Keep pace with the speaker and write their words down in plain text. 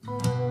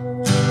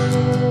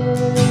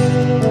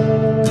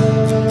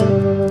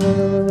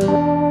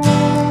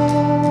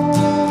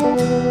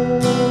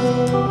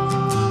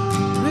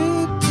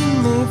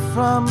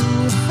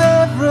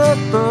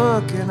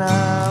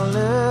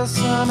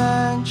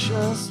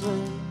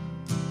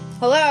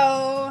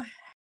Hello.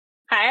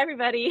 Hi,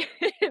 everybody.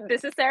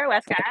 This is Sarah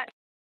Westcott.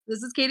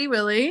 This is Katie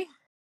Willie.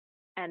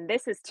 And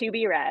this is To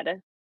Be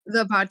Read,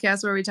 the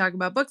podcast where we talk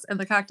about books and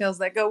the cocktails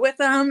that go with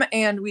them.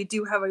 And we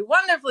do have a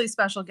wonderfully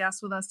special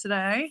guest with us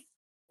today.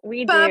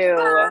 We Ba-ba!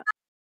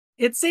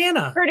 do. It's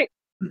Santa.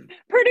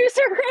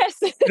 Producer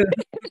Chris.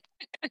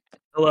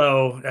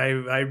 Hello.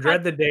 I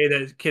dread the day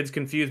that kids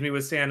confuse me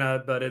with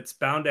Santa, but it's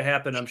bound to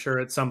happen, I'm sure,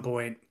 at some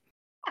point.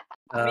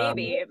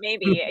 Maybe.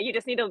 You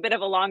just need a bit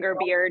of a longer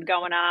beard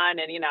going on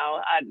and,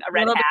 a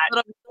red hat. A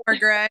little bit more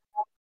gray.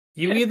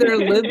 You either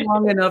live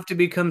long enough to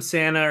become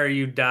Santa or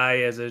you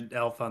die as an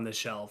elf on the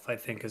shelf, I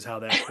think is how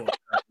that quote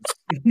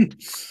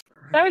goes.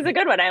 That was a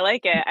good one. I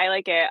like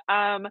it.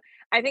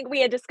 I think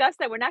we had discussed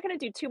that we're not going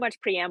to do too much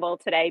preamble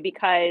today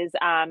because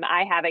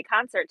I have a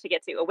concert to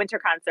get to, a winter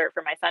concert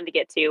for my son to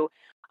get to.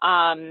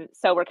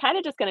 So we're kind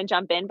of just going to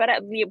jump in. But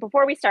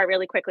before we start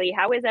really quickly,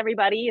 how is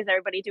everybody? Is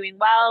everybody doing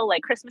well?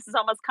 Like Christmas is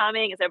almost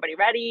coming. Is everybody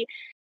ready?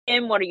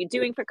 Em, what are you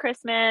doing for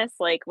Christmas?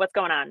 Like what's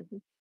going on?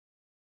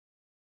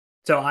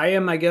 So I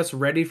am, I guess,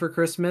 ready for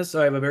Christmas.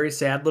 I have a very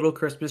sad little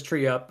Christmas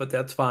tree up, but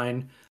that's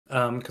fine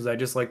because I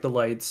just like the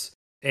lights.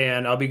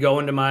 And I'll be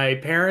going to my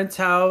parents'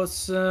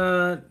 house.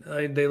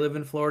 They live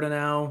in Florida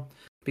now.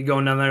 Be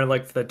going down there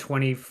like the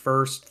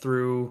 21st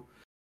through,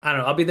 I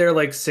don't know. I'll be there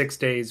like 6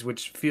 days,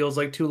 which feels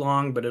like too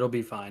long, but it'll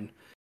be fine.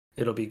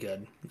 It'll be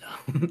good.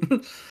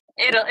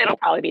 It'll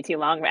probably be too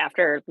long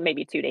after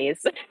maybe 2 days.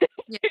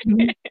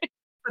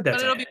 But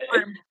it'll be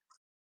warm.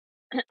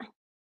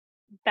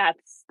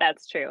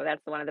 That's true.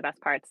 That's one of the best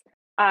parts.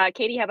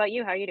 Katie, how about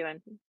you? How are you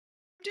doing? I'm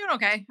doing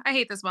okay. I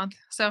hate this month.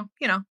 So,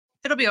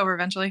 it'll be over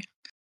eventually.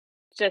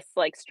 Just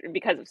like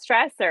because of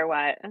stress or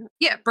what?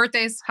 Yeah,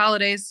 birthdays,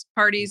 holidays,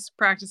 parties,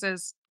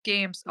 practices,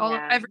 games,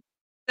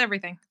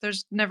 everything.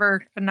 There's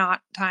never a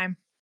not time.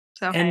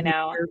 So I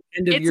know.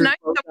 It's nice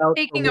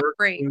taking a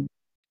break.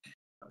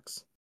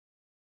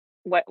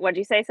 What'd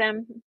you say,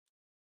 Sam?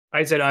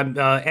 I said I'm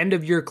end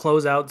of year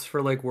closeouts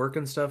for like work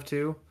and stuff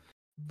too.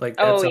 Like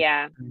that's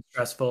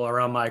stressful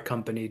around my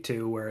company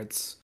too, where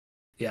it's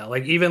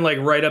like even like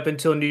right up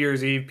until New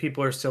Year's Eve,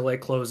 people are still like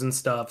closing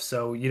stuff,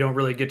 so you don't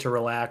really get to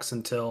relax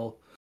until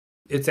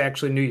it's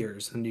actually New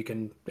Year's and you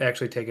can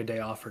actually take a day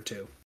off or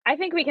two. I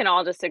think we can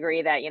all just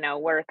agree that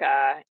work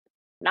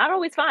not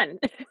always fun.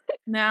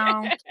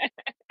 No.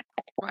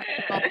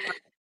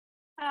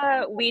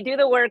 We do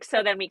the work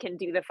so then we can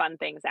do the fun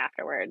things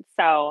afterwards.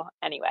 So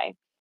anyway,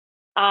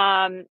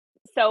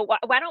 so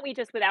why don't we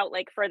just, without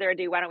like further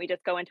ado, why don't we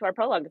just go into our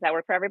prologue? Does that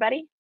work for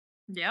everybody?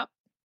 Yep.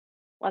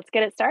 Let's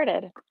get it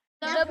started.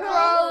 The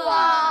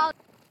prologue.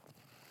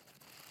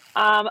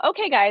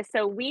 Okay, guys.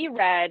 So we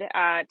read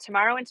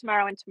Tomorrow and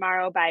Tomorrow and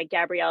Tomorrow by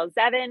Gabrielle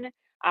Zevin.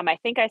 I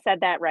think I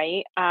said that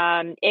right.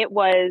 It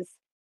was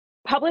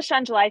published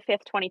on July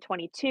 5th,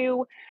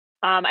 2022.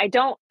 I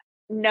don't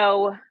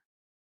know.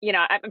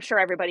 I'm sure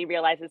everybody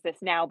realizes this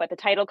now, but the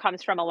title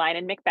comes from a line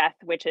in Macbeth,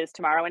 which is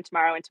tomorrow and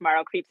tomorrow and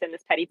tomorrow creeps in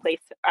this petty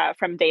place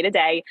from day to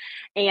day.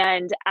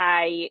 And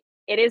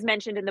it is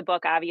mentioned in the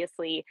book,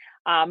 obviously,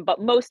 but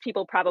most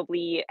people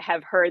probably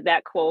have heard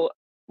that quote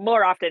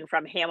more often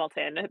from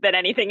Hamilton than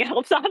anything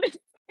else,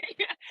 honestly.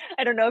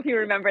 I don't know if you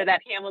remember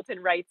that Hamilton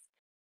writes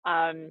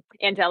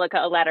Angelica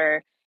a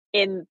letter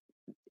in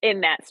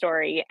that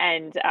story,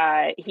 and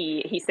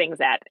he sings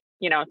that,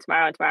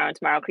 tomorrow and tomorrow and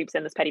tomorrow creeps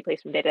in this petty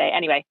place from day to day.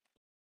 Anyway.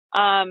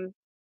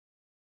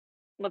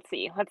 Let's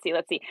see.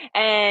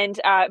 And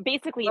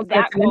basically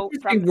that quote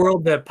from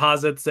world that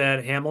posits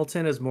that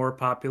Hamilton is more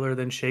popular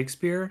than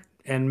Shakespeare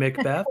and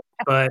Macbeth,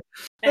 but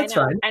that's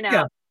fine. I know.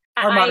 Yeah.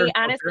 I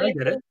honestly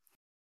get it.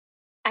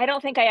 I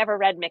don't think I ever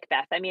read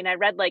Macbeth. I mean, I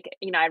read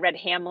I read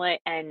Hamlet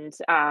and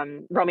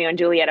Romeo and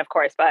Juliet, of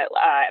course, but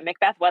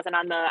Macbeth wasn't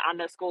on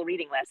the school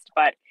reading list.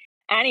 But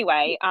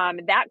anyway,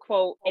 that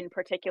quote in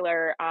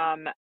particular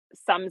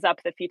sums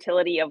up the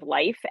futility of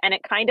life, and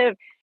it kind of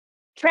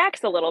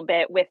tracks a little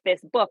bit with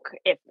this book,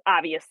 if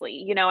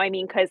obviously,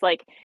 because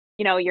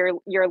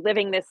you're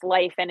living this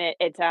life and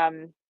it's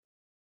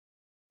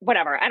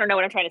whatever. I don't know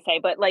what I'm trying to say,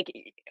 but like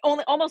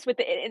almost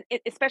with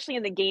especially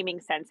in the gaming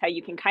sense, how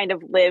you can kind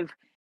of live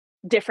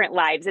different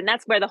lives, and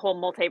that's where the whole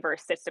multiverse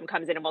system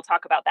comes in, and we'll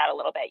talk about that a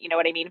little bit. You know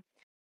what I mean?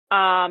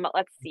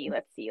 Let's see.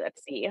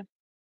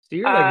 So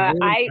you're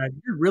like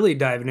you're really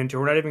diving into it.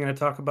 We're not even going to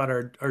talk about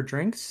our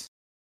drinks.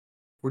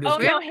 No,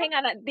 hang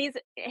on.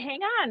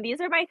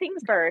 These are my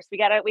things first. We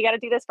gotta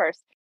do this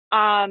first.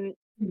 I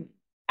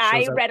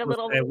read a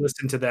little. I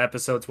listened to the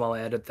episodes while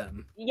I edit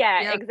them.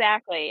 Yeah.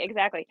 Exactly.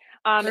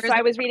 So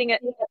I was reading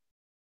it.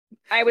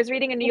 I was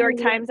reading a New York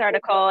Times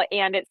article,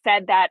 and it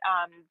said that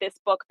this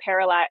book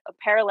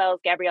parallels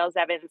Gabrielle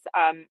Zevin's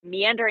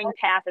meandering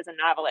path as a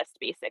novelist.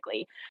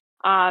 Basically,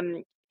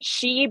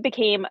 she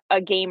became a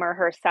gamer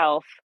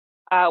herself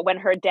when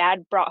her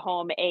dad brought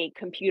home a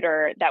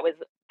computer that was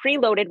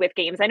preloaded with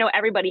games. I know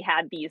everybody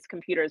had these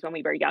computers when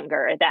we were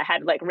younger that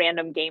had like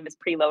random games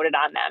preloaded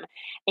on them.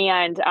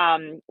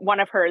 And one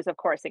of hers, of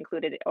course,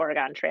 included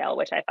Oregon Trail,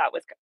 which I thought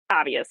was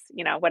obvious,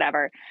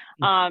 whatever.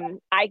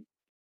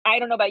 I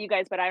don't know about you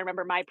guys, but I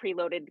remember my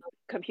preloaded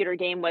computer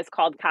game was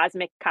called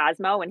Cosmic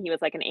Cosmo, and he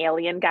was like an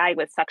alien guy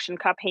with suction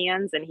cup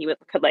hands, and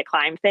could like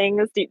climb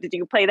things. Did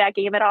you play that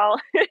game at all?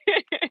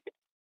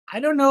 I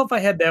don't know if I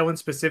had that one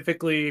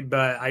specifically,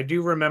 but I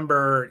do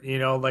remember,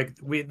 like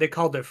they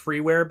called it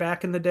freeware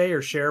back in the day,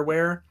 or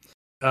shareware,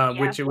 Yeah.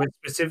 which it was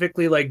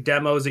specifically like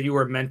demos that you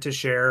were meant to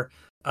share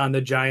on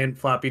the giant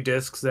floppy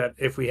disks that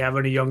if we have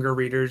any younger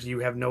readers, you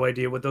have no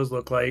idea what those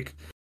look like,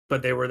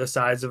 but they were the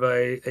size of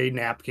a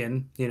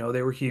napkin. They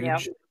were huge.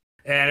 Yep.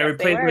 And Yes, we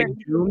they played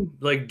were.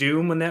 like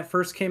Doom when that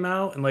first came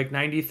out in like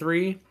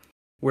 93,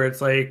 where it's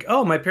like,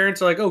 oh, my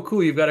parents are like, oh,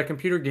 cool, you've got a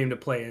computer game to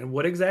play. And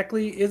what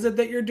exactly is it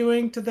that you're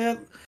doing to that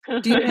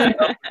demon?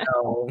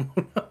 Oh,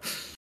 no.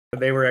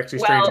 They were actually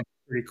strangely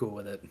pretty cool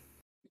with it.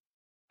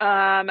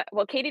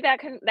 Well, Katie, that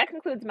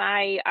concludes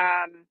my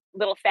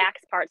little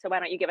facts part. So why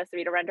don't you give us a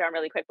read a rundown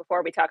really quick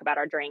before we talk about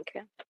our drink?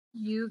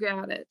 You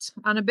got it.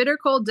 On a bitter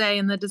cold day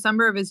in the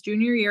December of his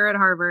junior year at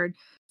Harvard,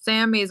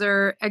 Sam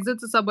Mazer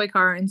exits a subway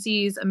car and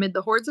sees, amid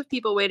the hordes of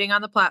people waiting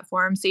on the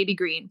platform, Sadie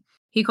Green.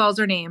 He calls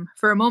her name.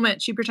 For a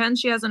moment, she pretends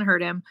she hasn't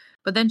heard him,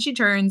 but then she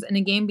turns and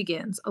a game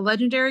begins, a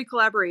legendary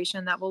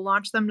collaboration that will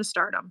launch them to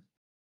stardom.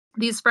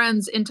 These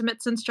friends,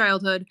 intimate since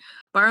childhood,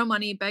 borrow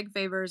money, beg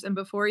favors, and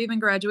before even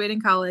graduating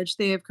college,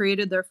 they have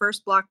created their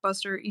first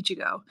blockbuster,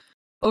 Ichigo.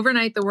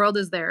 Overnight, the world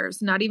is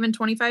theirs. Not even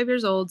 25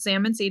 years old,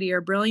 Sam and Sadie are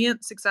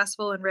brilliant,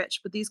 successful, and rich,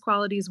 but these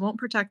qualities won't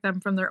protect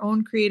them from their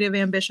own creative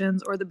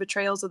ambitions or the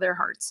betrayals of their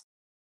hearts.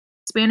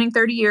 Spanning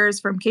 30 years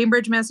from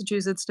Cambridge,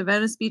 Massachusetts to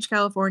Venice Beach,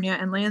 California,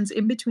 and lands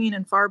in between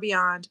and far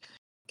beyond,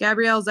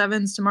 Gabrielle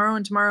Zevin's Tomorrow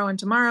and Tomorrow and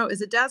Tomorrow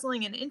is a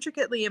dazzling and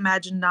intricately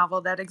imagined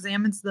novel that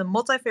examines the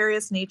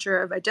multifarious nature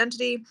of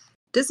identity,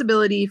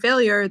 disability,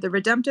 failure, the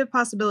redemptive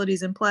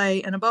possibilities in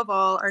play, and above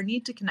all, our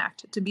need to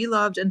connect, to be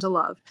loved, and to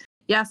love.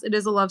 Yes, it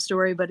is a love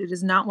story, but it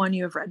is not one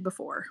you have read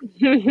before.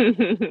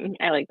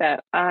 I like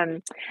that. All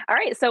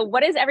right. So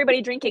what is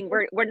everybody drinking?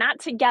 We're not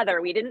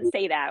together. We didn't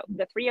say that.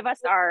 The three of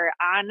us are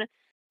on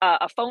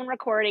a phone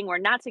recording. We're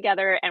not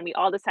together, and we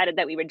all decided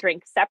that we would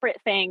drink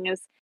separate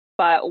things.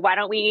 But why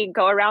don't we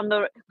go around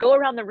the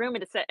room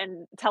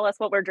and tell us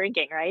what we're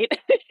drinking, right?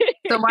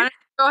 So why don't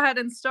you go ahead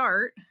and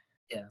start?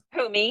 Yeah.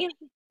 Who, me?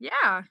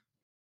 Yeah.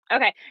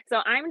 Okay,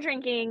 so I'm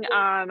drinking.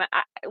 I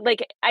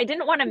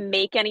didn't want to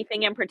make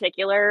anything in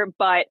particular,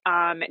 but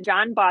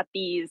John bought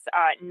these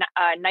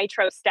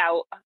nitro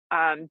stout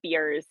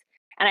beers,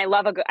 and I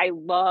love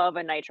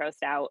a nitro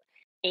stout.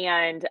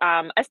 And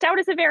a stout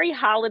is a very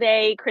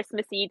holiday,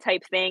 Christmassy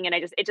type thing, and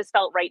it just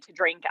felt right to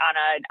drink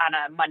on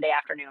a Monday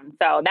afternoon.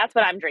 So that's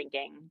what I'm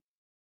drinking.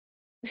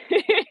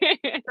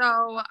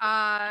 So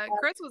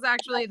Chris was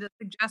actually the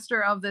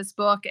suggester of this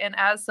book, and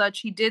as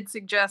such, he did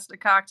suggest a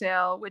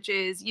cocktail, which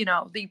is,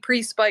 the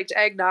pre-spiked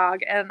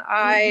eggnog. And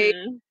I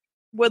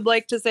would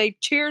like to say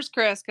cheers,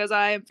 Chris, because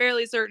I am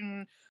fairly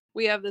certain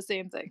we have the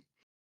same thing.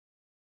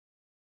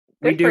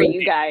 Good for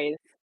you guys.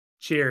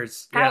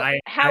 Cheers. How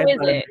is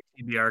it?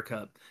 TBR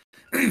cup.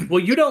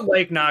 Well, you don't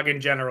like nog in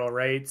general,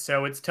 right?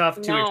 So it's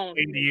tough to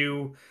explain to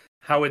you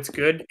how it's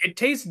good. It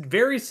tastes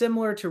very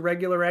similar to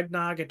regular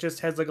eggnog. It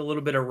just has like a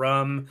little bit of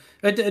rum.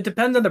 It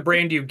depends on the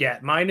brand you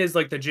get. Mine is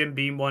like the Jim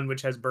Beam one,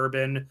 which has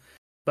bourbon,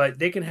 but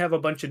they can have a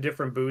bunch of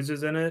different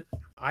boozes in it.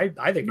 I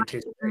think it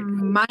tastes great.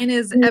 Mine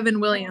is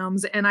Evan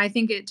Williams, and I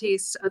think it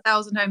tastes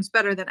 1,000 times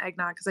better than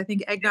eggnog, because I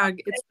think eggnog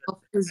itself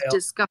is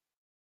disgusting.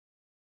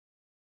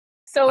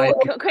 So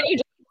couldn't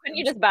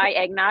you just buy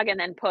eggnog and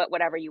then put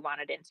whatever you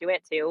wanted into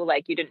it too?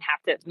 Like you don't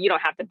have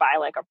to buy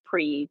like a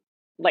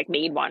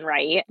made one,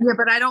 right? Yeah,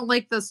 but I don't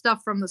like the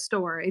stuff from the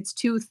store. That's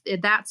too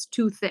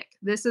thick.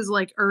 This is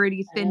like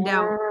already thinned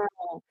out.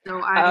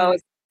 So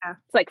it's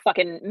like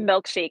fucking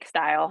milkshake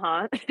style,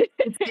 huh?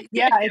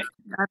 I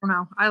don't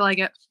know. I like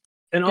it.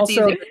 And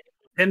also,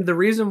 and the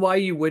reason why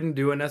you wouldn't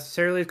do it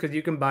necessarily is because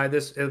you can buy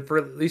this, for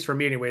at least for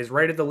me anyways,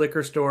 right at the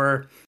liquor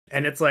store,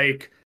 and it's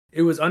like,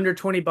 it was under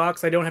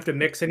 $20. I don't have to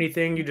mix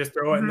anything. You just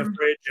throw it in the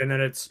fridge, and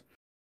then it's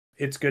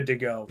good to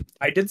go.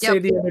 I did say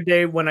the other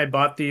day when I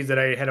bought these that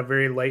I had a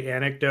very light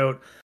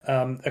anecdote.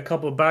 About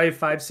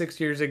 5-6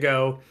 years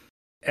ago,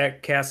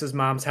 at Cass's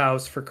mom's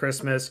house for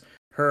Christmas,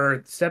 her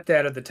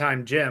stepdad at the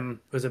time, Jim,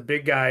 was a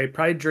big guy.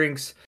 Probably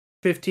drinks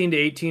 15 to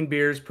 18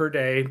 beers per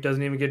day.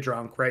 Doesn't even get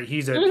drunk, right?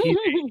 He's a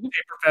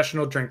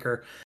professional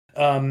drinker.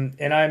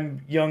 And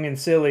I'm young and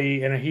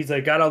silly, and he's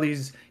like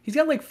he's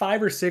got like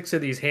 5 or 6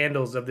 of these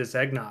handles of this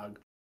eggnog.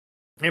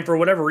 And for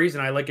whatever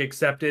reason, I like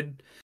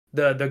accepted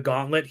the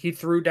gauntlet he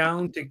threw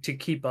down to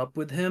keep up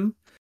with him.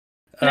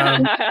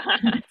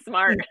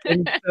 Smart.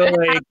 And so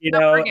like,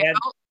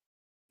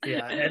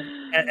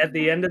 at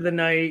the end of the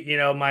night,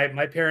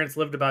 my parents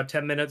lived about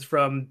 10 minutes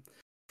from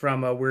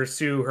where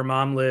Sue, her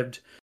mom, lived.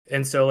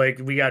 And so like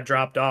we got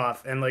dropped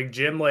off, and like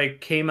Jim like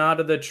came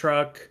out of the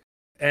truck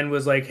and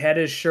was like had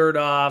his shirt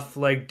off,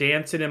 like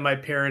dancing in my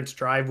parents'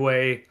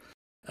 driveway.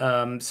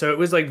 So it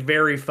was like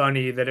very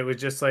funny that it was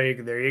just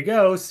like, there you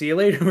go, see you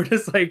later. We're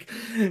just like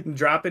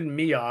dropping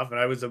me off, and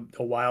I was a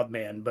wild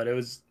man, but it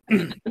was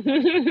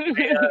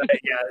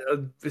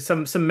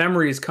some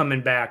memories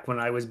coming back when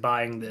I was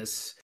buying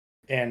this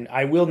And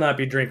I will not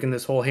be drinking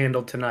this whole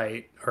handle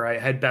tonight, or I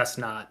had best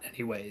not,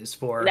 anyways.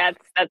 For That's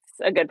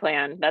a good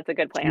plan. That's a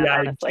good plan,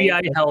 honestly.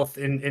 GI health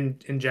in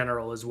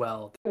general as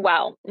well.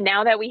 Well,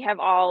 now that we have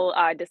all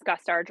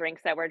discussed our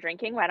drinks that we're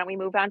drinking, why don't we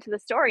move on to the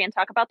story and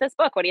talk about this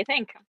book? What do you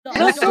think?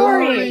 The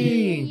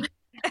story.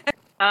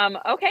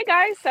 Okay,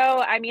 guys. So,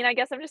 I mean, I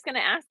guess I'm just going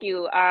to ask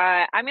you.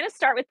 I'm going to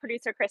start with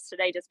producer Chris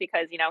today, just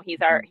because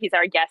he's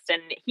our guest,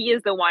 and he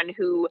is the one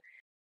who.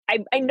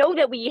 I know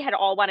that we had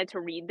all wanted to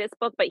read this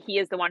book, but he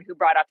is the one who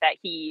brought up that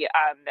he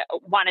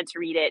wanted to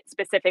read it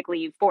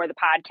specifically for the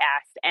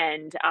podcast,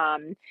 and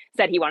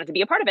said he wanted to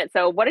be a part of it.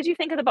 So, what did you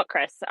think of the book,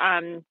 Chris?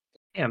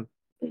 Yeah.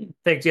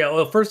 Thanks. Yeah.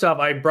 Well, first off,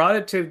 I brought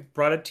it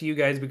to you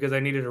guys because I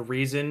needed a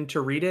reason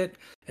to read it,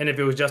 and if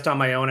it was just on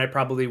my own, I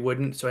probably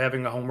wouldn't. So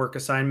having a homework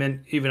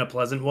assignment, even a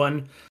pleasant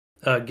one,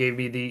 gave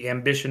me the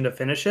ambition to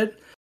finish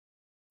it.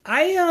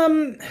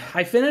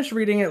 I finished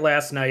reading it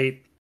last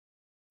night,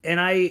 and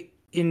I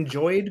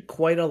enjoyed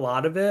quite a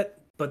lot of it,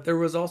 but there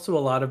was also a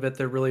lot of it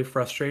that really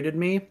frustrated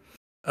me.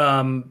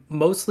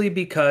 Mostly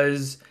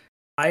because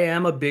I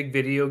am a big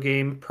video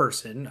game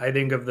person. I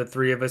think of the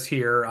three of us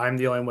here, I'm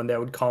the only one that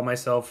would call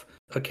myself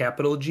a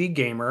capital G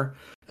gamer.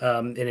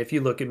 And if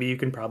you look at me, you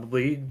can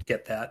probably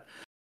get that.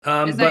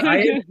 Is But that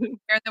chair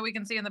that we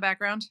can see in the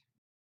background?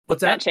 What's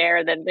that that?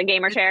 chair, the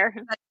gamer chair?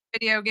 That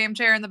video game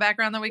chair in the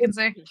background that we can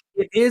see?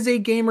 It is a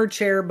gamer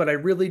chair, but I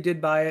really did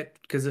buy it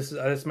because this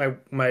is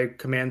my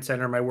command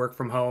center, my work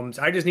from home.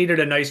 So I just needed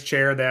a nice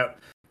chair that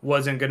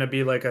wasn't going to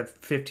be like a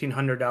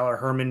 $1,500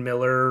 Herman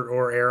Miller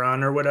or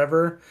Aeron or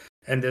whatever,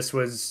 and this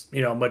was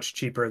much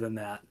cheaper than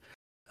that.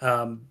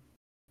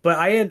 But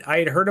I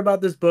had heard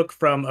about this book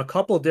from a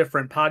couple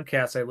different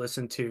podcasts I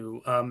listened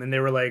to, and they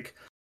were like,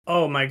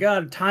 "Oh my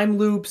God, time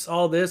loops,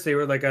 all this." They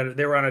were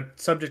they were on a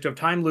subject of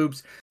time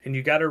loops, and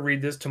you got to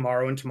read this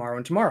tomorrow and tomorrow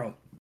and tomorrow.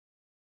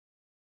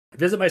 I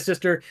visit my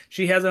sister.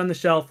 She has it on the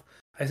shelf.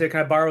 I said,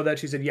 "Can I borrow that?"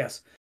 She said,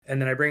 "Yes." And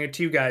then I bring it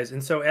to you guys.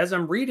 And so as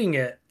I'm reading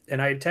it, and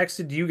I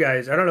texted you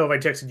guys, I don't know if I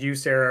texted you,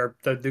 Sarah,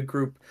 or the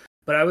group,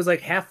 but I was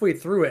like halfway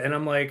through it, and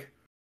I'm like,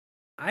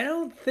 I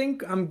don't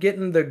think I'm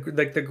getting the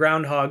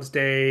Groundhog's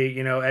Day,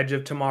 Edge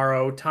of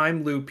Tomorrow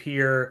time loop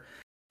here.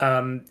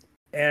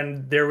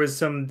 And there was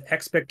some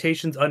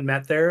expectations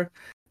unmet there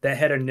that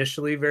had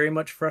initially very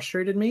much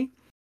frustrated me.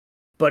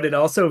 But it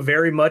also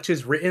very much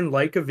is written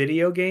like a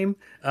video game.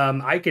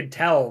 I could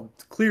tell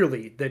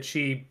clearly that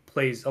she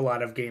plays a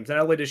lot of games. Not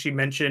only does she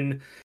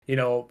mention,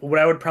 what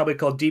I would probably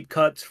call deep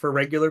cuts for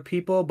regular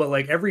people, but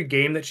like every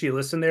game that she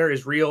listened there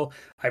is real.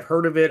 I've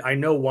heard of it. I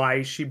know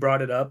why she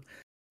brought it up.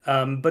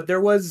 But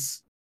there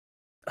was,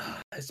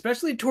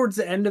 especially towards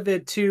the end of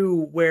it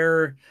too,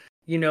 where,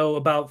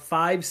 about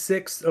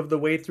 5/6 of the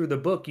way through the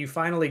book, you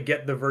finally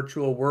get the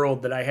virtual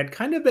world that I had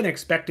kind of been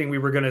expecting we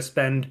were going to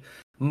spend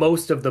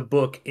most of the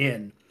book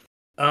in.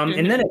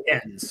 And then it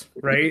ends,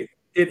 right?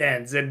 It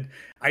ends. And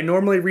I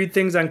normally read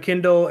things on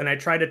Kindle, and I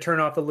try to turn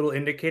off the little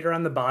indicator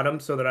on the bottom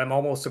so that I'm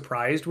almost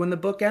surprised when the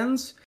book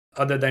ends,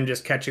 other than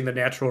just catching the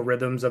natural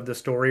rhythms of the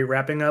story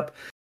wrapping up.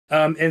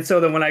 And so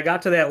then when I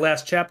got to that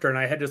last chapter and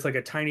I had just like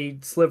a tiny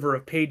sliver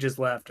of pages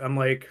left, I'm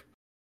like,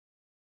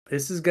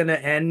 this is going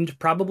to end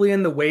probably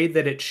in the way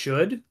that it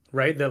should,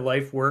 right? That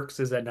life works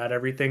is that not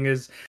everything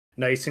is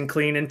nice and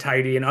clean and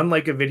tidy. And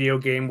unlike a video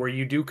game where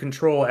you do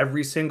control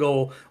every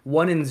single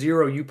 1 and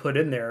 0 you put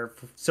in there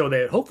so that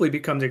it hopefully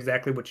becomes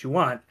exactly what you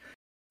want,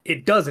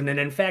 it doesn't. And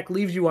in fact,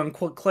 leaves you on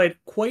quite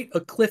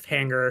a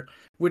cliffhanger,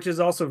 which is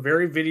also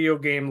very video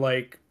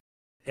game-like.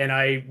 And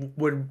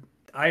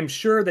I'm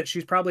sure that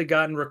she's probably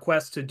gotten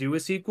requests to do a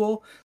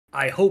sequel.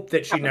 I hope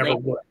that she never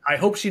would. I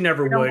hope she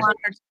never would.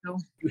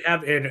 You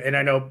have, and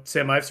I know,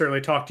 Sam, I've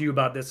certainly talked to you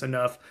about this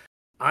enough.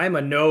 I'm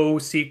a no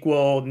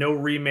sequel, no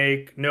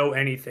remake, no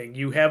anything.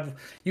 You have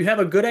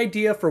a good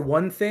idea for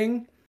one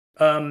thing.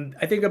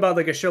 I think about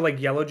like a show like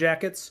Yellow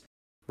Jackets,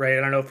 right? I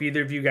don't know if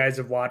either of you guys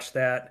have watched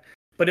that,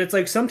 but it's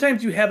like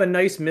sometimes you have a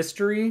nice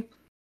mystery,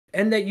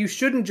 and that you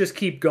shouldn't just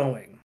keep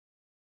going.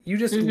 You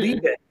just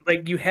leave it.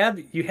 Like you had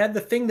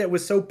the thing that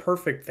was so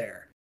perfect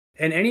there.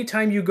 And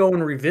anytime you go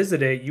and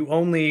revisit it, you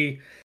only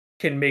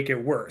can make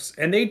it worse.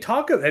 And they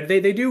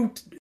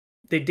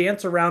they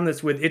dance around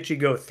this with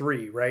Ichigo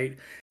 3, right?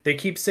 They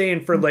keep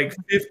saying for like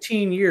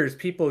 15 years,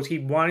 people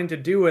keep wanting to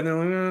do it, and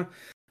they're like,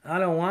 I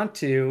don't want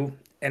to.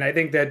 And I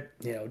think that,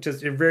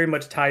 just it very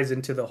much ties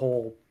into the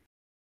whole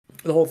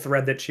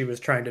thread that she was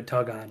trying to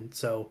tug on.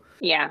 So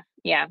yeah.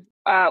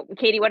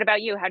 Katie, what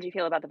about you? How did you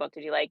feel about the book?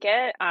 Did you like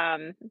it?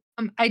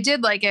 I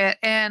did like it,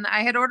 and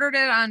I had ordered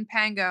it on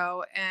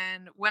Pango,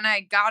 and when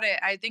I got it,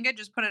 I think I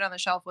just put it on the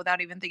shelf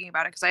without even thinking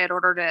about it because I had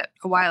ordered it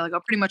a while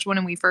ago, pretty much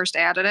when we first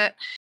added it.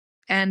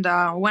 And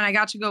when I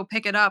got to go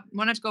pick it up,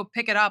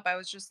 I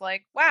was just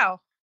like,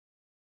 wow,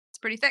 it's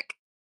pretty thick.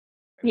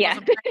 Yeah.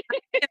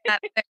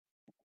 That thick.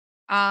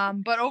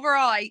 But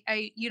overall,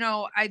 I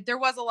there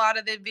was a lot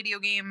of the video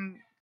game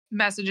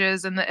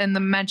messages and the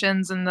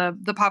mentions and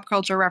the pop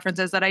culture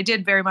references that I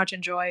did very much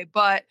enjoy,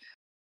 but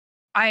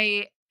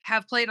I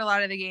have played a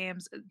lot of the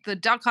games. The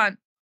Duck Hunt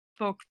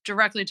spoke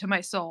directly to my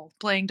soul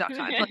playing Duck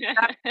Hunt.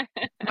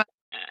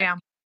 Yeah.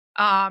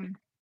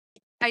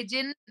 I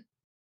didn't.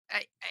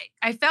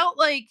 I felt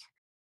like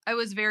I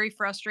was very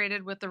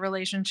frustrated with the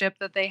relationship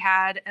that they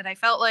had, and I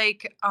felt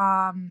like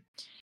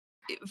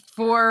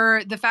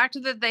for the fact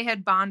that they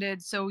had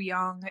bonded so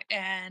young,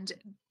 and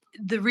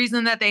the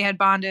reason that they had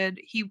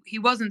bonded, he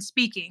wasn't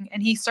speaking,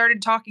 and he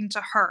started talking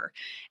to her,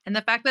 and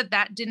the fact that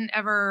that didn't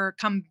ever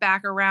come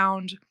back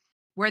around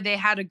where they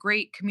had a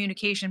great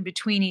communication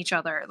between each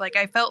other. Like,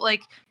 I felt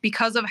like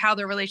because of how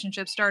their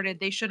relationship started,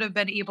 they should have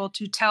been able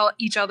to tell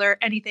each other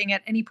anything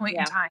at any point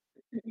in time,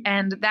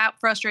 and that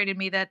frustrated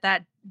me that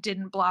that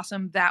didn't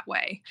blossom that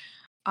way.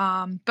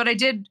 But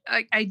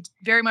I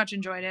very much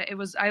enjoyed it.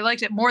 I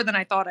liked it more than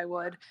I thought I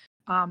would,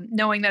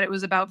 knowing that it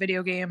was about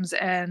video games,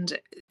 and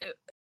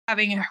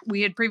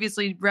we had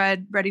previously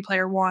read Ready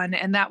Player One,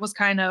 and that was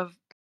kind of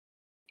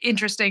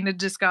interesting to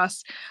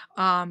discuss.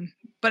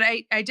 But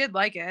I did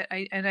like it.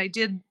 I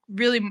did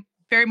really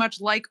very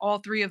much like all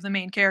three of the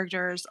main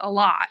characters a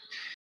lot.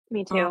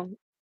 Me too.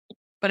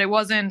 But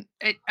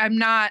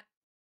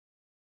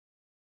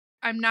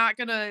I'm not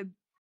gonna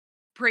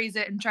praise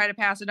it and try to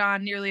pass it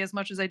on nearly as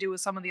much as I do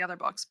with some of the other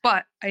books,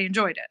 but I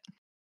enjoyed it.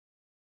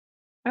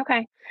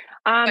 Okay.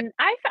 I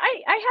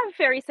have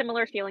very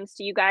similar feelings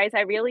to you guys.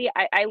 I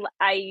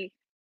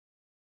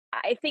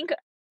think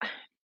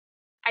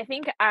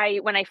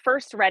when I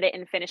first read it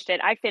and finished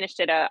it, I finished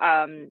it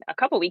a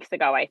couple weeks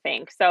ago, I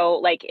think. So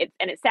like it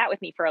sat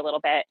with me for a little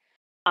bit.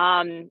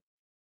 Um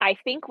I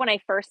think when I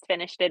first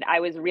finished it, I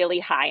was really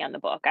high on the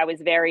book. I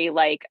was very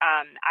like,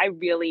 I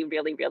really,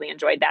 really, really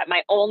enjoyed that.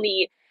 My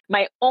only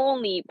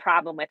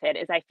problem with it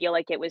is I feel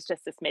like it was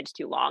just a smidge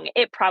too long.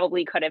 It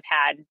probably could have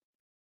had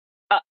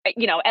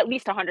at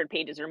least 100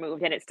 pages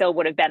removed, and it still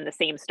would have been the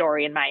same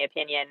story, in my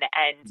opinion.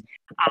 And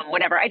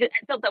whatever, I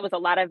felt that was a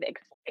lot of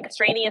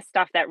extraneous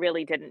stuff that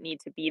really didn't need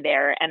to be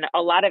there, and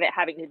a lot of it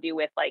having to do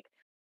with like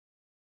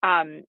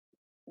um,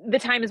 the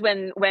times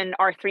when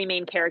our three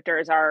main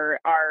characters are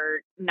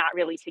not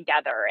really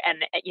together,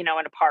 and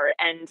apart,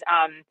 and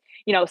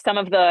some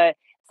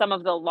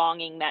of the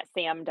longing that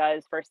Sam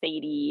does for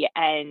Sadie,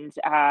 and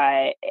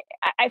I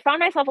found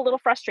myself a little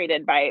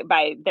frustrated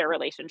by their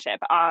relationship.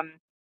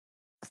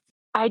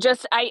 I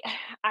just I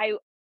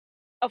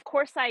of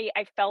course I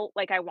felt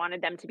like I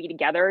wanted them to be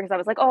together because I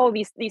was like, "Oh,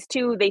 these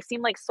two, they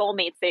seem like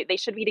soulmates. They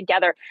should be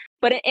together."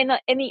 But in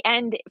the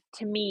end,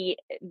 to me,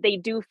 they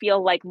do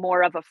feel like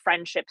more of a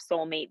friendship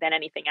soulmate than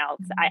anything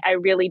else. I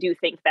really do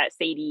think that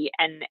Sadie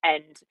and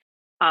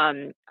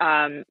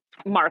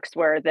Marks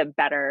were the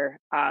better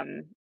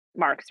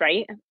Marks,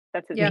 right?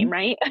 That's his Yeah. name,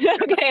 right?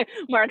 Okay,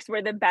 Marks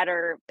were the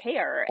better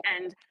pair,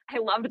 and I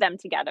loved them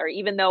together,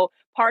 even though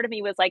part of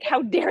me was like,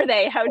 "How dare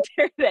they? How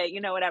dare they?"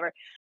 Whatever.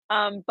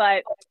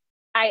 But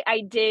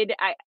I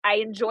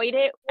enjoyed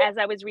it as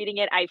I was reading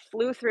it. I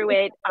flew through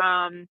it.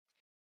 And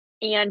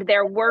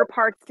there were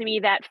parts to me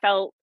that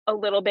felt a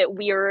little bit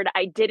weird.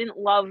 I didn't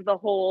love the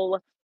whole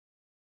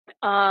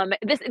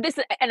this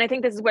and I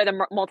think this is where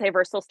the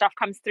multiversal stuff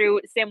comes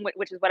through, Sim,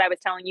 which is what I was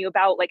telling you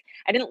about. Like,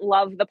 I didn't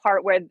love the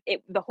part where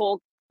the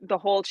whole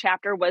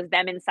chapter was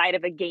them inside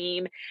of a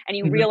game, and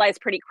you Mhm. realize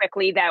pretty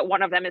quickly that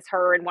one of them is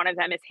her and one of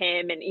them is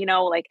him, and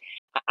like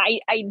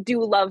I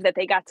do love that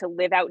they got to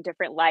live out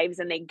different lives,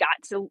 and they got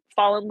to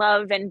fall in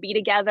love and be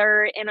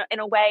together in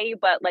a way,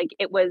 but like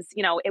it was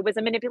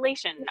a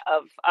manipulation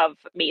of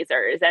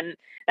Mazer's, and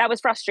that was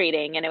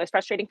frustrating, and it was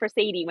frustrating for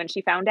Sadie when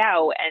she found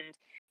out, and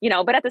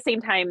but at the same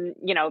time,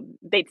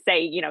 they'd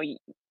say,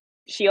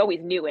 she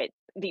always knew it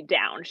deep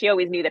down. She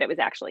always knew that it was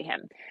actually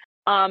him.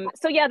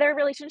 So yeah, their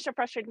relationship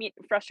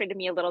frustrated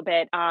me a little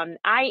bit.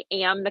 I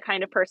am the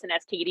kind of person,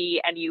 as Katie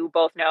and you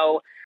both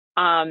know,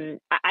 I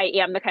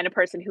am the kind of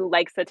person who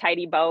likes a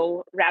tidy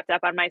bow wrapped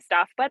up on my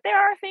stuff, but there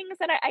are things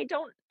that I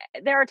don't,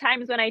 there are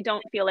times when I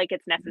don't feel like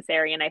it's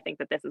necessary. And I think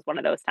that this is one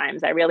of those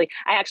times. I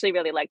actually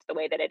really liked the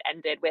way that it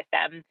ended with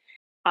them,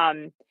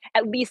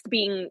 at least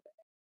being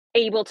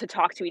able to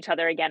talk to each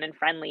other again and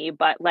friendly,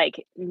 but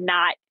like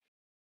not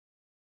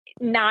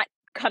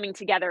coming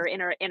together in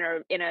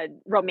a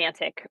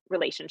romantic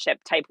relationship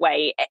type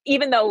way,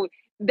 even though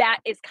that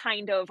is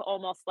kind of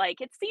almost like,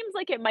 it seems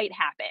like it might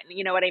happen.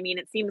 You know what I mean?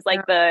 It seems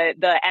like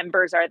the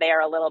embers are there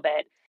a little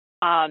bit.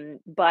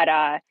 But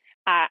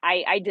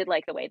I did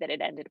like the way that it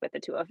ended with the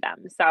two of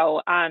them.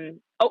 So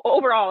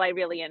overall, I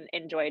really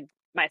enjoyed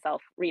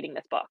myself reading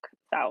this book.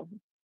 So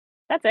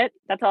that's it.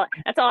 That's all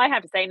I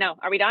have to say. No,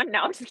 are we done?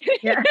 No, I'm just kidding.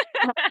 Yeah.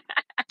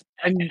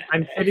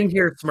 I'm sitting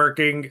here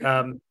smirking,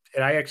 and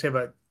I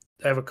actually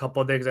have a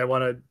couple of things I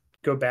want to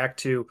go back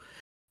to,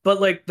 but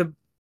like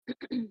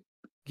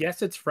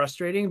yes, it's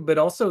frustrating, but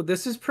also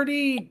this is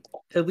pretty,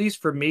 at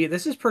least for me,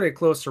 this is pretty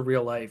close to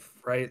real life,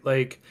 right?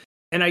 Like,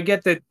 and I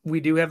get that we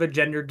do have a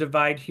gender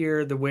divide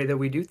here. The way that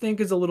we do think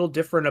is a little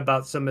different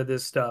about some of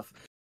this stuff.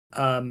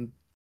 But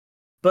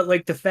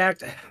like the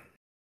fact,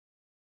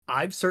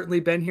 I've certainly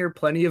been here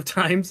plenty of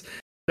times,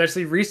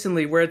 especially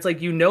recently, where it's like,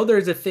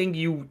 there's a thing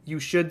you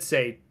should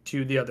say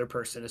to the other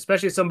person,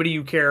 especially somebody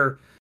you care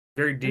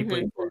very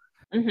deeply for.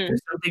 Mm-hmm.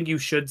 There's something you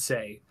should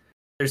say.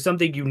 There's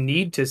something you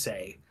need to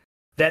say.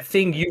 that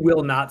thing you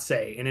will not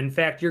say. And in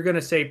fact, you're going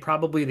to say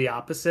probably the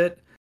opposite,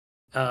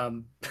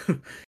 um,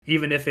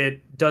 even if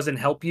it doesn't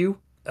help you,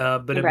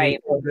 but it may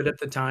Right. feel good at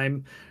the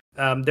time.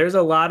 There's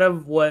a lot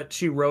of what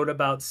she wrote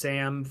about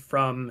Sam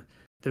from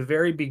the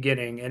very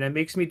beginning, and it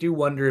makes me do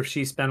wonder if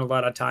she spent a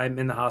lot of time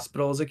in the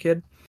hospital as a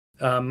kid.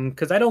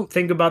 Because I don't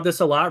think about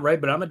this a lot,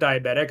 right? But I'm a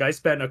diabetic. I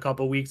spent a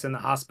couple weeks in the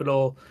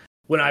hospital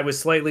when I was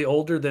slightly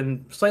younger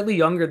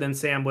than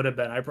Sam would have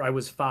been. I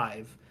was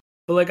 5.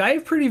 But like I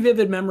have pretty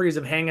vivid memories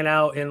of hanging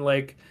out in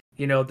like,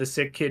 the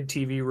sick kid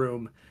TV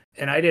room.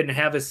 And I didn't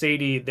have a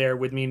Sadie there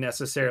with me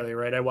necessarily,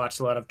 right? I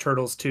watched a lot of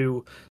Turtles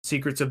 2,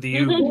 Secrets of the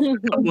Ooze,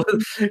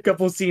 a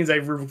couple of scenes I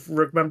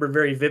remember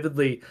very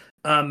vividly.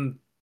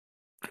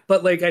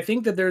 But like I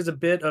think that there's a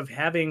bit of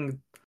having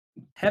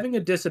a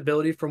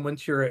disability from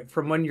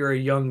when you're a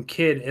young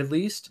kid, at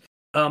least.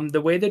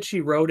 The way that she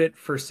wrote it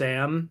for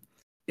Sam,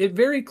 it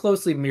very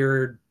closely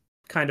mirrored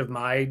kind of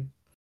my,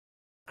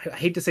 I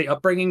hate to say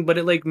upbringing, but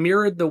it like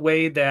mirrored the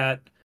way that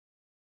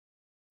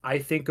I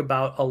think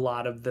about a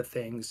lot of the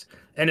things,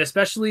 and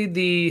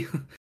especially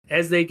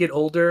as they get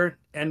older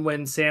and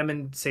when Sam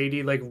and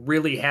Sadie like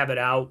really have it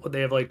out,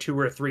 they have like 2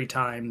 or 3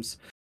 times,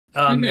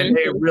 and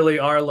they really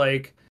are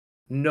like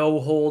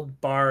no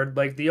hold barred.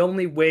 Like the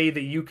only way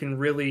that you can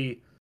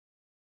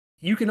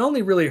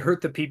only really hurt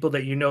the people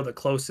that you know the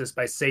closest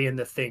by saying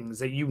the things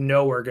that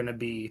are going to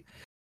be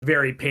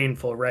very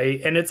painful,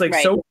 right? And it's like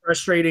Right. so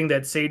frustrating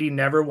that Sadie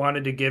never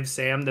wanted to give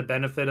Sam the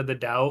benefit of the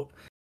doubt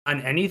on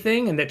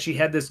anything, and that she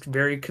had this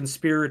very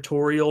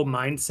conspiratorial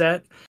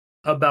mindset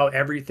about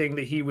everything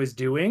that he was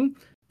doing.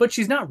 But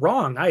she's not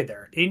wrong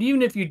either. And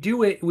even if you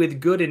do it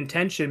with good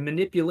intention,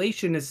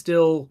 manipulation is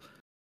still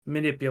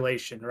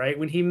manipulation, right?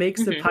 When he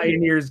makes the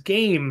Pioneers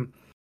game,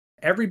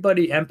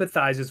 everybody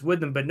empathizes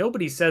with him, but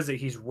nobody says that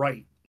he's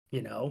right,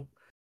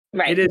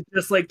 Right. It is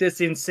just like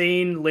this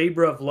insane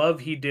labor of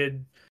love he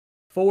did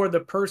for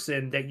the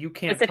person that you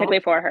can't Specifically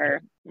talk for to,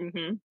 her.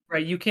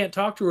 right? You can't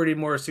talk to her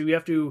anymore, so you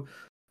have to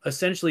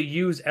essentially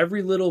use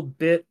every little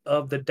bit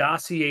of the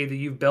dossier that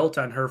you've built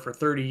on her for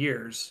 30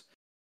 years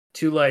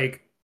to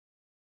like,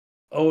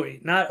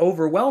 not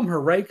overwhelm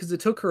her, right? Because it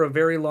took her a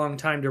very long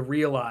time to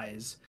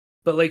realize,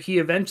 but like he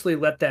eventually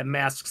let that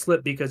mask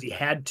slip because he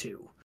had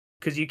to,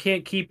 because you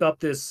can't keep up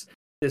this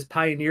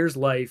pioneer's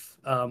life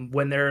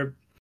when they're,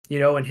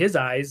 in his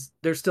eyes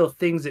there's still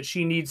things that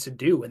she needs to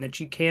do and that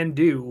she can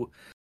do,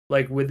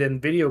 like within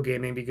video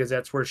gaming, because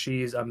that's where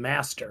she's a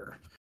master.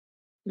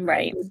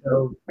 Right.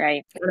 So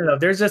Right. I don't know.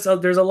 There's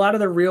a lot of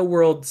the real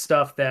world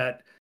stuff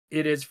that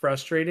it is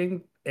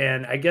frustrating,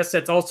 and I guess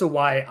that's also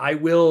why I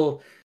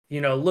will,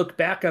 look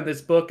back on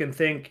this book and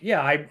think,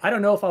 yeah, I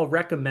don't know if I'll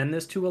recommend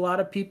this to a lot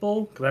of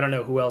people, because I don't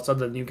know who else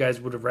other than you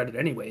guys would have read it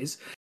anyways.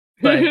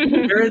 But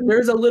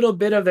there's a little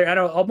bit of there. I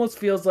don't almost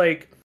feels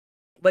like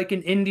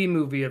an indie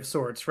movie of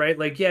sorts, right?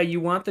 Like, yeah,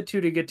 you want the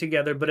two to get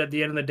together, but at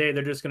the end of the day,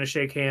 they're just going to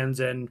shake hands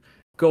and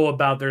go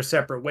about their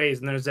separate ways.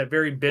 And there's that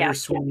very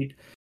bittersweet,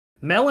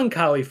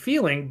 melancholy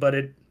feeling, but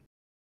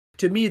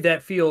to me,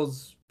 that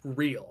feels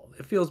real.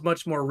 It feels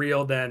much more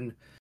real than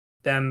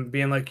them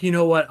being like, you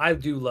know what, I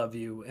do love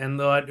you, and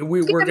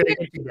we're going to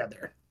get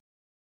together.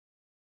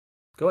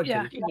 Go ahead,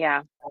 Yeah. Katie.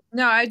 Yeah.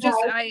 No, I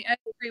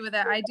agree with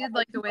that. I did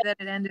like the way that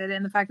it ended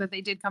and the fact that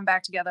they did come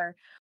back together,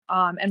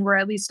 and were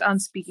at least on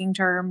speaking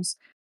terms.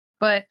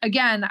 But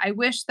again, I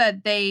wish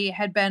that they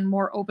had been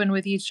more open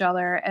with each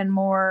other and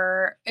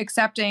more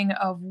accepting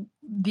of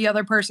the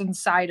other person's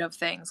side of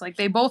things. Like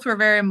they both were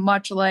very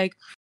much like,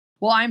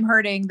 well, I'm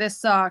hurting. This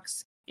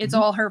sucks. It's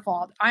all her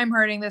fault. I'm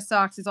hurting. This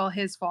sucks. It's all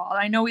his fault.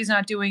 I know he's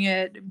not doing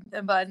it,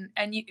 but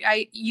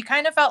you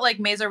kind of felt like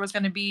Marks was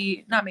going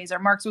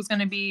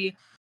to be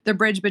the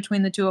bridge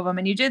between the two of them.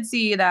 And you did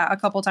see that a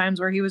couple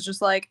times where he was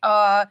just like,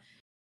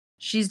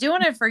 she's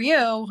doing it for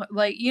you.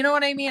 Like, you know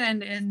what I mean?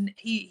 And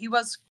he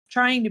was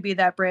trying to be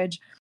that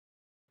bridge,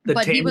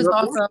 but he was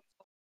also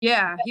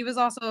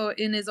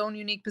in his own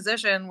unique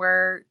position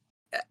where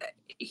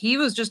he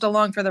was just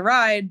along for the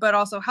ride, but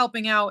also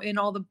helping out in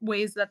all the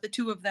ways that the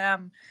two of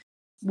them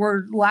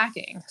were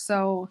lacking.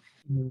 So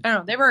I don't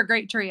know. They were a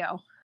great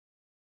trio.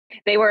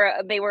 They were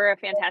a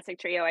fantastic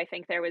trio. I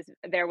think there was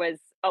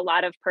a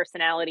lot of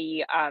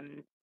personality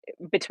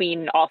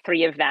between all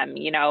three of them.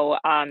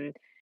 On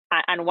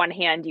one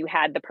hand, you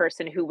had the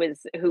person who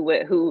was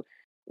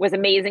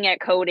amazing at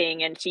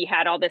coding, and she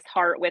had all this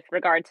heart with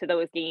regard to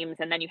those games,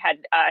 and then you had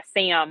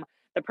Sam,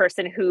 the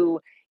person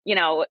who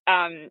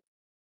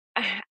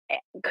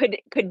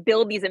could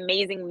build these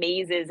amazing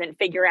mazes and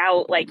figure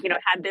out,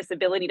 had this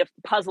ability to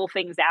puzzle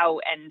things out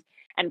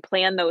and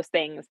plan those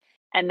things.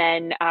 And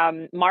then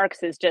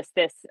Marks is just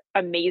this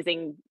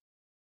amazing,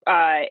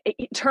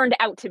 it turned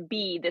out to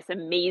be this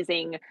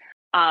amazing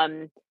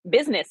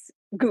business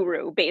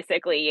guru,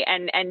 basically,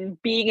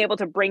 and being able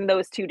to bring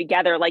those two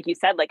together, like you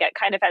said, like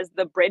kind of as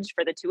the bridge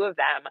for the two of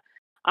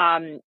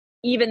them.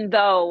 Even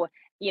though,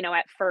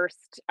 at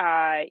first,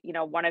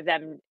 one of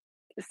them,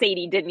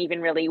 Sadie, didn't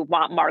even really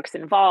want Marks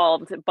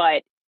involved,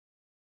 but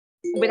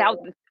without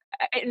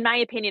in my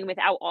opinion,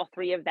 without all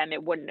three of them,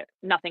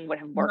 nothing would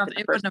have worked in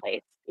the It first wouldn't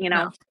place,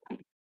 no.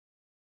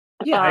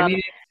 Yeah, I Um,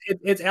 mean,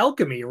 it's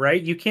alchemy,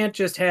 right? You can't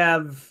just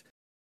have,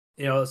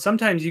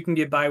 sometimes you can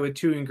get by with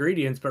two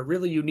ingredients, but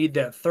really you need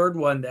that third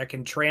one that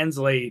can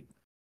translate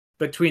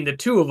between the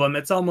two of them.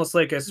 It's almost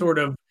like a sort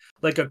of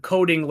like a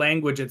coding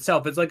language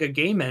itself. It's like a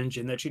game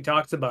engine that she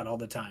talks about all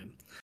the time,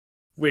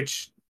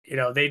 which,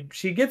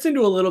 she gets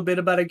into a little bit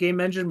about a game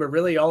engine, but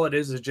really all it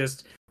is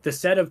just the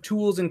set of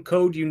tools and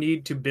code you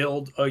need to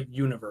build a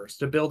universe,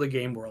 to build a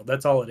game world.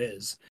 That's all it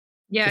is.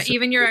 Yeah, Just,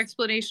 even your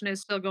explanation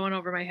is still going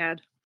over my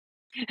head.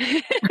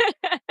 I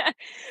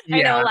know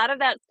yeah. a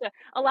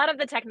lot of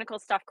the technical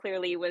stuff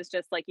clearly was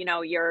just like,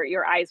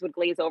 your eyes would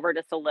glaze over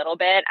just a little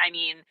bit. I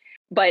mean,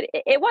 but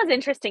it was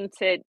interesting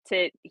to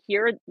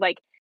hear, like,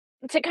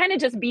 to kind of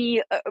just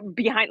be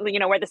behind,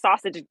 where the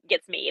sausage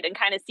gets made and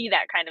kind of see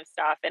that kind of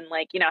stuff, and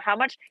like, how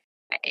much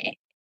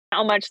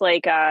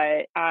like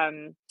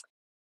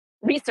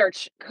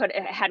research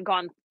had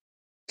gone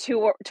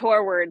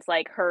towards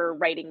like her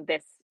writing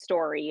this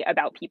story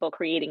about people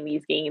creating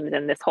these games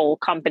and this whole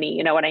company,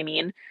 you know what I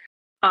mean?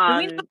 Do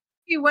we know Um, if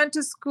she went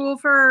to school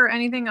for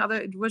anything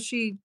other? Was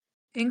she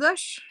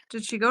English?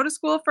 Did she go to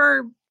school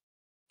for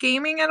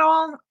gaming at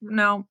all?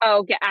 No.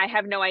 oh yeah, I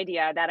have no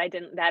idea. That I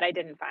didn't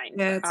find.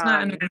 Yeah, it's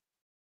not in her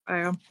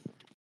bio.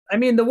 I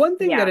mean, the one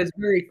thing that Yeah. is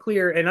very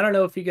clear, and I don't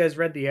know if you guys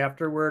read the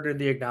afterword or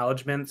the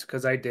acknowledgments,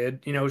 because I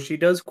did, she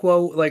does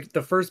quote, like,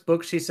 the first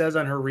book she says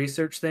on her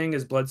research thing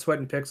is Blood, Sweat,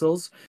 and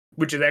Pixels,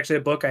 which is actually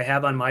a book I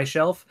have on my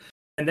shelf.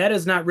 And that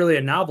is not really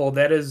a novel.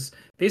 That is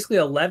basically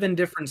 11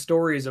 different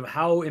stories of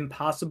how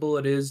impossible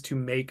it is to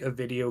make a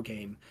video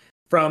game.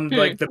 From, Hmm.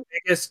 like, the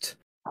biggest,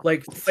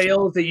 like,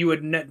 fails that you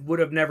would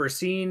have never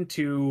seen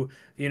to,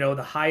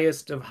 the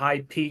highest of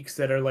high peaks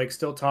that are, like,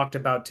 still talked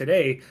about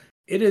today.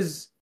 It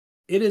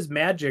is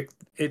magic.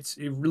 It's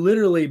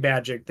literally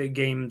magic that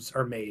games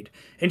are made.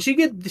 And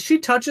she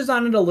touches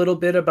on it a little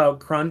bit about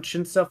crunch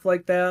and stuff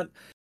like that,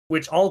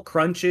 which all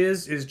crunch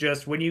is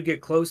just when you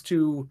get close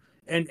to,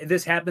 and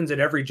this happens at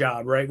every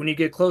job, right? When you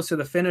get close to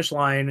the finish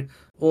line,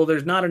 well,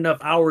 there's not enough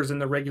hours in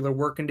the regular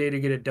working day to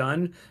get it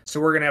done. So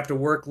we're going to have to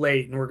work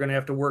late and we're going to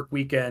have to work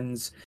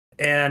weekends.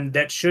 And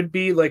that should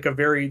be like a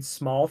very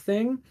small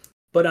thing.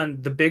 But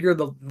on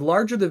the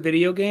larger the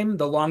video game,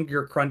 the longer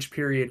your crunch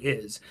period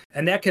is.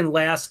 And that can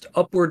last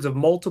upwards of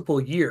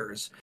multiple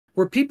years,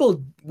 where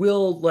people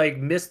will like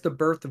miss the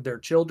birth of their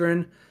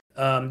children.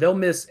 They'll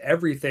miss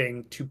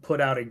everything to put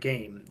out a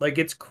game. Like,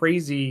 it's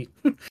crazy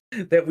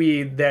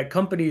that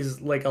companies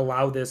like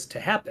allow this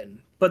to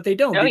happen, but they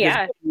don't, Oh because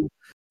yeah.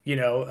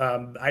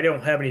 I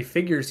don't have any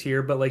figures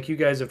here, but like, you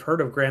guys have heard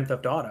of Grand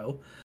Theft Auto.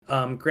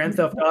 Grand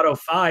Theft Auto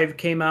 5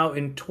 came out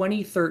in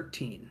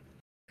 2013.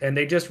 And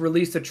they just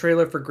released a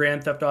trailer for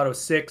Grand Theft Auto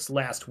 6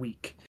 last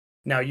week.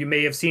 Now, you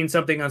may have seen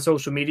something on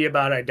social media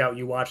about it. I doubt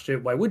you watched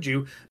it. Why would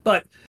you?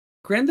 But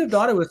Grand Theft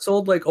Auto has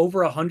sold like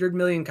over 100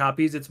 million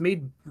copies. It's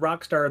made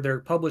Rockstar, their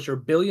publisher,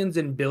 billions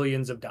and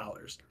billions of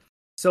dollars.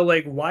 So,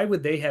 like, why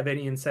would they have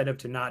any incentive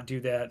to not do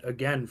that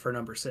again for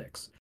number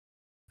 6?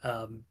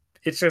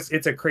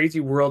 It's a crazy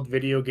world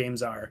video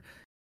games are.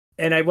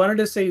 And I wanted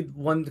to say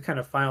one kind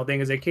of final thing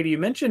is that, Katie, you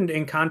mentioned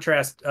in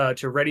contrast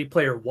to Ready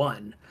Player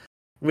One,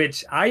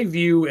 which I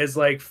view as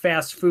like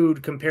fast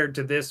food compared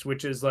to this,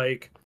 which is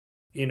like,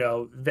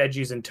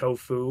 veggies and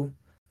tofu.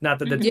 Not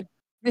that the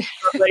like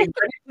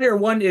Ready Player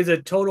One is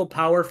a total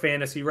power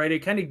fantasy, right? It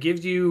kind of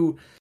gives you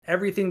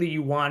everything that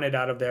you wanted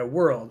out of that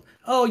world.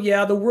 Oh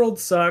yeah, the world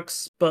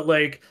sucks, but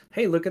like,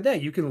 hey, look at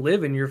that. You can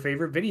live in your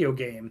favorite video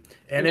game.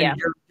 And then Yeah.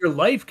 your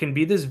life can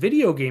be this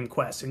video game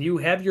quest, and you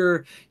have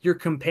your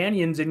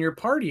companions in your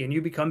party and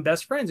you become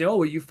best friends. Oh,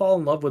 well, you fall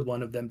in love with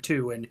one of them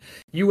too, and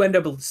you end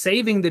up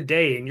saving the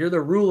day and you're the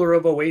ruler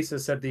of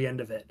Oasis at the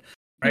end of it.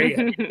 Right?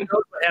 I mean, who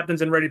knows what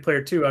happens in Ready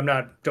Player 2?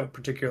 Don't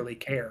particularly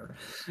care.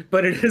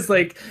 But it is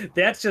like,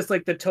 that's just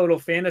like the total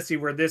fantasy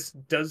where this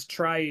does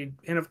try,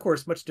 and of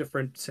course, much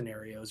different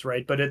scenarios,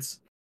 right? But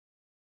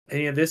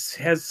this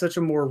has such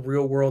a more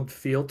real world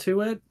feel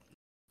to it.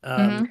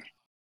 Mhm.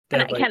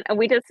 That like,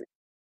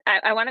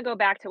 I want to go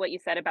back to what you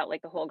said about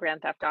like the whole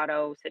Grand Theft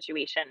Auto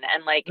situation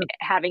and like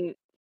tying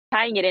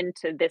it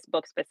into this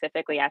book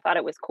specifically. I thought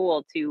it was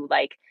cool to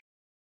like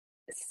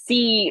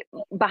peek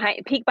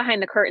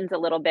behind the curtains a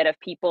little bit of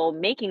people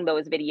making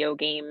those video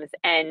games,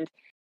 and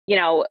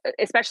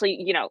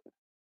especially,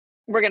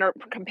 we're going to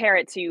compare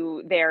it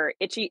to their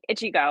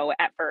Ichigo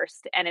at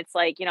first, and it's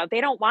like,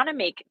 they don't want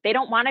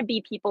to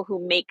be people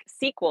who make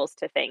sequels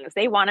to things.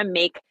 They want to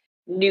make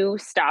new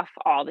stuff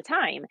all the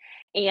time.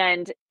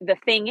 And the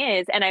thing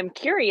is, and I'm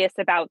curious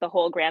about the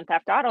whole Grand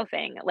Theft Auto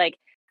thing, like,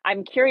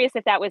 I'm curious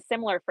if that was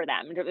similar for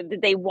them.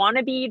 Did they want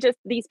to be just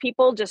these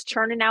people just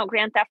churning out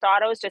Grand Theft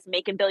Autos, just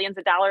making billions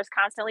of dollars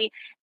constantly?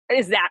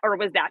 Or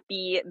was that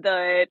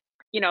the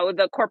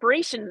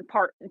corporation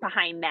part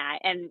behind that,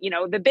 and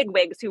the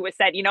bigwigs who was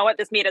said, what,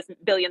 this made us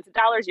billions of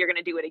dollars, you're going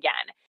to do it again?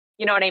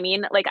 You know what I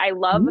mean? Like, I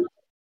love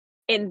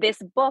in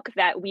this book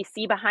that we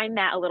see behind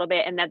that a little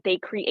bit, and that they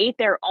create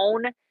their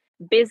own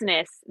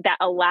business that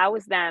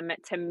allows them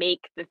to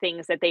make the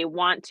things that they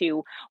want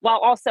to, while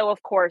also,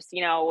 of course,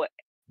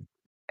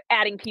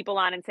 adding people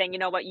on and saying, you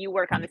know what, you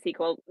work on the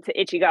sequel to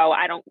Ichigo.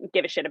 I don't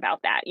give a shit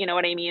about that. You know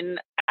what I mean?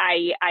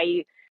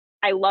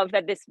 I love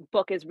that this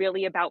book is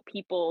really about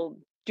people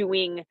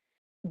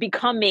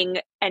becoming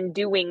and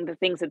doing the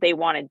things that they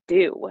want to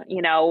do,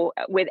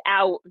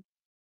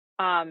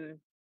 um,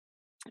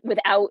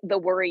 without the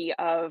worry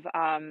of,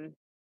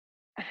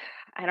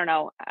 I don't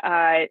know,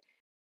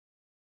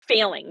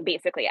 failing,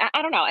 basically.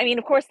 I don't know. I mean,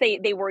 of course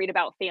they worried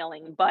about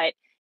failing, but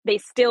they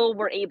still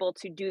were able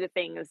to do the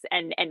things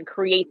and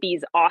create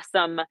these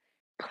awesome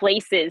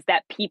places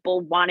that people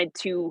wanted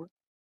to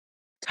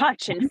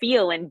touch and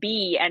feel and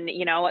be. And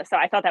so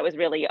I thought that was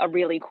really a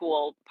really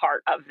cool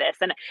part of this.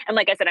 And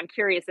like I said, I'm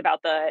curious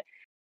about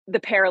the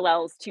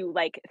parallels to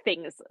like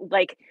things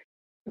like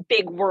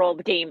big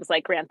world games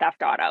like Grand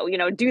Theft Auto.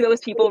 Do those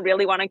people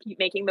really want to keep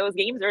making those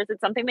games, or is it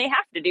something they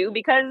have to do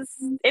because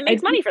it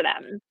makes money for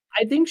them?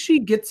 I think she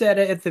gets at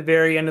it at the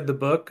very end of the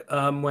book,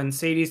 when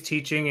Sadie's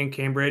teaching in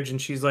Cambridge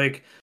and she's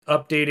like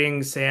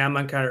updating Sam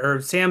on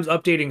or Sam's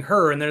updating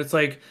her, and then it's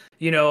like,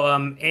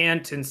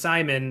 Ant and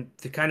Simon,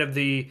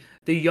 the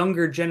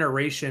younger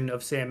generation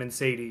of Sam and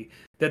Sadie,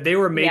 that they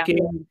were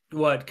making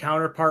what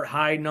counterpart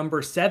high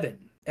number 7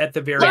 at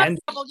the very end.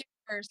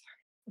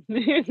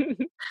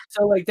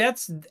 So like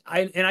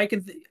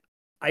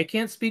I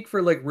can't speak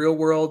for like real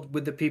world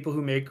with the people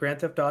who make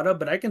Grand Theft Auto,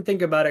 but I can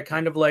think about it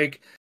kind of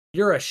like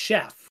you're a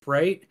chef,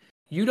 right?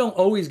 You don't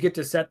always get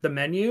to set the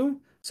menu.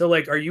 So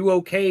like, are you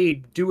okay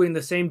doing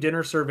the same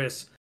dinner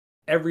service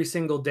every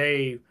single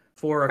day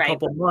for a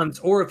couple months?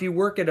 Or if you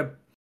work at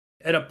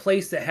a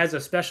place that has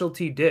a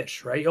specialty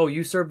dish, right? Oh,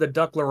 you serve the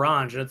duck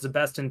l'orange and it's the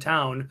best in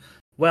town.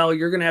 Well,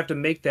 you're going to have to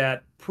make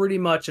that pretty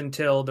much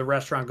until the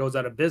restaurant goes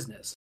out of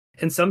business.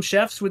 And some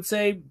chefs would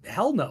say,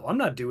 hell no, I'm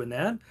not doing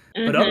that.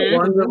 But other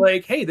ones are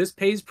like, hey, this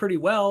pays pretty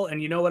well.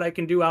 And you know what I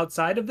can do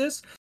outside of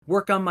this?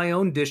 Work on my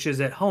own dishes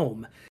at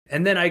home.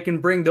 And then I can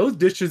bring those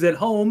dishes at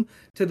home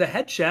to the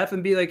head chef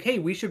and be like, hey,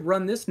 we should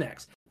run this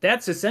next.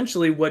 That's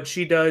essentially what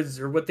she does,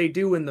 or what they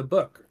do in the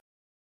book.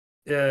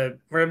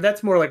 Or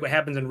that's more like what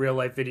happens in real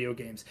life video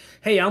games.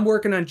 Hey, I'm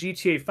working on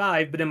GTA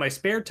 5, but in my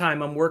spare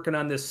time, I'm working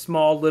on this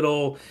small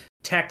little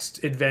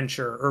text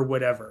adventure or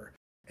whatever.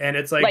 And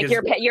it's like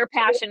your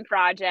passion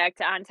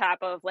project on top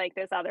of like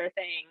this other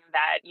thing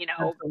that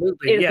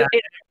absolutely, is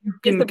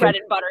the bread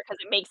and butter because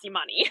it makes you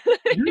money.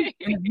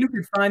 You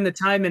could find the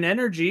time and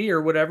energy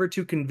or whatever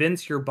to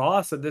convince your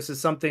boss that this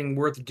is something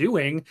worth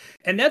doing.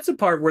 And that's a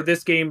part where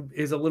this game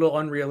is a little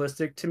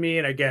unrealistic to me.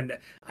 And again,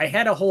 I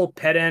had a whole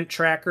pedant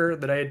tracker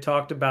that I had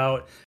talked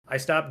about. I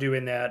stopped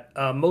doing that,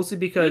 mostly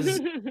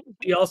because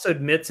she also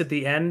admits at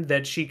the end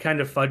that she kind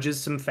of fudges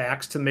some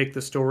facts to make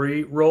the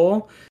story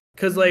roll.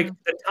 Because like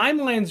the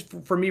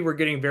timelines for me were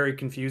getting very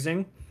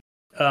confusing.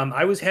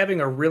 I was having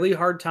a really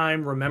hard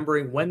time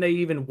remembering when they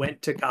even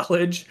went to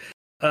college,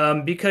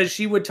 because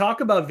she would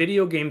talk about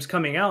video games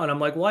coming out, and I'm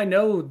like, well, I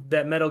know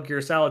that Metal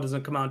Gear Solid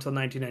doesn't come out until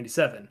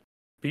 1997.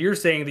 But you're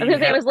saying that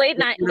it was late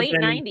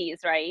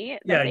 90s, right?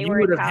 Yeah, you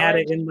would have had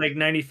it in like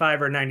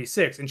 95 or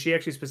 96, and she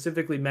actually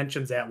specifically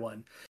mentions that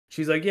one.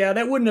 She's like, yeah,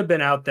 that wouldn't have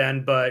been out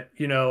then, but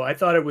I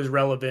thought it was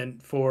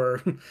relevant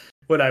for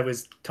what I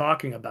was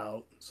talking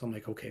about. So I'm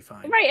like, okay,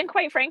 fine. Right, and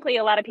quite frankly,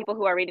 a lot of people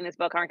who are reading this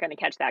book aren't going to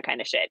catch that kind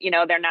of shit.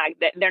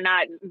 They're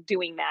not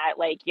doing that.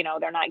 Like,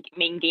 they're not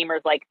main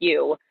gamers like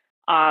you,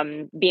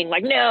 being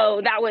like,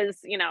 no, that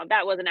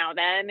wasn't out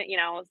then.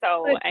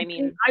 So but, I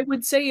mean, I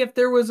would say if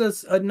there was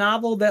a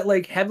novel that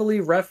like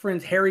heavily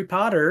referenced Harry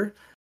Potter,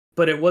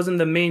 but it wasn't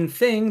the main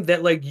thing,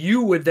 that like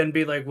you would then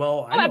be like,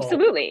 well, I know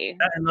absolutely,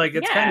 and like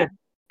it's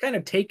kind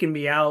of taken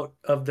me out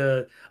of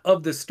the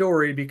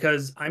story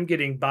because I'm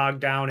getting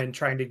bogged down in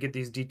trying to get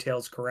these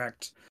details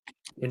correct.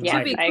 I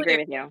agree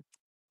with you.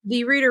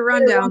 The reader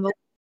rundown, the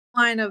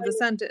line of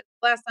the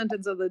last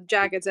sentence of the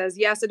jacket says,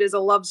 yes, it is a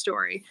love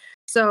story.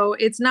 So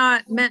it's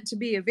not meant to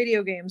be a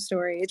video game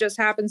story. It just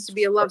happens to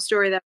be a love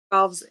story that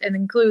involves and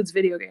includes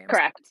video games.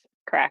 Correct.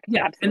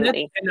 Yeah,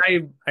 absolutely.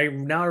 And I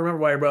now remember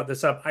why I brought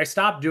this up. I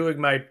stopped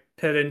doing my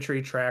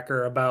pedantry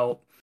tracker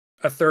about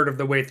a third of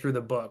the way through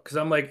the book because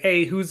I'm like,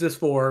 hey, who's this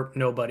for?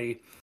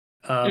 Nobody.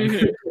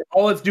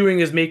 All it's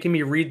doing is making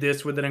me read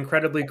this with an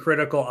incredibly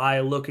critical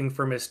eye, looking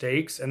for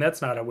mistakes, and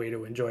that's not a way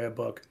to enjoy a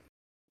book.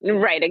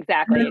 Right,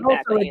 exactly.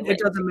 Also, it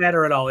doesn't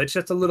matter at all. It's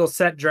just a little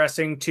set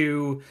dressing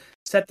to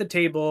set the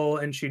table,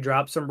 and she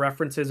drops some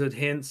references and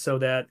hints so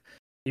that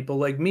people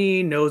like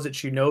me knows that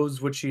she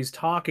knows what she's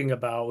talking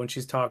about when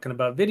she's talking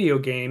about video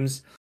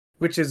games,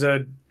 which is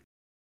I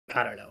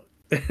don't know.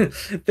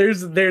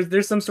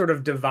 there's some sort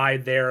of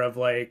divide there of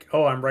like,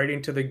 oh, I'm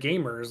writing to the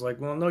gamers. Like,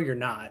 well, no, you're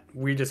not.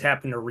 We just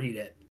happen to read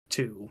it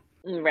too.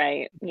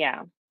 Right.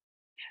 Yeah.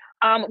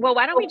 Well,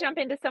 why don't we jump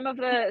into some of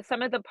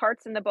the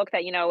parts in the book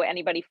that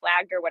anybody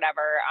flagged or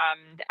whatever.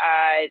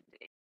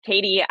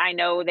 Katie, I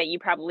know that you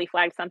probably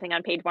flagged something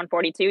on page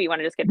 142. You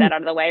want to just get that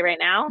out of the way right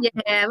now?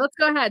 Yeah, let's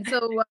go ahead.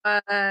 So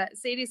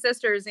Sadie's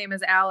sister's name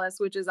is Alice,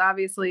 which is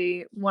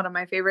obviously one of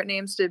my favorite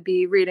names to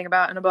be reading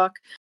about in a book.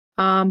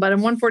 But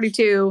in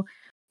 142,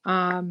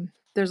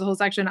 there's a whole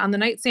section. On the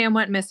night Sam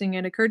went missing,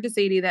 it occurred to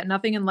Sadie that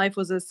nothing in life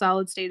was as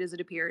solid state as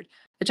it appeared.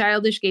 A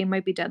childish game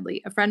might be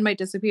deadly. A friend might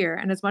disappear.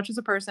 And as much as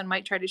a person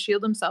might try to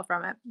shield himself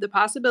from it, the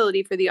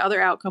possibility for the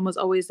other outcome was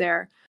always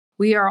there.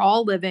 We are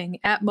all living,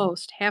 at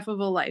most, half of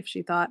a life,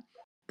 she thought.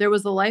 There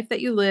was the life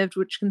that you lived,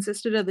 which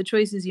consisted of the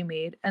choices you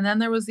made. And then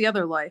there was the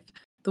other life,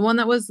 the one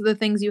that was the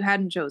things you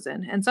hadn't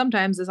chosen. And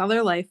sometimes this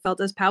other life felt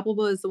as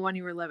palpable as the one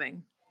you were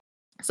living.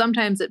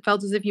 Sometimes it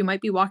felt as if you might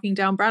be walking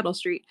down Brattle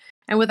Street,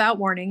 and without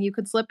warning, you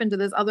could slip into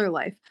this other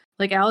life.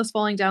 Like Alice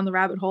falling down the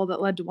rabbit hole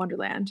that led to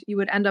Wonderland, you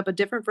would end up a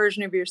different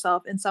version of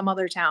yourself in some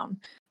other town.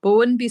 But it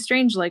wouldn't be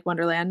strange like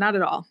Wonderland, not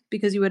at all,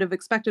 because you would have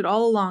expected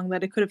all along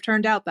that it could have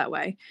turned out that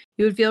way.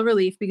 You would feel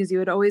relief because you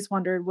had always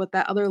wondered what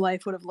that other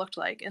life would have looked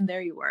like, and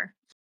there you were.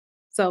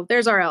 So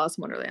there's our Alice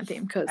in Wonderland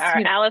theme. Because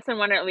Alice in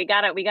Wonderland, we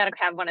gotta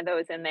have one of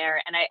those in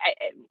there, and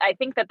I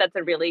think that's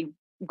a really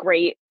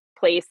great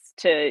place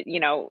to,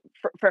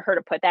 for her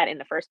to put that in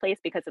the first place,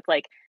 because it's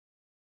like,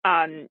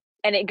 and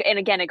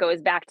again, it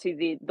goes back to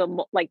the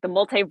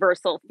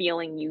multiversal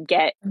feeling you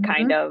get,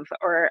 kind of,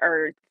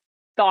 or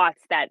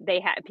thoughts that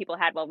people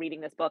had while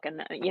reading this book,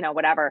 and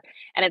whatever.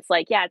 And it's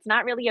like, yeah, it's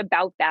not really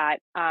about that,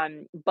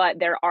 but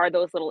there are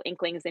those little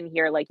inklings in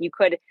here. Like, you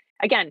could,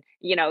 again,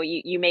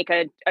 you make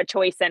a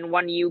choice, and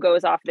one you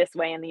goes off this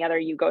way and the other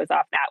you goes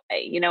off that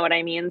way, you know what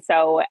I mean?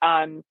 So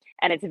and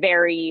it's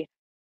very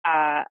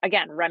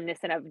again,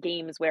 reminiscent of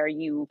games where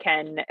you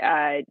can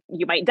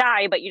you might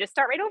die, but you just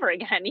start right over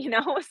again,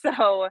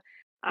 so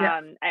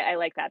I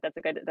like that. That's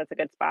a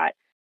good spot.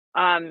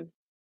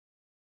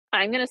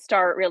 I'm going to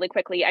start really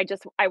quickly.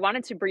 I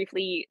wanted to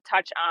briefly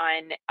touch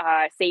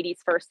on Sadie's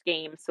first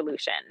game,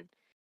 Solution.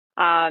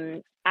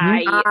 I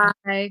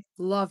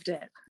loved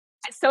it.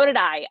 So did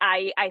I.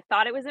 I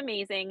thought it was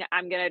amazing.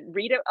 I'm going to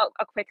read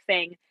a quick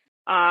thing.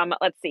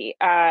 Let's see.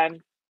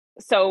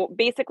 So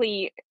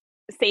basically,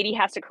 Sadie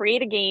has to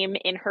create a game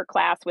in her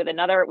class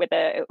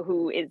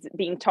who is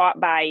being taught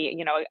by,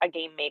 a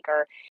game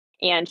maker.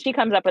 And she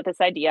comes up with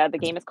this idea. The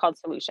game is called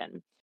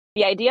Solution.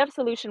 The idea of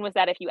Solution was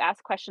that if you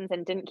asked questions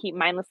and didn't keep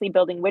mindlessly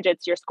building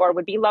widgets, your score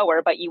would be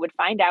lower, but you would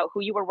find out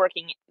you were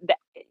working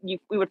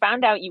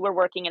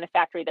in a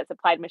factory that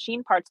supplied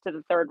machine parts to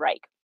the Third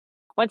Reich.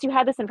 Once you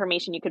had this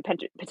information, you could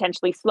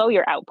potentially slow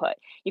your output.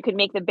 You could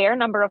make the bare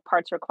number of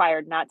parts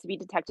required not to be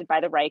detected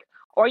by the Reich,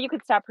 or you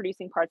could stop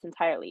producing parts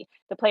entirely.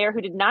 The player who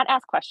did not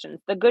ask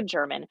questions, the good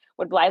German,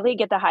 would blithely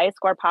get the highest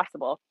score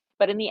possible,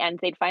 but in the end,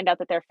 they'd find out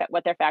that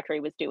what their factory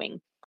was doing.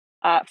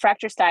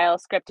 Fracture-style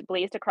script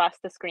blazed across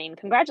the screen.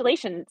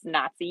 Congratulations,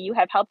 Nazi. You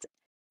have helped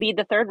lead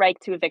the Third Reich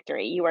to a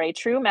victory. You are a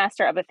true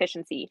master of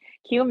efficiency.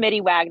 Cue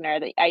Mitty Wagner.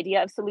 The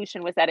idea of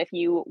Solution was that if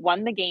you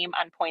won the game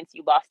on points,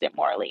 you lost it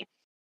morally.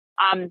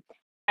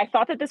 I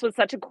thought that this was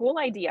such a cool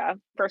idea,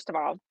 first of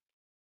all,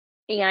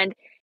 and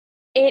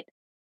it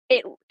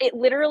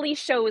literally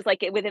shows,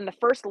 like, within the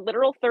first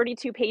literal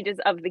 32 pages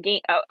of the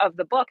game of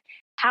the book,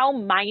 how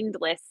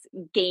mindless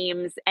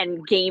games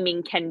and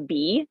gaming can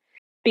be,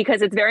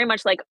 because it's very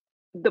much like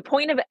the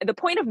point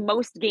of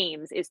most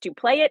games is to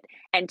play it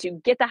and to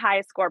get the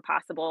highest score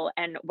possible,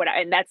 and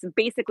that's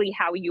basically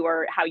how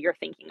you're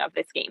thinking of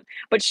this game.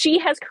 But she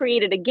has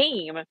created a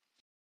game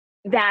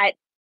that,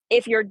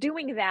 if you're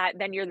doing that,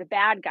 then you're the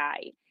bad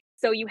guy.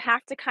 So you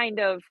have to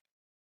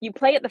you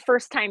play it the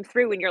first time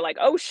through and you're like,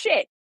 oh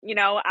shit,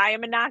 I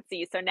am a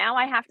Nazi. So now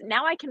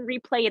I can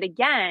replay it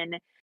again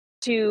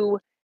to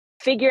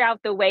figure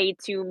out the way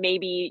to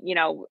maybe,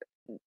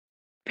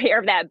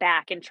 pare that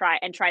back and try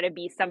to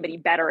be somebody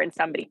better and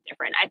somebody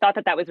different. I thought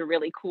that was a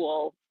really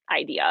cool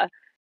idea.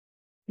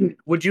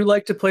 Would you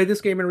like to play this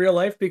game in real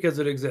life? Because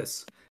it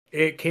exists.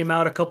 It came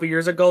out a couple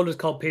years ago. It's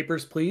called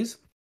Papers, Please.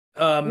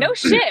 No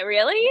shit,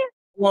 really?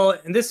 Well,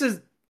 and this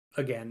is,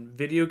 again,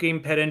 video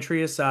game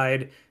pedantry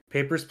aside,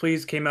 Papers,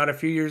 Please came out a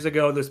few years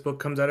ago. This book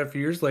comes out a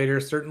few years later.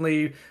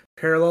 Certainly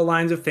parallel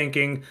lines of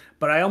thinking,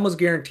 but I almost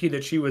guarantee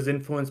that she was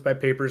influenced by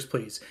Papers,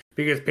 Please.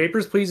 Because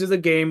Papers, Please is a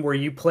game where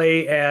you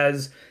play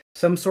as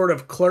some sort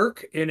of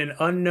clerk in an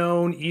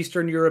unknown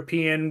Eastern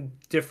European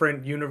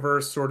different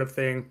universe sort of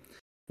thing,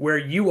 where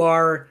you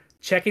are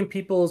checking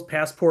people's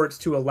passports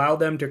to allow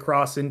them to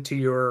cross into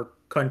your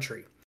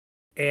country.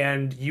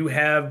 And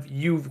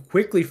you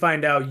quickly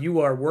find out you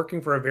are working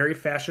for a very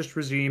fascist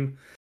regime.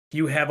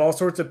 You have all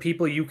sorts of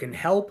people you can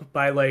help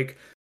by, like,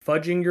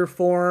 fudging your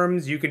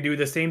forms. You can do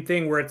the same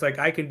thing where it's like,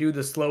 I can do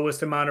the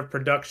slowest amount of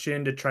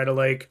production to try to,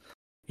 like,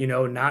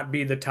 not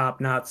be the top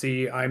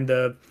Nazi. I'm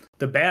the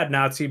bad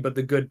Nazi, but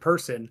the good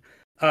person.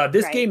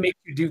 This game makes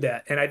you do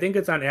that. And I think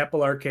it's on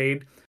Apple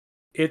Arcade.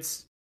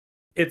 It's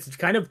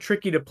kind of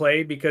tricky to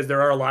play because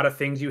there are a lot of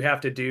things you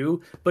have to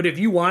do. But if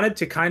you wanted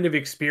to kind of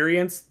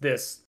experience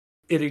this,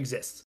 it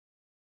exists.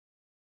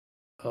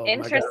 Oh,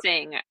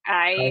 interesting.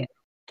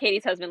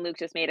 Katie's husband Luke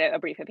just made a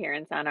brief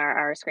appearance on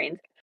our screens.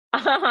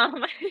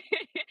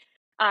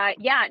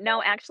 Yeah,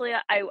 no, actually,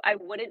 I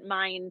wouldn't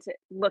mind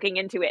looking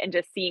into it and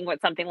just seeing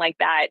what something like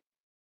that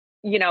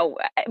you know,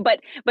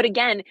 but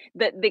again,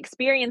 the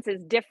experience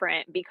is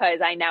different because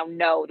I now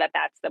know that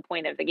that's the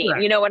point of the game.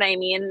 Right. You know what I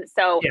mean?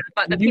 So, Yeah.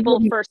 but the You people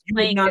wouldn't- first you would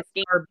playing not this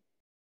game.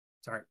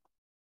 Sorry.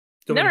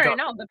 Don't mean to cut-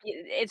 No.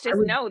 It's I just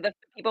would- no. The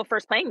people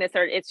first playing this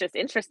it's just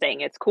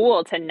interesting. It's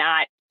cool to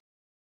not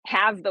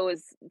have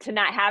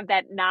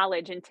that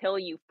knowledge until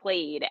you've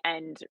played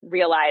and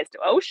realized,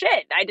 oh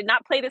shit, I did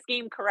not play this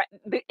game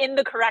in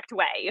the correct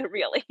way,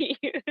 really.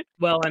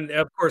 Well, and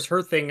of course,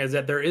 her thing is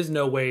that there is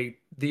no way.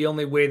 The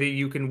only way that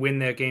you can win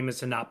that game is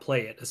to not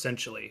play it,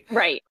 essentially.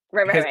 Right.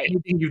 Because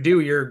anything you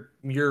do,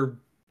 you're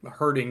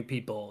hurting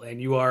people,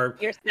 and you are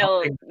You're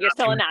still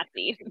a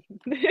Nazi.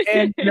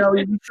 And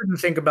you shouldn't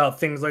think about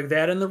things like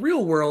that in the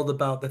real world,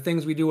 about the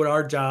things we do at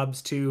our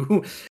jobs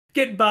to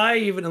get by,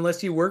 even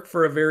unless you work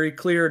for a very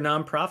clear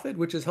nonprofit,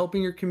 which is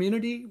helping your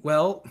community.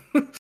 Well,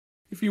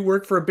 if you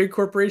work for a big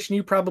corporation,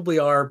 you probably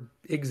are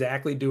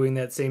exactly doing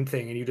that same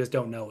thing, and you just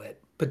don't know it,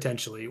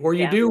 potentially. Or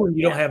you do, and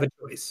you don't have a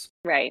choice.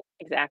 Right,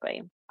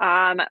 exactly.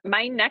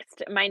 My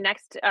next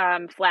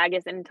flag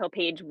is until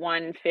page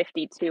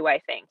 152, I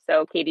think.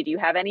 So, Katie, do you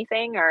have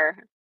anything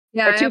or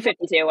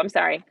 252? I'm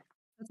sorry.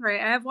 That's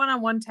right. I have one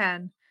on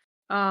 110.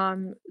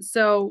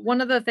 So one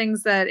of the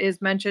things that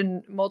is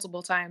mentioned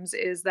multiple times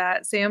is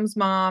that Sam's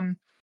mom,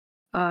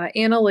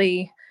 Anna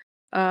Lee,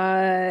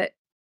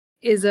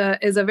 is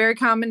a very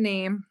common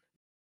name.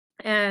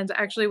 And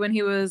actually, when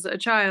he was a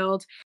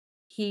child,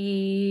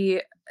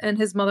 he and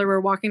his mother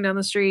were walking down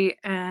the street,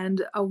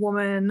 and a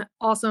woman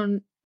also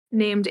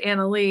named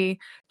Anna Lee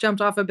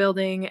jumped off a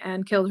building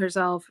and killed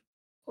herself.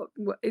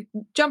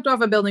 Jumped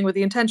off a building with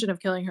the intention of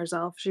killing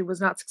herself. She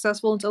was not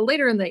successful until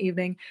later in the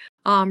evening,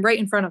 right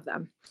in front of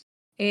them.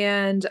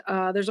 And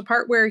there's a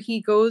part where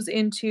he goes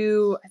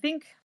into,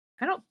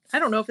 I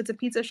don't know if it's a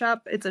pizza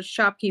shop. It's a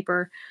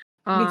shopkeeper.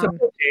 It's a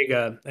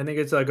bodega. I think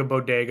it's like a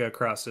bodega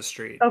across the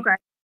street. Okay.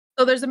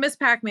 So there's a Miss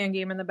Pac-Man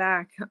game in the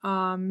back.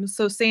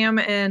 So Sam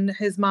and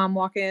his mom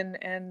walk in,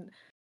 and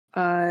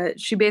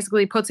she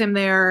basically puts him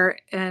there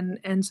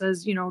and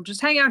says,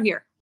 just hang out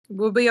here.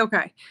 We'll be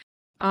okay.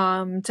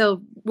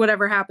 Till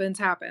whatever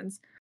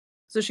happens.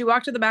 So she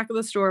walked to the back of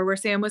the store where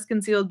Sam was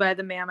concealed by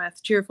the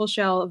mammoth, cheerful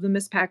shell of the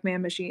Miss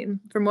Pac-Man machine.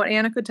 From what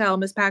Anna could tell,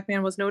 Miss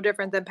Pac-Man was no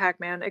different than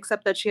Pac-Man,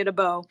 except that she had a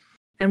bow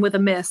and was a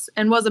miss,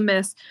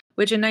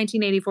 which in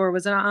 1984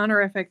 was an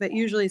honorific that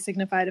usually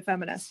signified a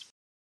feminist.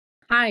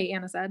 Hi,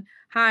 Anna said.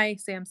 Hi,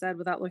 Sam said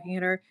without looking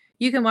at her.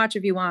 You can watch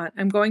if you want.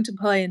 I'm going to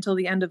play until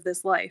the end of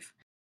this life.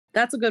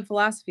 That's a good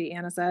philosophy,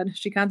 Anna said.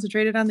 She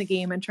concentrated on the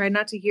game and tried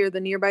not to hear the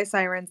nearby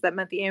sirens that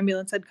meant the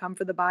ambulance had come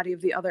for the body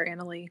of the other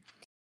Anna Lee.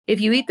 If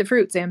you eat the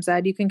fruit, Sam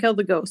said, you can kill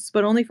the ghosts,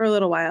 but only for a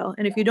little while,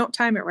 and if you don't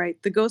time it right,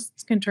 the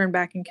ghosts can turn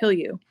back and kill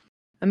you.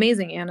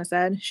 Amazing, Anna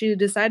said. She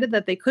decided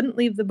that they couldn't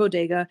leave the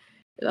bodega.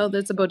 Oh,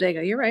 that's a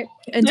bodega, you're right.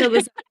 Until the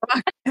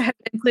sidewalk had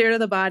been cleared of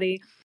the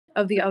body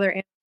of the other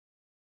Anna.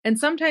 And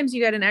sometimes you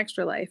get an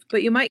extra life,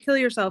 but you might kill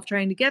yourself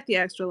trying to get the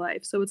extra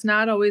life, so it's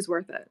not always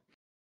worth it.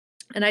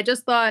 And I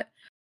just thought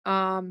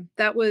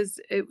that was,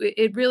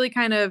 it really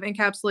kind of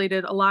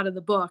encapsulated a lot of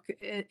the book,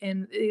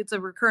 and it's a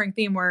recurring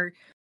theme where,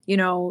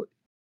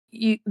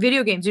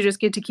 video games, you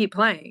just get to keep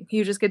playing.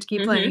 You just get to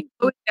keep playing. You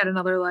always get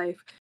another life.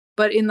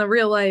 But in the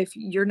real life,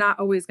 you're not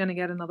always going to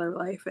get another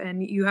life,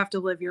 and you have to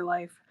live your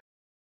life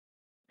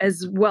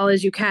as well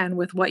as you can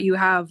with what you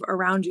have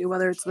around you,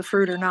 whether it's the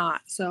fruit or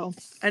not. So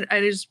I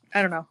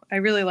don't know. I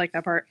really like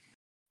that part.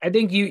 I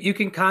think you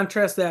can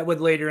contrast that with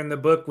later in the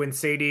book when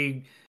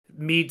Sadie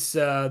meets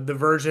the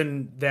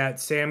version that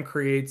Sam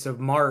creates of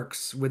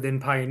Marx within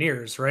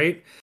Pioneers,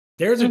 right?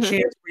 There's a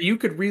chance where you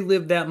could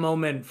relive that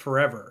moment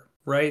forever,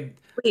 right?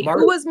 Wait,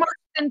 who was Marx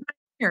in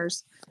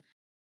Pioneers?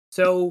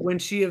 So when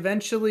she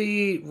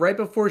eventually, right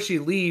before she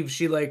leaves,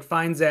 she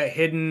finds that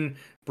hidden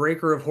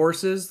breaker of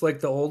horses, like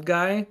the old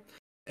guy,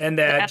 and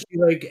that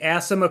she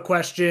asks him a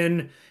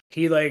question.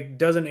 He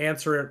doesn't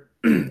answer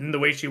it in the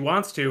way she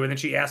wants to, and then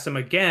she asks him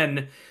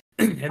again,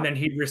 and then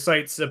he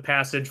recites a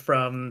passage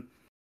from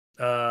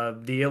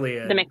the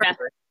Iliad. The Macbeth.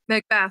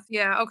 Macbeth,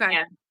 yeah, okay.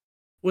 Yeah.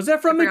 Was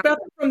that from Macbeth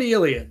or from the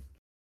Iliad?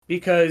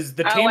 Because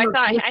the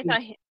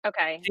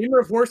Tamer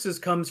of Horses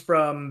comes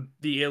from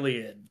the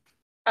Iliad.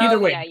 Either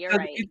way, yeah, you're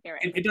right.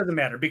 It doesn't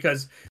matter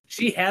because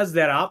she has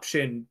that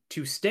option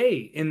to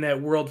stay in that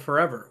world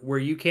forever where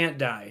you can't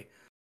die.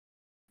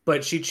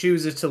 But she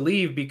chooses to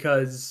leave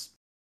because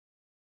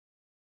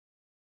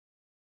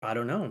I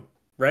don't know,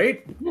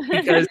 right?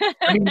 Because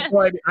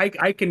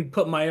I can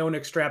put my own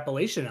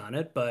extrapolation on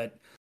it, but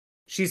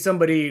she's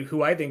somebody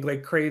who I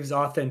think craves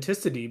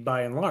authenticity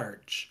by and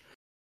large.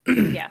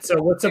 Yeah.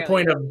 So what's the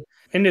point of?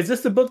 And is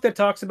this the book that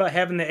talks about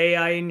having the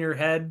AI in your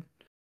head?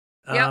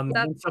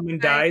 When someone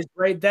dies,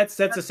 right? That's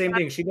the same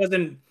thing. She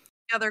doesn't.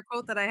 The other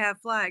quote that I have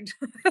flagged.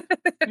 But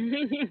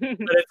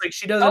it's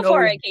she doesn't. Go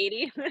for it,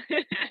 Katie.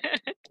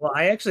 Well,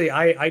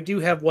 I do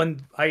have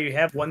one. I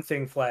have one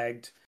thing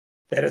flagged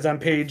that is on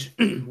page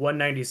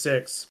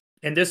 196,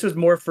 and this was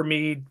more for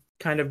me.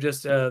 Kind of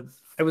just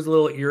I was a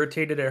little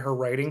irritated at her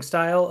writing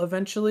style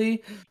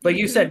eventually. Like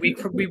you said, we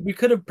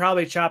could have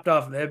probably chopped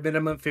off a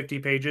minimum 50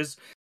 pages.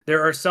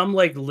 There are some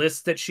like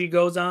lists that she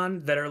goes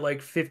on that are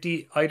like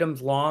 50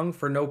 items long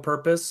for no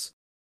purpose.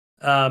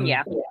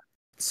 Yeah.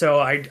 So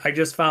I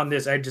just found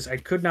this. I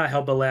could not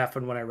help but laugh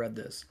when I read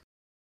this.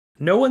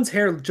 No one's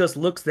hair just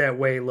looks that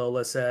way,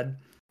 Lola said.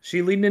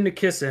 She leaned in to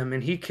kiss him,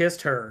 and he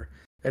kissed her.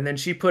 And then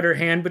she put her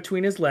hand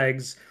between his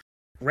legs,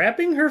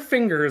 wrapping her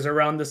fingers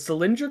around the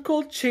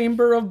cylindrical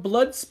chamber of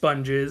blood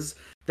sponges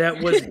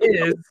that was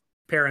his,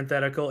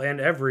 parenthetical, and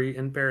every,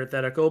 in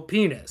parenthetical,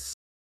 penis.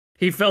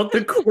 He felt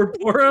the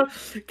corpora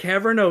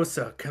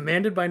cavernosa,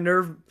 commanded by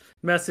nerve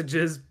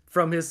messages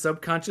from his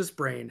subconscious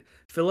brain,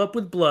 fill up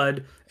with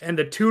blood, and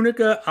the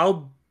tunica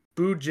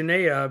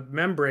albuginea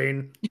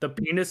membrane, the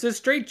penis's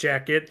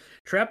straitjacket,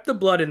 trapped the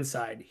blood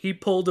inside. He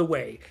pulled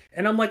away.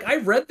 And I'm like, I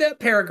read that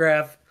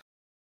paragraph,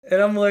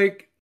 and I'm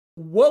like,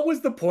 what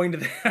was the point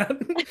of that?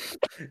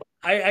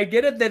 I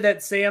get it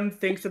that Sam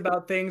thinks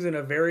about things in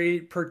a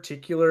very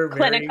particular,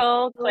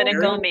 clinical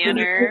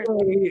manner.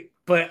 Way,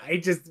 but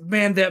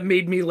man, that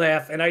made me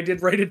laugh, and I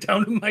did write it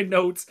down in my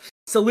notes.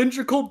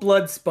 Cylindrical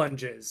blood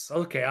sponges.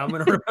 Okay, I'm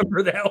gonna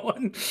remember that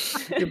one.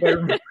 If I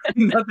remember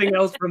nothing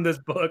else from this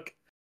book.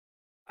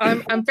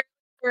 I'm fairly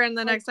sure in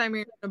the next time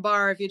you're in a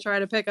bar, if you try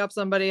to pick up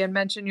somebody and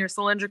mention your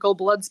cylindrical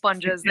blood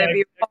sponges, they'd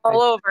be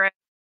all over it.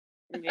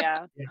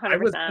 Yeah, 100%, I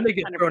was going to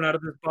get 100%. thrown out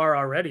of this bar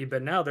already,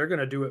 but now they're going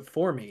to do it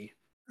for me.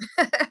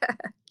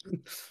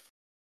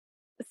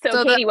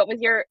 So Katie, what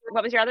was your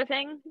other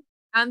thing?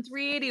 On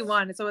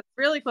 381, so it's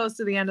really close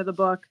to the end of the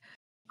book.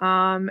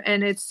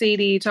 And it's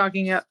Sadie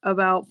talking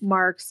about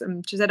Marx.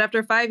 And she said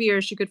after 5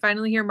 years, she could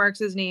finally hear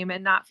Marx's name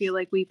and not feel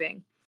like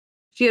weeping.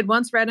 She had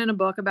once read in a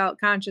book about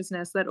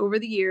consciousness that over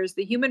the years,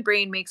 the human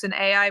brain makes an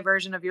AI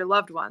version of your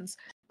loved ones.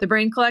 The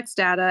brain collects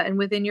data, and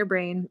within your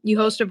brain, you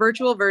host a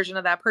virtual version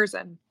of that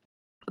person.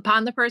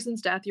 Upon the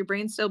person's death, your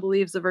brain still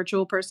believes the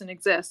virtual person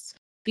exists,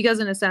 because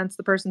in a sense,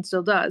 the person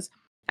still does.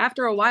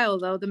 After a while,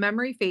 though, the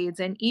memory fades,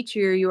 and each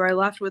year you are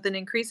left with an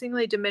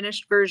increasingly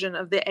diminished version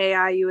of the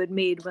AI you had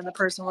made when the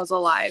person was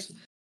alive.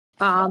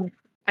 I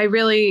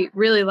really,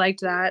 really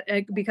liked that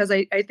because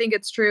I think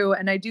it's true,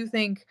 and I do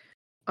think,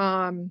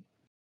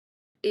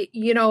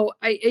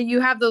 you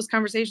have those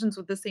conversations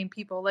with the same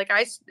people. Like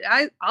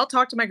I'll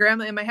talk to my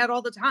grandma in my head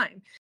all the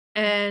time,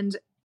 and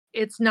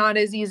it's not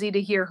as easy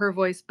to hear her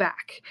voice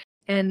back.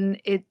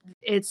 And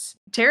it's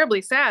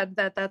terribly sad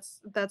that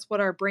that's what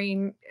our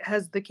brain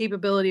has the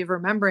capability of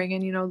remembering.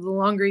 And, the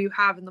longer you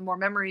have and the more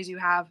memories you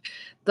have,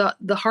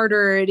 the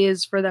harder it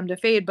is for them to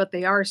fade, but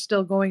they are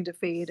still going to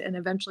fade. And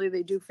eventually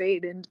they do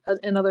fade and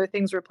other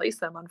things replace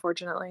them,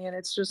 unfortunately. And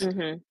it's just,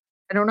 I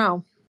don't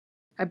know.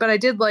 But I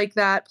did like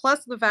that.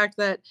 Plus the fact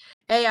that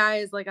AI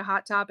is like a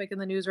hot topic in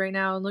the news right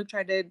now. And Luke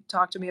tried to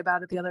talk to me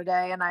about it the other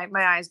day and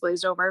my eyes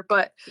glazed over,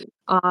 but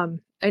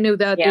I knew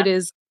that it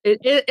is.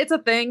 It's a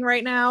thing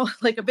right now,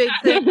 like a big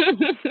thing.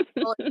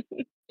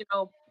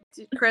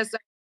 Chris,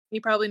 you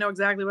probably know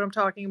exactly what I'm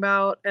talking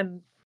about and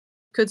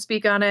could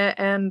speak on it,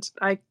 and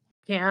I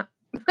can't.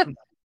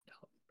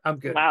 I'm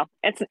good. Wow,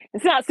 it's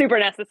not super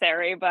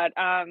necessary, but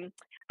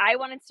I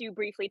wanted to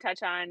briefly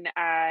touch on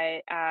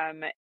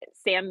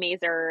Sam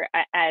Mazer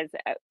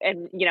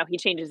and he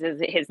changes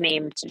his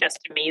name to just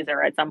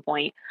Mazer at some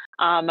point,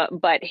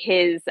 but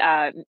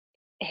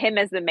him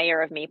as the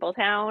mayor of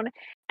Mapletown,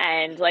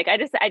 and like I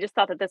just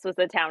thought that this was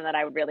the town that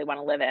I would really want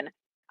to live in.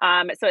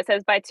 So it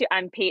says this is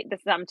on page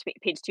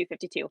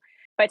 252.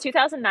 By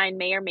 2009,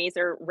 Mayor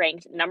Mazer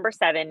ranked number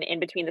 7 in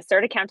between the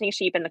Serta Counting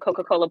Sheep and the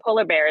Coca-Cola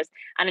Polar Bears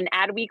on an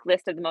Adweek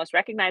list of the most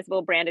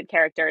recognizable branded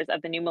characters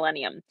of the new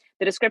millennium.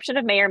 The description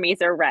of Mayor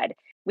Mazer read,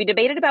 "We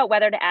debated about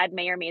whether to add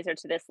Mayor Mazer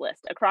to this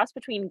list, a cross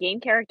between game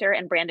character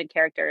and branded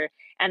character,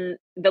 and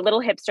the little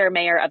hipster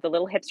mayor of the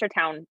little hipster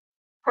town,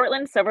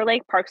 Portland, Silver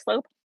Lake, Park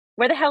Slope.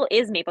 Where the hell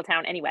is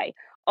Mapletown anyway?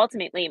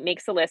 Ultimately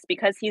makes the list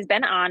because he's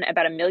been on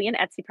about 1 million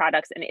Etsy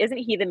products, and isn't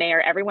he the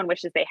mayor everyone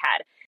wishes they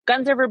had?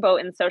 Guns are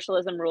verboten,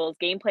 socialism rules,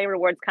 gameplay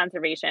rewards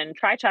conservation,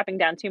 try chopping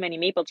down too many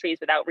maple trees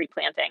without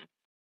replanting.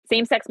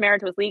 Same-sex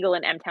marriage was legal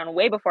in M-Town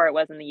way before it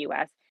was in the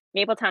US.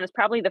 Mapletown is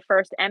probably the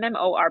first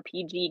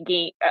MMORPG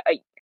game,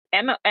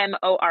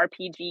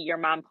 MMORPG your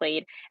mom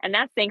played, and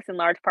that's thanks in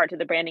large part to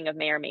the branding of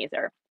Mayor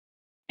Mazer.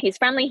 He's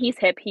friendly, he's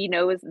hip, he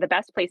knows the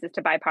best places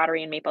to buy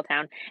pottery in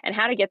Mapletown and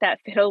how to get that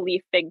fiddle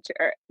leaf fig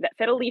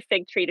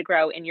tree to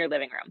grow in your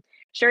living room.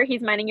 Sure,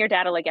 he's mining your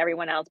data like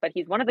everyone else, but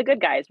he's one of the good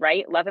guys,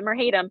 right? Love him or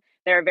hate him,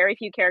 there are very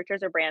few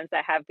characters or brands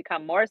that have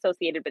become more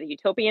associated with the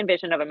utopian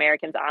vision of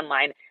Americans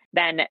online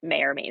than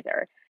Mayor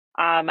Mazer."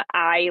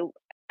 I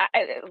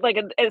like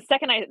the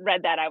second I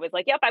read that, I was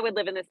like, "Yep, I would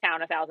live in this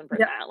town 1,000%."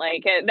 Yep.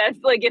 Like that's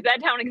like if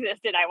that town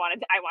existed, I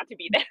want to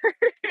be there.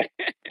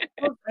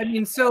 Well, I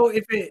mean, so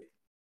if it.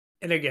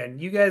 And again,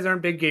 you guys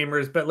aren't big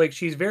gamers, but like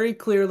she's very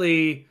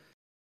clearly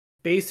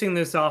basing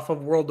this off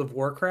of World of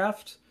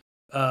Warcraft,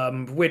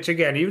 which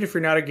again, even if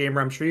you're not a gamer,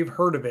 I'm sure you've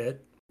heard of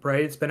it,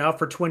 right? It's been out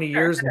for 20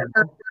 years now.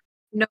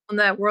 Known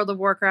that World of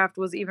Warcraft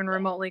was even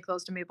remotely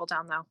close to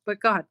Mapletown, though.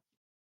 But go ahead.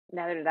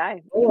 Neither did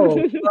I.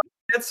 Oh,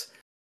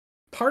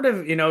 part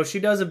of, she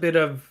does a bit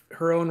of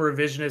her own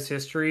revisionist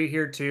history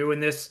here too, in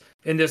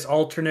this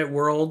alternate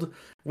world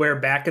where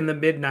back in the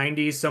mid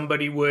 90s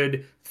somebody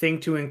would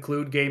think to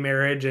include gay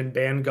marriage and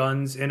ban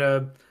guns in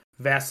a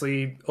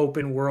vastly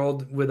open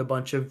world with a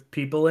bunch of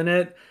people in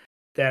it.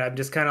 That I'm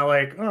just kind of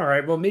like, all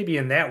right, well, maybe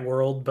in that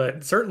world,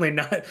 but certainly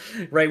not,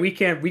 right? We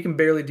can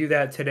barely do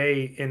that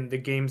today in the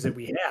games that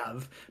we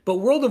have. But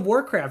World of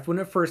Warcraft, when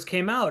it first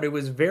came out, it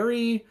was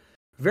very,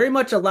 very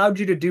much allowed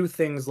you to do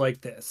things like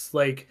this.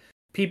 Like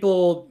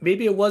people,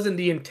 maybe it wasn't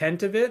the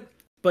intent of it,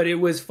 but it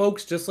was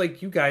folks just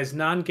like you guys,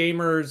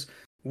 non-gamers,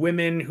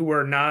 women who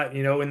are not,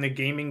 in the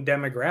gaming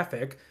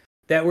demographic,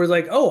 that were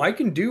like, oh, I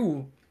can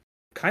do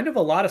kind of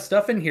a lot of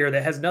stuff in here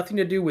that has nothing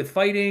to do with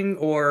fighting,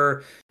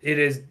 or it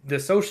is the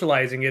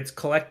socializing, it's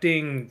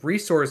collecting,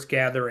 resource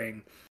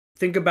gathering.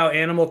 Think about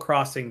Animal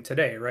Crossing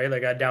today, right?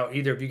 Like I doubt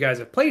either of you guys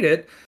have played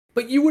it,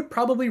 but you would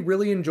probably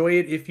really enjoy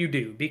it if you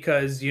do,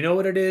 because you know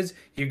what it is?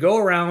 You go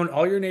around,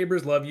 all your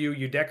neighbors love you,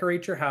 you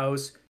decorate your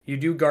house, you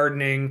do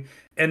gardening,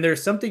 and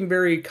there's something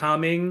very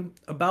calming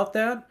about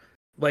that.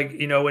 Like,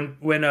 when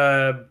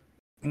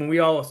we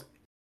all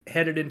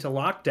headed into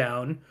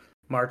lockdown,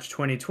 March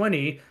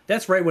 2020,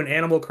 that's right when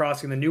Animal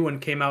Crossing, the new one,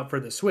 came out for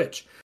the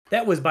Switch.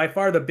 That was by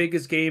far the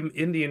biggest game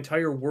in the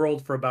entire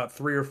world for about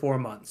 3 or 4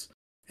 months.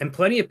 And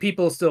plenty of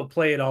people still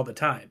play it all the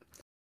time.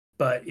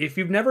 But if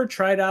you've never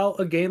tried out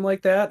a game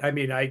like that, I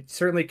mean, I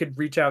certainly could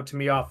reach out to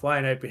me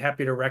offline. I'd be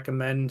happy to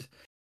recommend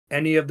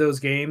any of those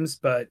games.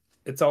 But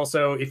it's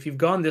also, if you've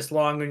gone this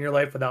long in your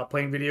life without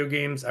playing video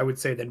games, I would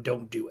say then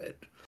don't do it.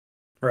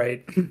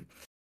 Right?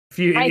 If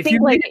you made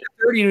it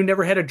to 30 and you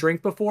never had a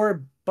drink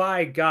before,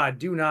 by God,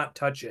 do not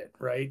touch it,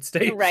 right?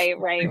 Stay right.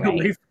 away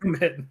from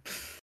it.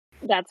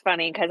 That's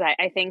funny because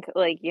I think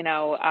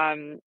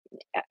when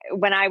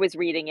I was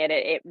reading it,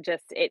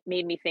 it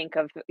made me think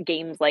of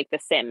games like The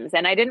Sims,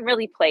 and I didn't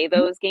really play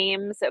those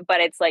games,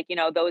 but it's like,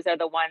 those are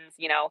the ones,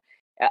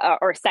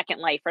 or Second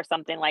Life or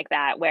something like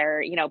that,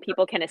 where,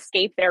 people can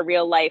escape their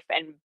real life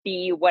and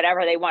be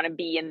whatever they want to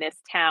be in this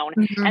town.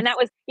 Mhm. And that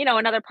was,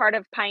 another part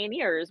of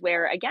Pioneers,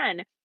 where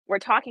again, we're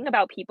talking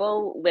about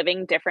people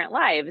living different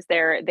lives.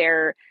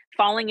 They're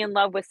falling in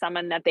love with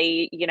someone that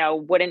they,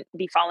 wouldn't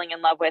be falling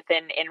in love with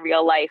in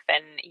real life,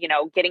 and,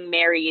 getting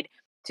married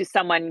to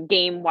someone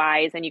game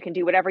wise, and you can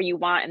do whatever you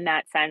want in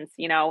that sense.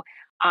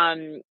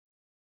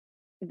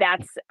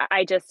 That's,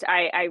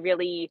 I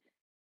really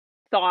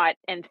thought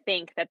and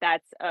think that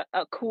that's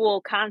a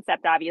cool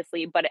concept,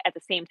 obviously, but at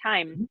the same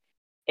time,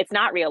 it's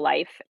not real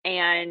life.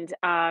 And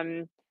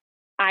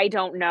I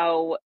don't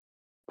know,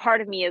 part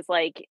of me is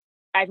like,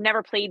 I've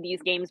never played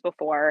these games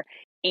before,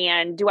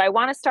 and do I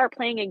want to start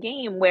playing a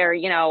game where,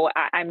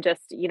 I'm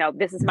just,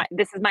 this is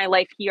my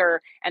life here,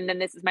 and then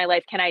this is my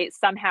life. Can I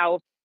somehow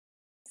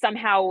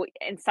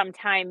in some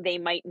time they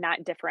might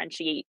not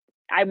differentiate,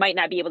 I might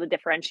not be able to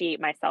differentiate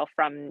myself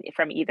from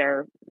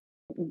either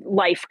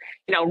life,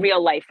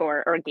 real life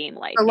or game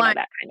life,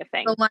 that kind of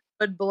thing. The line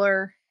would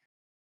blur.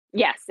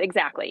 Yes,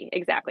 exactly.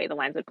 The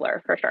lines would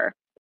blur for sure.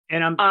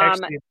 And I'm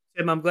actually,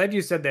 Tim, I'm glad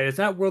you said that. It's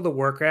not World of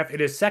Warcraft,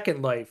 it is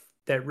Second Life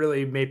that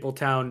really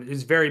Mapletown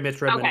is very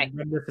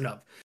reminiscent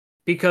of.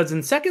 Because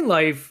in Second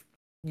Life,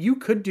 you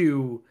could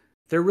do,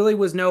 there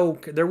was no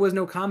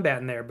combat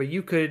in there, but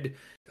you could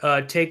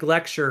take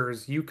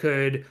lectures, you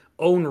could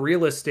own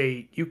real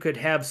estate, you could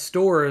have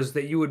stores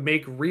that you would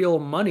make real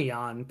money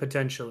on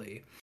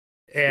potentially.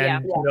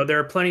 And there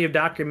are plenty of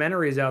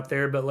documentaries out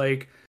there, but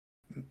like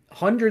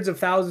hundreds of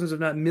thousands, if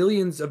not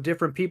millions of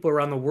different people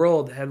around the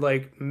world had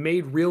like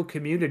made real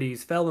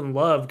communities, fell in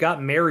love,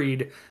 got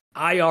married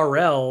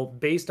IRL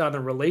based on the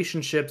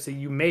relationships that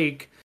you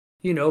make,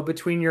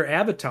 between your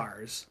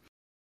avatars.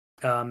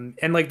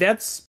 And like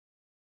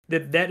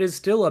that is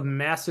still a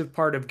massive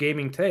part of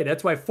gaming today.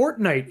 That's why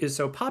Fortnite is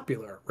so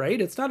popular, right?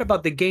 It's not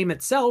about the game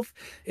itself.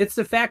 It's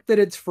the fact that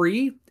it's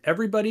free.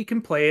 Everybody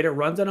can play it. It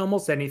runs on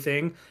almost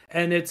anything.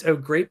 And it's a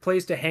great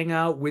place to hang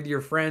out with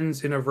your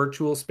friends in a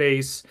virtual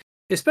space,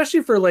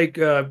 especially for like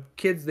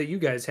kids that you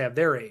guys have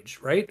their age,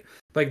 right?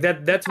 Like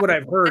that's what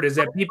I've heard, is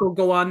that people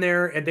go on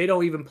there and they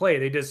don't even play.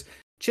 They just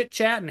chit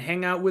chat and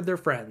hang out with their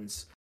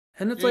friends.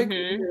 And it's like,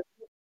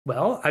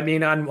 well, I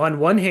mean, on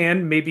one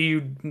hand, maybe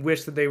you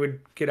wish that they would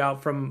get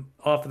out from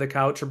off of the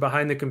couch or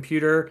behind the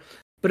computer,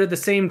 but at the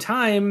same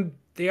time,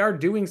 they are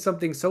doing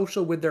something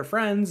social with their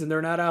friends and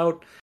they're not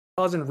out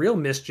causing real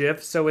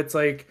mischief. So it's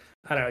like,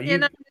 I don't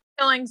know,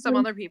 killing some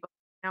other people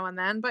now and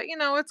then, but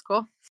it's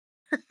cool.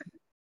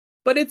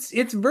 But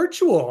it's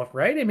virtual,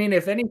 right? I mean,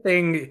 if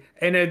anything,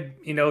 and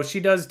she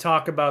does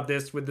talk about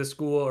this with the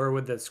school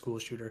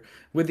shooter,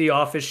 with the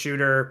office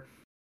shooter,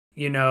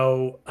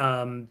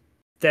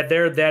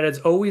 that is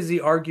always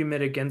the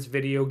argument against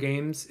video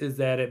games, is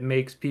that it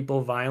makes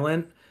people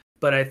violent.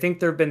 But I think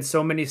there have been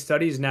so many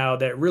studies now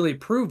that really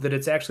prove that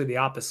it's actually the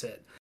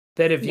opposite.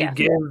 That if you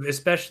give,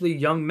 especially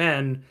young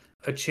men,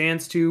 a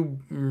chance to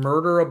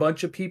murder a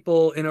bunch of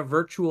people in a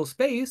virtual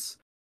space,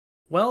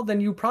 well,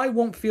 then you probably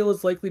won't feel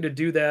as likely to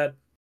do that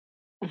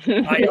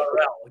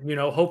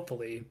IRL,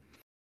 hopefully.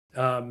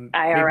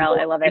 IRL,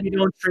 I love it. Maybe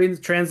don't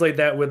translate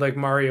that with like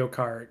Mario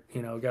Kart.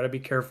 Got to be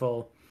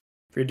careful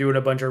if you're doing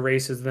a bunch of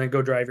races and then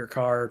go drive your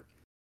car.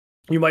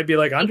 You might be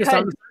like, I'm just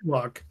on the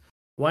sidewalk.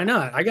 Why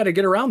not? I got to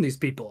get around these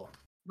people.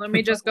 Let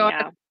me just go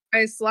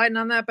sliding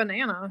on that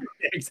banana.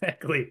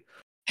 Exactly.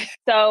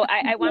 So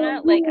I want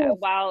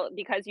to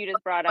because you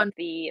just brought up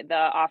the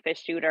office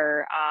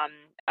shooter,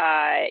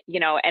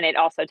 and it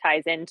also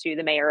ties into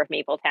the mayor of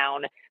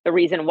Mapletown. The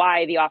reason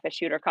why the office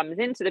shooter comes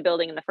into the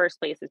building in the first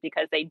place is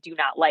because they do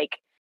not like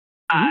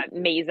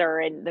Mazer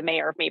and the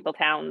mayor of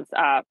Mapletown's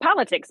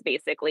politics,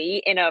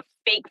 basically, in a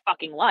fake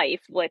fucking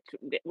life,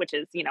 which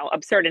is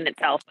absurd in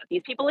itself. But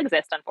these people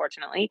exist,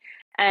 unfortunately,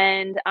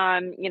 and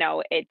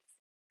it's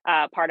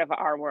part of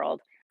our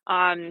world.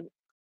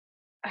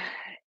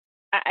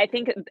 I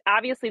think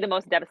obviously the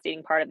most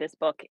devastating part of this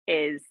book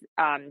is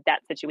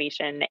that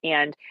situation,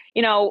 and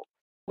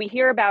we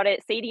hear about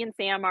it. Sadie and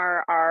Sam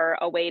are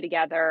away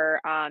together.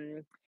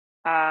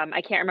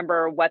 I can't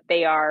remember what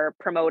they are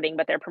promoting,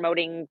 but they're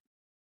promoting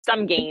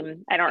some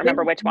game. I don't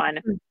remember which one.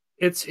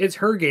 It's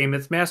her game.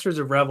 It's Masters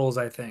of Revels,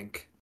 I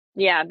think.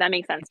 Yeah, that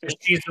makes sense to me.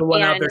 She's the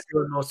one out there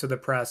doing most of the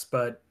press,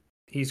 but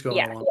he's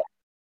going along.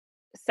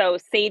 So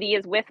Sadie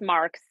is with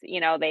Marks.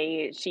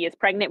 She is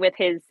pregnant with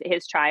his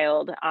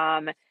child.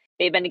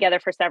 They've been together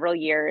for several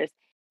years,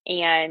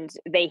 and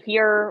they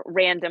hear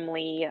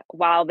randomly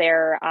while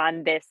they're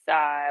on this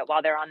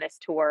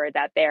tour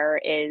that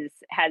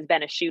has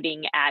been a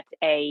shooting at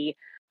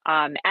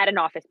an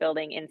office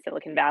building in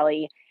Silicon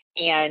Valley.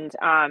 And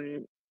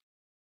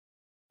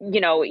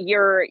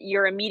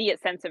your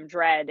immediate sense of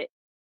dread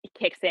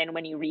kicks in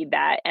when you read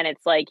that, and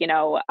it's like,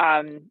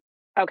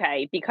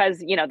 okay, because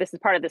this is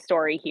part of the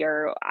story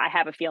here. I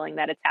have a feeling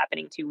that it's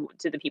happening to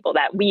the people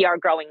that we are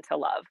growing to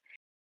love,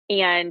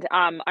 and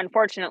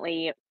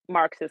unfortunately,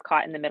 Marks is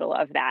caught in the middle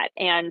of that.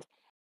 And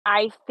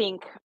I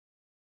think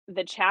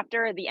the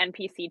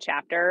NPC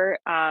chapter,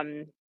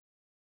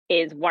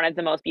 is one of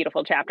the most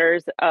beautiful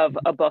chapters of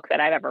a book that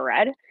I've ever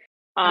read.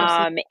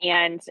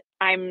 And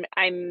I'm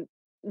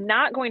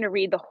not going to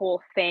read the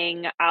whole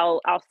thing.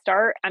 I'll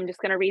start. I'm just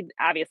going to read,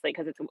 obviously,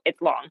 because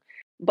it's long.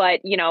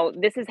 But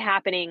this is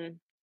happening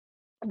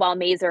while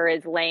Marks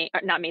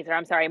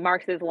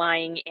is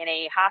lying in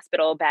a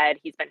hospital bed.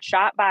 He's been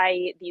shot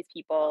by these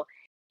people,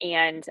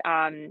 and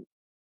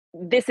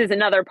this is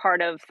another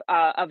part of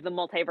the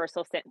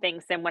multiversal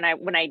thing. Sim,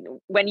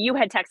 when you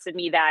had texted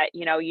me that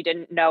you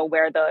didn't know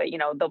where the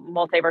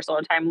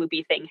multiversal time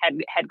loopy thing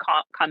had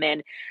come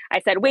in, I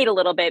said wait a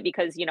little bit,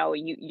 because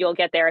you'll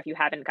get there if you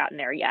haven't gotten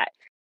there yet.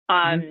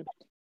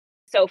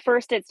 So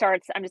first it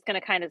starts. I'm just going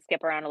to kind of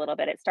skip around a little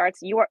bit. It starts.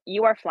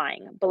 You are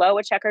flying below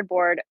a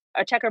checkerboard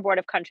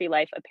of country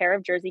life. A pair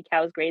of Jersey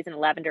cows graze in a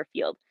lavender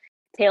field,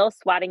 tails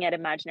swatting at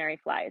imaginary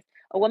flies.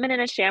 A woman in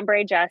a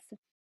chambray dress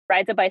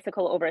rides a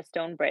bicycle over a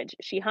stone bridge.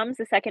 She hums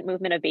the second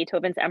movement of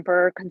Beethoven's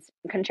Emperor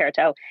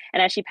Concerto,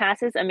 and as she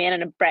passes, a man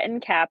in a Breton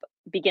cap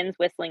begins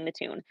whistling the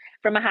tune.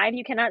 From a hive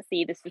you cannot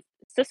see, the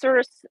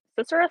Cicerus,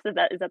 is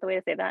that the way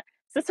to say that?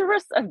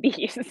 Cicerus of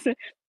bees.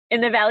 In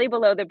the valley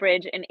below the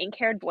bridge, an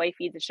ink-haired boy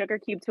feeds a sugar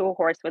cube to a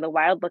horse with a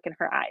wild look in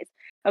her eyes.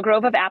 A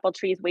grove of apple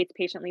trees waits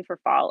patiently for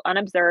fall.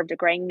 Unobserved, a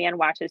graying man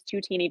watches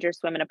two teenagers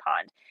swim in a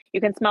pond. You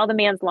can smell the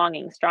man's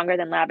longing, stronger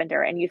than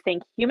lavender, and you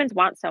think, humans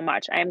want so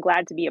much. I am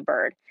glad to be a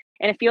bird.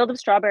 In a field of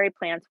strawberry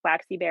plants,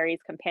 waxy berries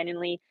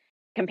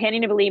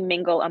companionably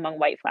mingle among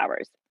white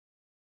flowers.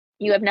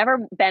 You have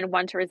never been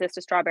one to resist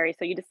a strawberry,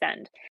 so you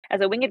descend.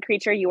 As a winged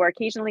creature, you are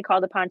occasionally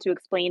called upon to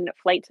explain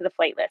flight to the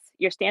flightless.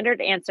 Your standard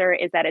answer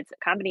is that it's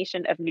a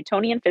combination of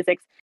Newtonian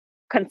physics,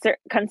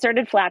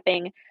 concerted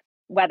flapping,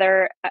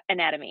 weather,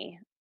 anatomy.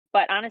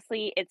 But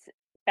honestly, it's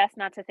best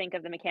not to think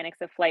of the mechanics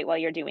of flight while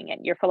you're doing it.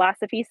 Your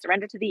philosophy: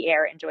 surrender to the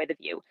air, enjoy the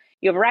view.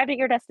 You have arrived at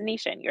your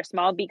destination. Your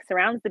small beak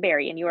surrounds the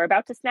berry, and you are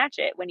about to snatch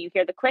it when you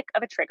hear the click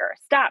of a trigger.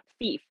 Stop,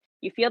 thief!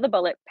 You feel the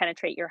bullet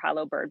penetrate your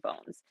hollow bird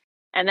bones.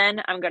 And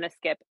then I'm going to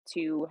skip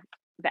to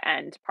the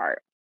end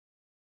part,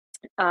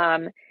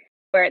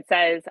 where it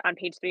says on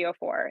page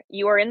 304,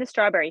 you are in the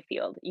strawberry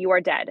field. You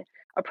are dead.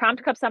 A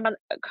prompt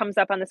comes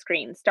up on the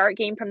screen. Start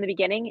game from the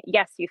beginning?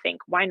 Yes, you think.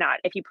 Why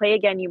not? If you play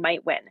again, you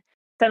might win.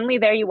 Suddenly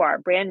there you are,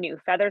 brand new,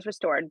 feathers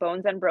restored,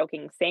 bones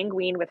unbroken,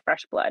 sanguine with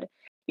fresh blood.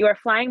 You are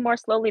flying more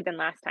slowly than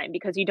last time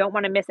because you don't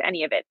want to miss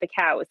any of it. The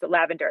cows, the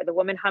lavender, the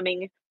woman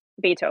humming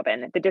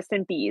Beethoven, the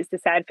distant bees, the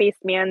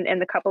sad-faced man and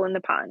the couple in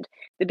the pond,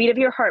 the beat of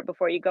your heart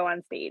before you go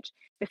on stage,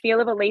 the feel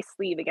of a lace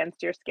sleeve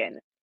against your skin.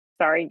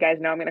 Sorry, you guys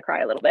know I'm going to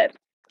cry a little bit.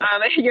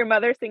 Your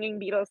mother singing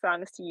Beatles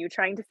songs to you,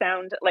 trying to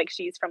sound like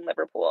she's from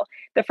Liverpool.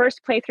 The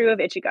first playthrough of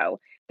Ichigo,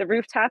 the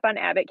rooftop on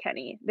Abbot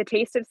Kenny, the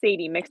taste of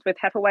Sadie mixed with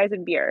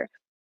Hefeweizen beer,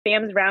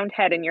 Sam's round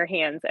head in your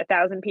hands,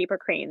 1,000 paper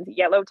cranes,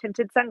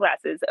 yellow-tinted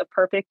sunglasses of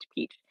perfect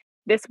peach.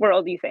 This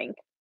world, you think.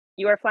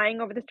 You are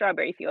flying over the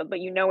strawberry field, but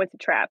you know it's a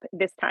trap.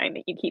 This time,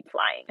 you keep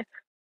flying.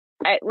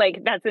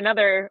 That's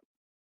another...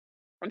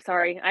 I'm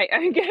sorry. I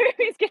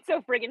always get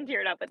so friggin'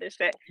 teared up with this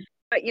shit.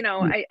 But,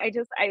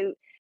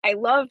 I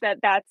love that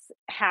that's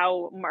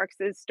how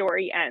Marx's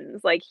story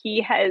ends. Like,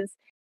 he has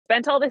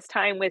spent all this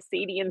time with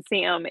Sadie and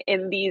Sam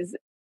in these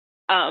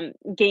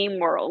game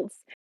worlds,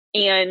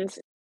 and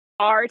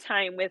our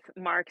time with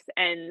Marks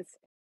ends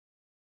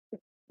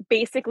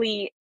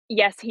basically,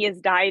 yes, he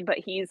has died, but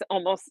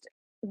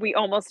we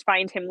almost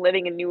find him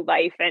living a new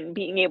life and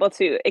being able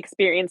to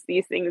experience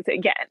these things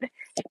again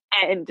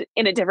and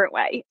in a different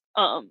way.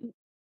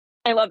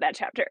 I love that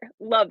chapter.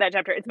 Love that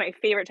chapter. It's my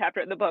favorite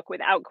chapter of the book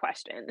without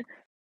question.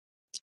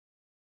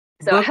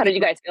 So how did you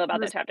guys feel about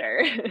that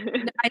chapter?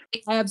 I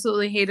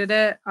absolutely hated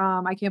it.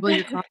 I can't believe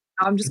you're crying.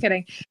 No, I'm just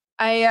kidding.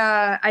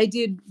 I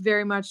did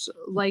very much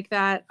like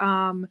that.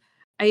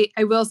 I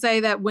will say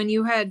that when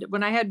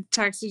I had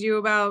texted you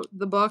about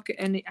the book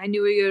and I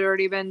knew you had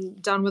already been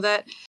done with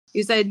it,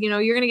 you said, you're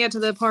going to get to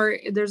the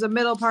part, there's a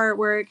middle part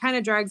where it kind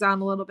of drags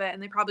on a little bit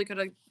and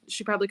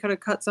she probably could have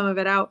cut some of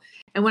it out.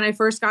 And when I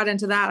first got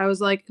into that, I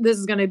was like, this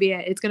is going to be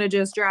it. It's going to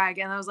just drag.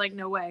 And I was like,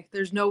 no way.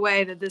 There's no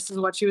way that this is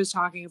what she was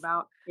talking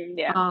about.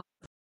 Yeah.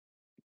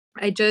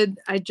 I don't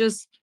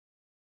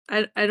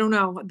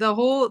know. The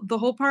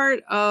whole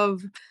part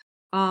of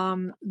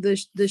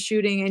the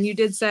shooting, and you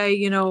did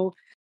say,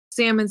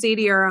 Sam and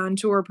Sadie are on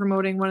tour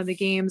promoting one of the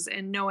games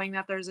and knowing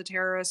that there's a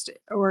terrorist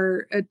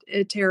or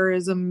a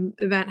terrorism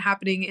event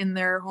happening in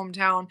their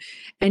hometown.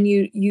 And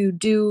you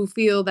do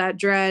feel that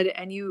dread.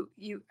 And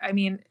I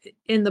mean,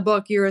 in the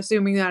book, you're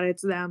assuming that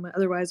it's them.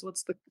 Otherwise,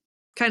 what's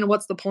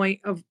the point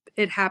of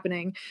it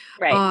happening?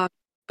 Right.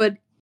 But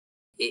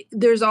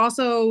there's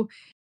also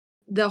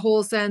the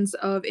whole sense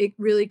of it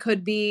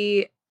could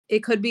be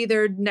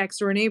their next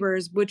door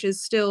neighbors, which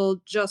is still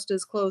just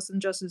as close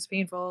and just as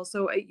painful.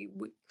 So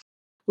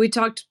we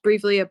talked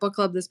briefly at book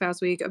club this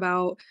past week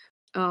about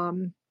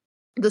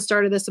the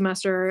start of the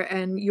semester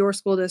and your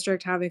school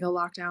district having a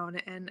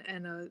lockdown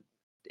and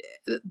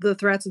the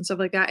threats and stuff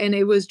like that. And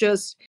it was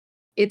just,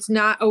 it's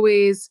not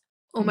always,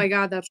 oh my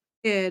God, that's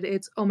my kid.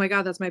 It's, oh my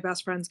God, that's my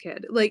best friend's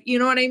kid. Like, you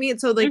know what I mean?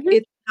 So like,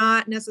 it's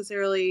not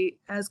necessarily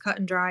as cut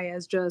and dry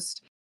as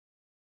just,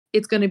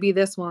 it's going to be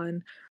this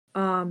one.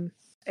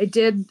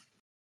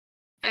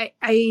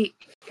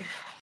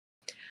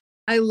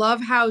 I love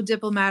how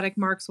diplomatic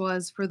Marks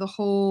was for the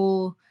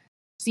whole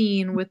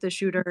scene with the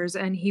shooters.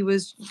 And he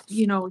was,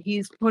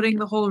 he's putting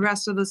the whole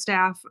rest of the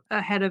staff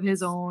ahead of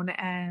his own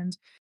and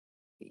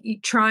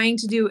trying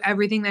to do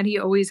everything that he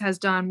always has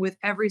done with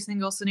every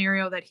single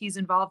scenario that he's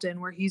involved in,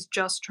 where he's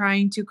just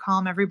trying to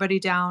calm everybody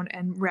down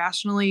and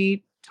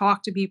rationally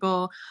talk to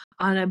people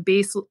on a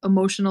base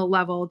emotional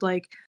level.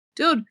 Like,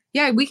 dude,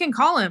 yeah, we can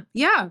call him.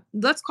 Yeah,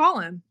 let's call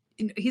him.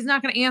 He's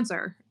not going to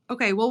answer.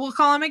 Okay, well, we'll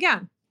call him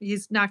again.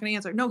 He's not going to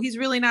answer. No, he's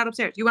really not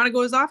upstairs. You want to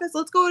go to his office?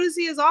 Let's go to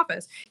see his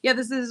office. Yeah,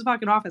 this is his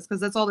fucking office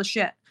because that's all the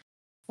shit.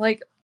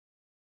 Like,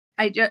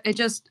 I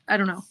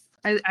don't know.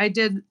 I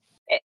did.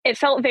 It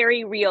felt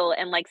very real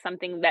and like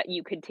something that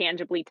you could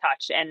tangibly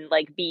touch and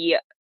like be.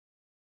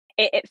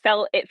 It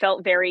felt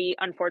very,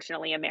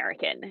 unfortunately,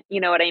 American.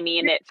 You know what I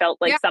mean? It felt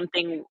like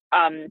something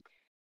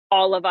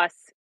all of us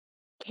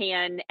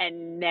can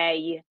and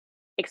may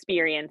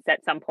experience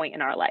at some point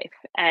in our life,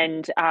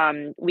 and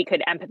we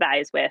could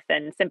empathize with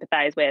and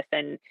sympathize with,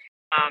 and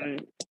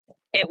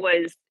it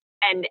was,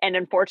 and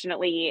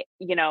unfortunately,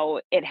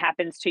 it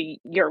happens to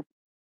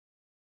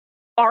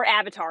our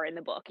avatar in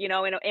the book, in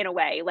a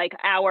way, like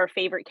our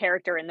favorite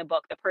character in the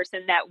book, the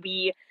person that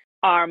we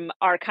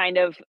are kind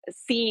of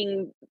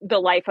seeing the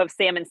life of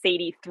Sam and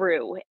Sadie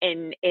through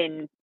in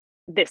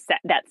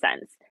that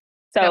sense.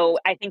 So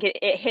I think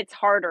it hits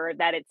harder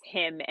that it's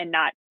him and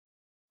not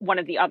one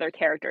of the other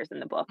characters in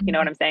the book. You know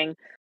what I'm saying?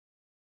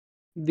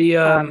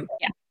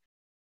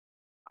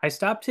 I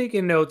stopped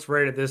taking notes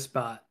right at this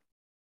spot.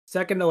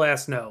 Second to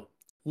last note.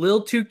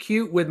 Lil too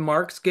cute with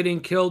Marks getting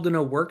killed in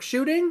a work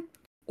shooting?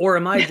 Or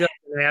am I just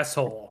an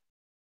asshole?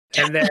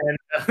 And then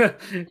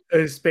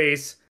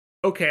space.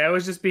 Okay, I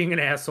was just being an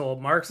asshole.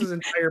 Marks's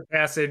entire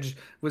passage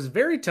was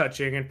very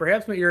touching, and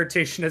perhaps my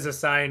irritation is a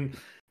sign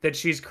that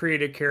she's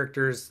created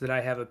characters that I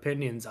have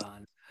opinions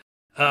on.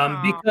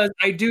 Because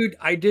I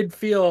did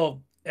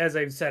feel, as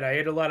I've said, I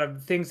had a lot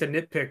of things to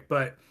nitpick,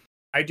 but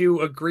I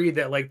do agree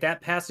that like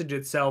that passage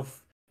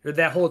itself, or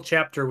that whole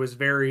chapter was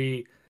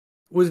very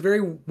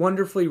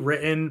wonderfully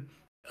written.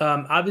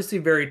 Obviously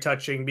very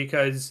touching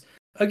because,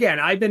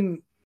 again, I've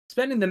been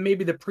spending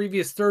maybe the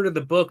previous third of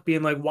the book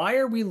being like, why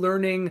are we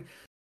learning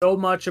so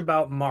much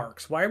about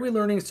Marks? Why are we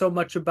learning so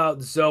much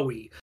about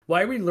Zoe?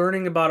 Why are we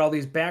learning about all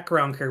these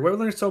background characters? Why are we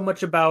learning so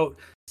much about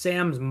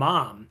Sam's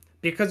mom?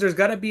 Because there's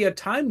got to be a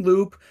time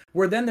loop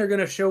where then they're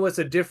going to show us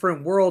a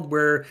different world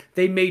where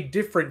they made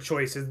different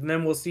choices, and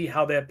then we'll see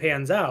how that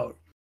pans out.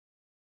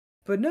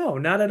 But no,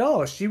 not at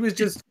all. She was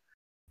just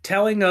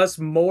telling us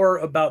more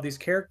about these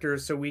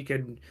characters so we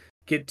can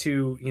get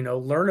to,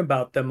 learn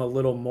about them a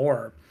little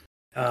more.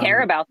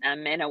 Care about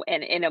them in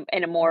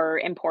a more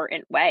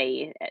important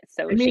way,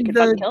 so she can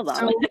fucking kill them.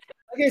 So,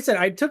 like I said,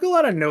 I took a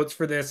lot of notes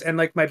for this, and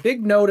like my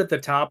big note at the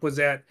top was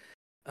that,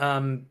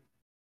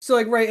 so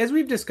like right as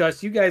we've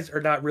discussed, you guys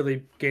are not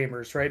really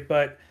gamers, right?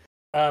 But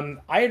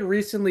I had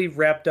recently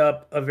wrapped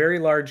up a very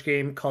large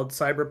game called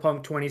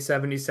Cyberpunk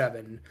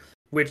 2077,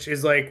 which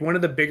is like one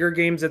of the bigger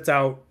games that's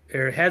out,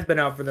 or has been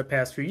out for the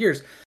past few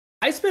years.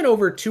 I spent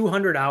over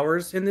 200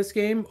 hours in this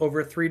game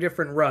over 3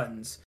 different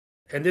runs.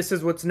 And this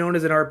is what's known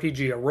as an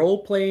RPG, a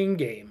role-playing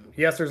game.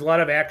 Yes, there's a lot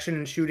of action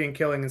and shooting,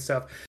 killing and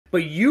stuff,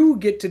 but you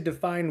get to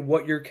define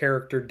what your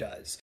character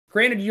does.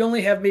 Granted, you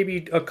only have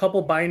maybe a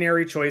couple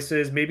binary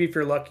choices. Maybe if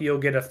you're lucky, you'll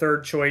get a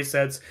third choice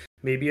that's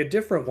maybe a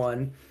different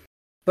one.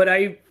 But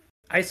I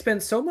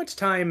spent so much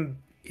time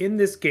in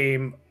this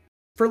game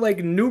for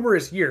like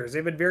numerous years.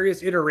 They've had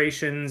various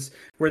iterations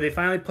where they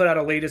finally put out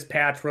a latest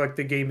patch where like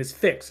the game is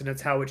fixed and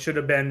it's how it should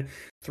have been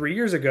 3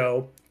 years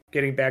ago.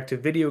 Getting back to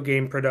video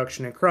game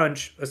production and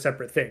crunch, a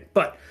separate thing.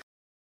 But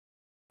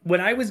when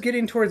I was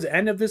getting towards the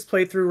end of this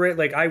playthrough, right,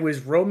 like I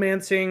was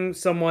romancing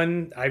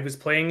someone, I was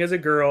playing as a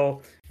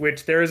girl,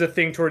 which there is a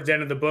thing towards the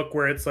end of the book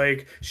where it's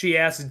like she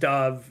asks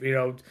Dove, you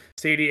know,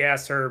 Sadie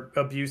asks her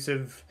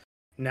abusive,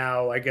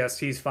 now I guess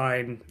he's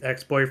fine,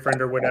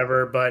 ex-boyfriend or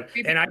whatever, but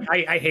and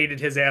I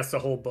hated his ass the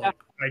whole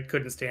book. I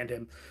couldn't stand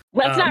him.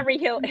 Let's not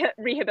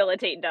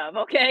rehabilitate Dove,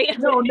 okay?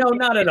 No,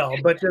 not at all.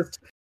 But just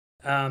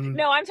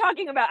no, I'm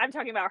talking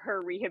about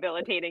her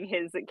rehabilitating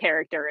his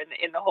character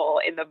in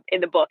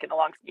the book in the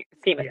long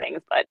scheme of things.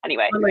 But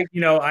anyway, like,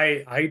 you know,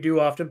 I do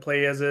often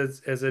play as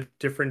a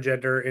different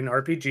gender in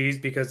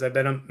RPGs because I've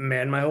been a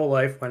man my whole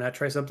life. Why not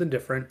try something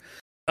different?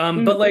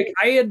 But like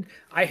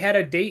I had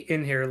a date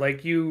in here.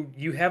 Like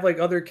you have like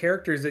other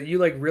characters that you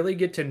like really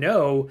get to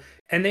know,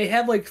 and they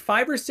have like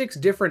 5 or 6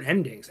 different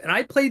endings, and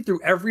I played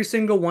through every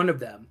single one of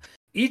them.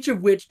 Each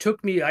of which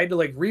took me, I had to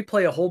like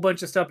replay a whole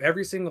bunch of stuff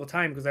every single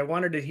time because I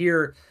wanted to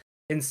hear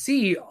and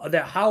see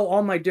that how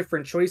all my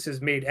different choices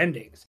made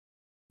endings.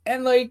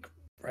 And like,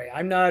 right,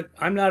 I'm not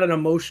an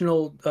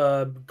emotional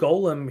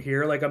golem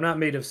here. Like I'm not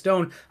made of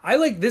stone. I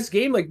like this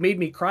game like made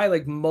me cry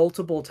like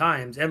multiple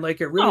times, and like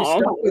it really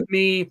stuck with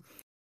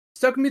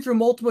me through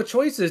multiple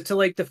choices to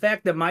like the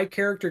fact that my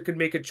character could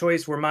make a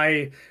choice where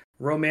my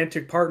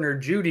romantic partner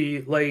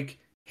Judy like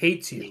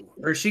hates you,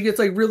 or she gets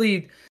like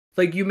really.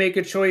 Like you make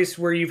a choice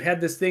where you've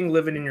had this thing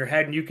living in your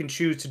head and you can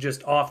choose to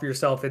just off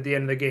yourself at the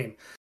end of the game.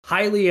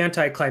 Highly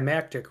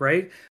anticlimactic,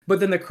 right? But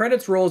then the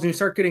credits rolls and you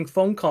start getting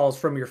phone calls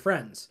from your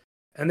friends.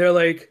 And they're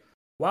like,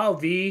 wow,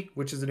 V,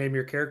 which is the name of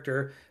your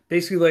character,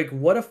 basically like,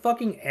 what a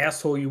fucking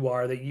asshole you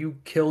are that you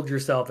killed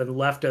yourself and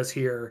left us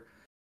here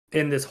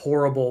in this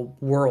horrible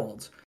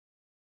world.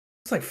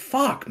 It's like,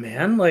 fuck,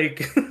 man.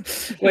 Like,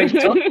 like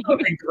talk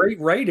about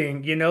great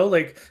writing, you know?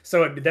 Like,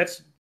 so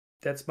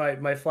that's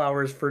my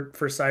flowers for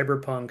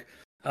Cyberpunk.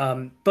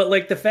 But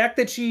like the fact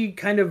that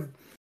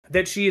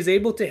she is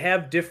able to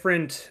have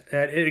different,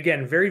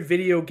 again, very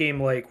video game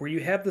like, where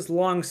you have this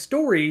long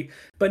story,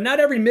 but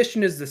not every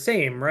mission is the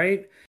same,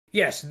 right?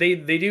 Yes, they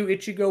do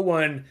Ichigo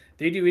 1,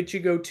 they do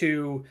Ichigo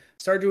 2,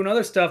 start doing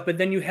other stuff, but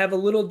then you have a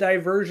little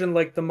diversion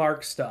like the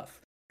Mark stuff,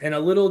 and a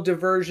little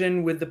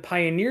diversion with the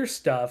Pioneer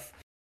stuff.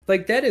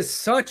 Like that is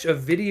such a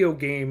video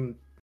game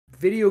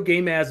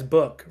ass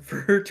book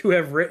for her to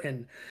have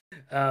written.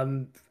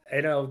 I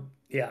know,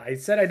 yeah, I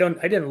said I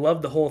didn't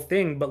love the whole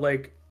thing, but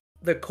like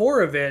the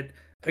core of it,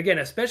 again,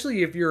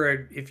 especially if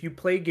you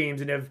play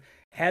games and have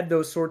had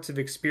those sorts of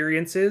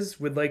experiences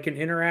with like an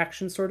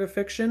interaction sort of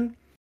fiction,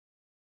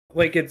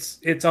 like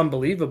it's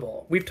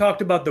unbelievable. We've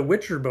talked about The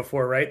Witcher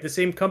before, right? The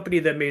same company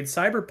that made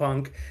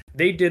Cyberpunk,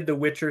 they did The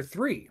Witcher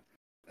 3.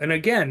 And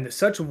again,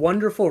 such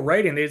wonderful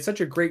writing. They had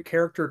such a great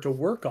character to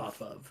work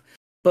off of.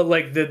 But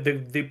like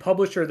the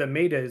publisher that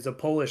made it is a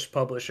Polish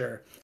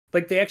publisher.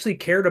 Like they actually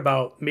cared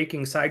about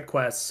making side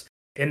quests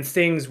and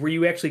things where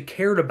you actually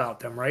cared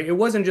about them, right? It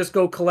wasn't just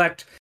go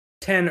collect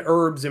 10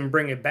 herbs and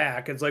bring it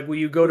back. It's like, well,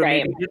 you go to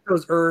maybe get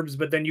those herbs,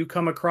 but then you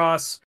come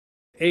across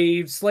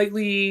a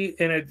slightly,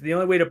 and the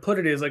only way to put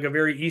it is like a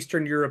very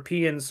Eastern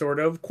European sort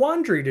of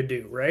quandary to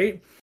do,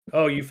 right?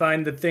 Oh, you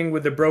find the thing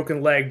with the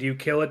broken leg. Do you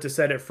kill it to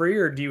set it free,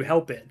 or do you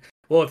help it?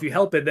 Well, if you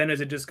help it, then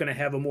is it just going to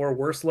have a more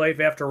worse life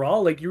after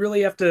all? Like you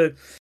really have to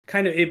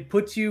kind of, it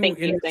puts you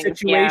in a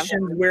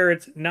situation where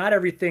it's not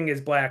everything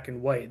is black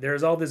and white.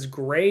 There's all this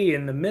gray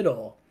in the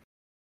middle.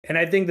 And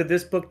I think that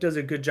this book does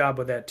a good job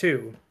with that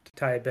too, to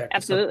tie it back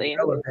to something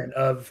relevant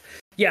of,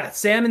 yeah,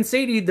 Sam and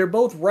Sadie, they're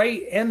both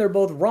right and they're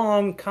both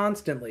wrong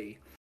constantly.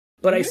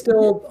 But I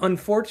still,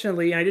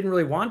 unfortunately, I didn't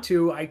really want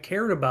to, I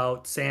cared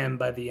about Sam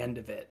by the end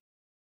of it.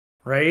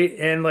 Right?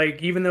 And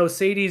like, even though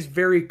Sadie's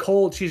very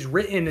cold, she's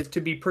written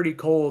to be pretty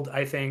cold,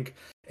 I think.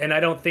 And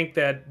I don't think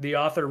that the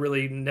author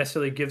really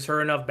necessarily gives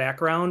her enough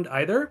background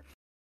either.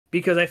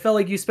 Because I felt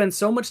like you spend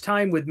so much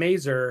time with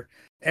Mazer,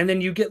 and then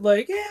you get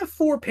like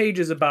 4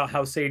 pages about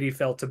how Sadie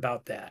felt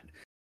about that.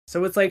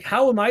 So it's like,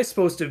 how am I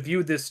supposed to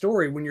view this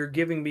story when you're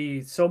giving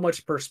me so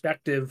much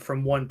perspective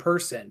from one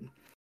person?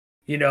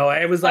 You know,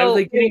 I was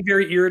like getting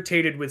very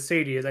irritated with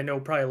Sadie, as I know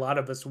probably a lot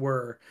of us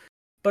were.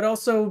 But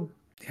also,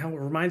 you know,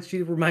 it reminds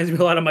me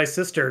a lot of my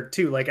sister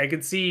too. Like I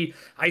see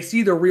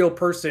the real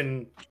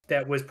person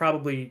that was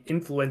probably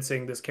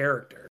influencing this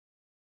character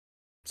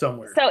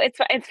somewhere. So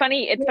it's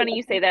funny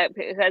you say that,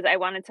 because I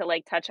wanted to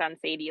like touch on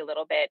Sadie a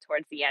little bit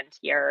towards the end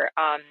here.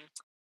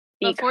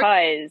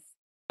 Because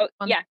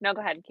Oh, yeah, no,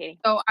 go ahead, Katie.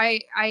 So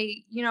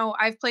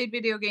I've played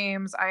video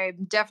games.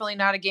 I'm definitely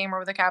not a gamer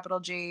with a capital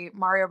G.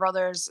 Mario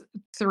Brothers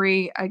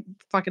 3, I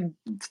fucking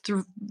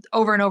threw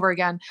over and over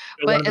again.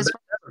 But as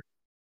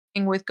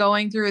with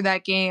going through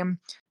that game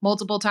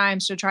multiple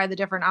times to try the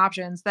different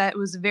options, that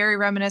was very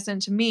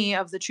reminiscent to me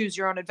of the choose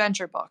your own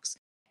adventure books.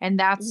 And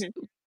that's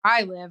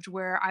I lived,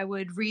 where I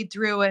would read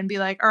through and be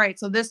like, all right,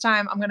 so this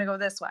time I'm going to go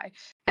this way.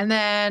 And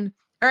then,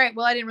 all right,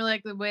 well, I didn't really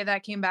like the way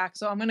that came back.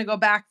 So I'm going to go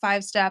back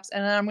 5 steps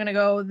and then I'm going to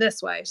go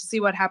this way to see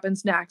what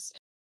happens next.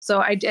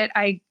 So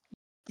it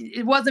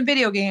wasn't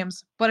video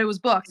games, but it was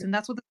books. And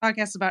that's what the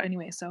podcast is about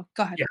anyway. So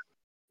go ahead.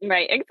 Yeah.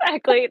 Right.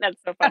 Exactly.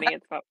 That's so funny.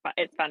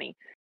 It's funny.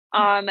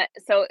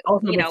 So,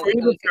 also, before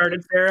you get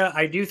started, Sarah,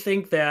 I do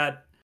think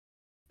that,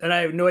 and I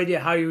have no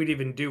idea how you would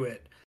even do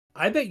it.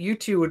 I bet you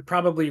two would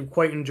probably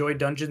quite enjoy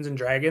Dungeons and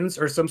Dragons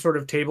or some sort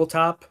of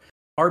tabletop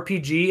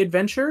RPG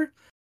adventure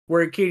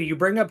where, Katie, you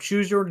bring up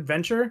Choose Your Own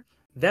Adventure.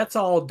 That's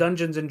all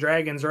Dungeons and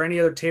Dragons or any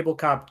other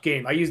tabletop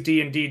game. I use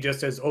D&D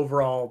just as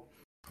overall,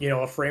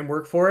 a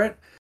framework for it.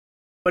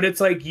 But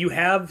it's like you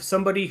have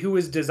somebody who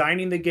is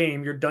designing the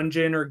game, your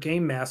dungeon or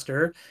game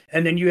master,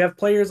 and then you have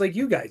players like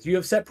you guys. You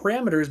have set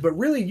parameters, but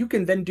really you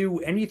can then do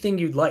anything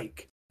you'd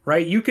like,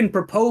 right? You can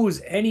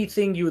propose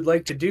anything you would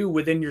like to do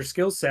within your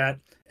skill set,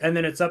 and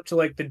then it's up to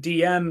like the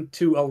DM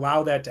to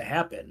allow that to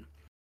happen.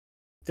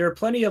 There are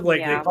plenty of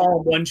they call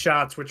them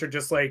one-shots, which are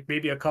just like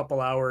maybe a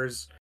couple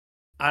hours.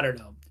 I don't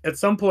know. At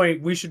some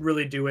point, we should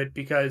really do it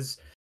because,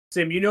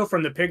 Sam,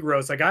 from the pig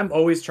roast, I'm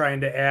always trying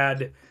to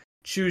add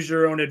choose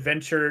your own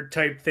adventure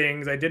type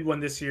things. I did one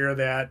this year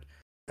that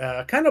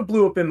kind of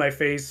blew up in my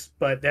face,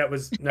 but that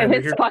was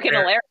it's fucking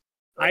hilarious.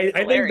 I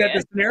think that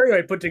the scenario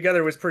I put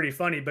together was pretty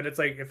funny, but it's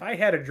like if I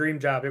had a dream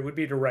job, it would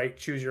be to write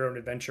choose your own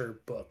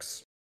adventure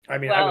books. I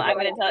mean, I'm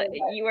going to tell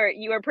you,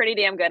 you were pretty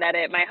damn good at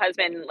it. My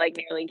husband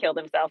nearly killed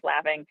himself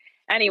laughing.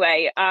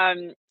 Anyway,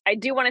 I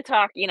do want to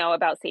talk,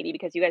 about Sadie,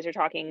 because you guys are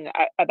talking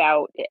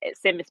about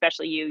Sim,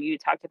 especially you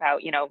talked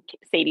about,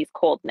 Sadie's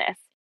coldness.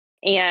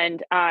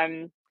 And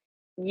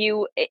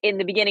you, in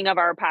the beginning of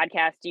our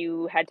podcast,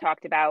 you had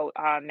talked about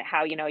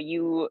how,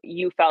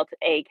 you felt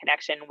a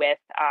connection with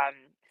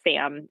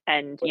Sam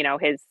and,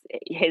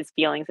 his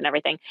feelings and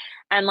everything.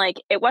 And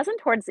it wasn't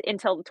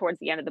until towards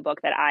the end of the book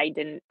that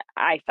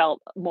I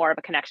felt more of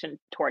a connection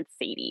towards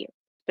Sadie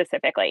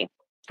specifically,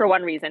 for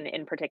one reason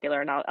in particular,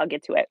 and I'll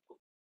get to it.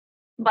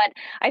 But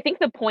I think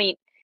the point,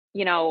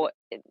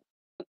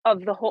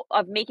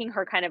 of making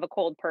her kind of a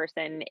cold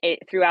person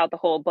throughout the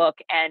whole book.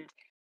 And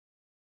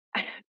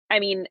I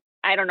mean,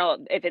 I don't know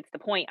if it's the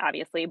point,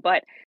 obviously,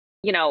 but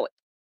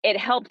it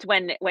helped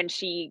when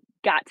she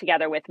got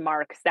together with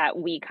Marks that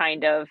we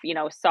kind of,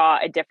 saw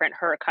a different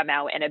her come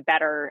out and a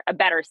better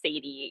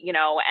Sadie,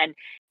 and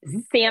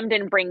Sam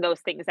didn't bring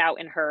those things out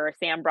in her.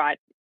 Sam brought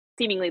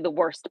seemingly the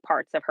worst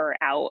parts of her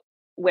out,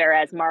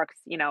 whereas Marks,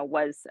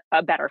 was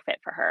a better fit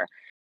for her.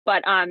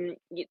 But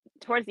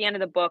towards the end of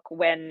the book,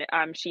 when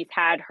she's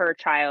had her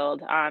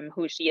child,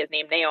 who she has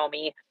named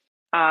Naomi,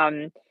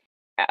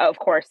 of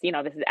course,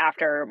 this is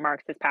after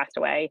Marks has passed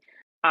away.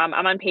 I'm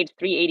on page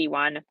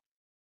 381.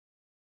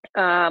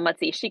 Let's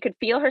see. She could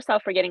feel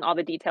herself forgetting all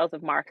the details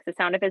of Marks, the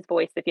sound of his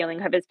voice, the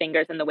feeling of his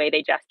fingers and the way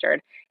they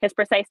gestured, his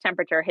precise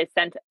temperature, his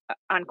scent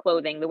on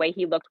clothing, the way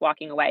he looked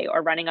walking away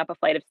or running up a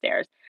flight of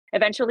stairs.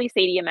 Eventually,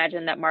 Sadie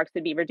imagined that Marks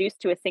would be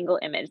reduced to a single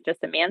image,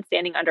 just a man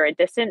standing under a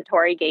distant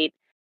Tory gate,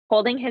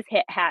 holding his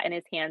hat in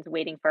his hands,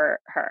 waiting for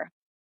her.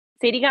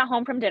 Sadie got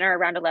home from dinner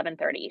around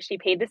 11:30. She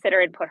paid the sitter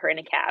and put her in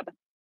a cab.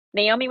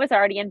 Naomi was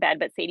already in bed,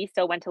 but Sadie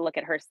still went to look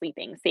at her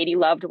sleeping. Sadie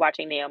loved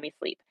watching Naomi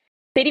sleep.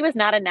 Sadie was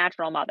not a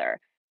natural mother,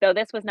 though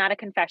this was not a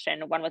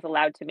confession one was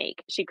allowed to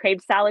make. She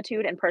craved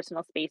solitude and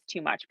personal space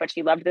too much, but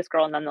she loved this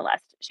girl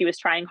nonetheless. She was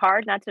trying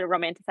hard not to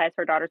romanticize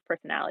her daughter's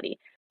personality.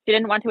 She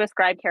didn't want to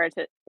ascribe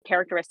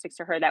characteristics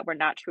to her that were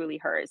not truly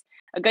hers.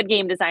 A good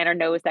game designer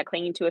knows that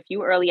clinging to a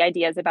few early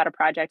ideas about a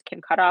project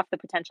can cut off the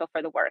potential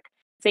for the work.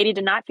 Sadie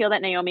did not feel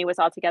that Naomi was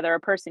altogether a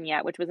person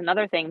yet, which was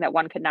another thing that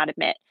one could not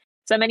admit.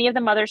 So many of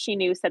the mothers she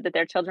knew said that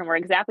their children were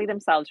exactly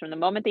themselves from the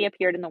moment they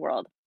appeared in the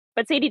world.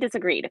 But Sadie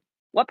disagreed.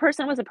 What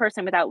person was a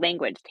person without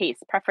language,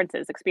 tastes,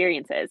 preferences,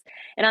 experiences?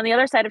 And on the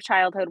other side of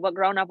childhood, what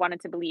grown-up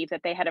wanted to believe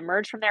that they had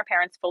emerged from their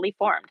parents fully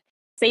formed?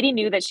 Sadie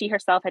knew that she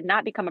herself had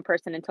not become a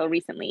person until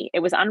recently. It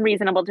was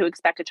unreasonable to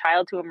expect a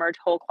child to emerge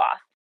whole cloth.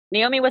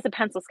 Naomi was a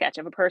pencil sketch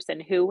of a person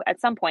who,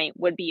 at some point,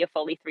 would be a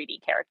fully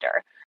 3D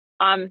character.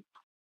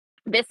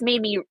 This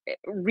made me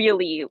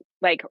really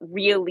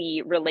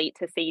relate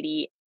to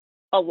Sadie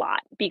a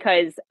lot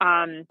because,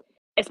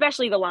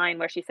 especially the line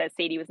where she says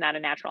Sadie was not a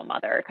natural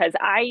mother, because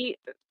I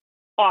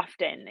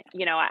often,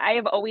 I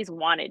have always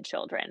wanted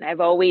children.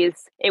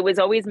 It was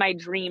always my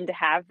dream to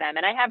have them.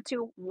 And I have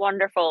 2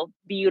 wonderful,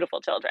 beautiful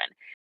children.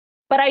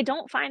 But I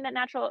don't find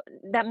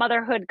that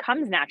motherhood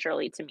comes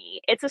naturally to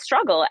me. It's a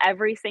struggle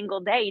every single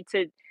day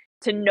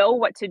to know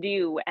what to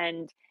do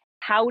and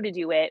how to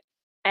do it.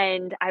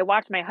 And I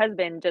watched my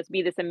husband just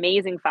be this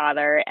amazing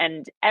father,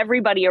 and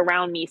everybody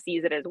around me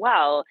sees it as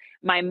well.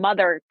 My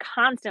mother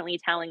constantly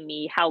telling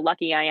me how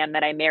lucky I am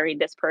that I married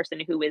this person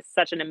who is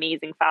such an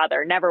amazing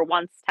father, never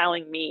once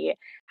telling me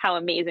how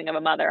amazing of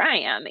a mother I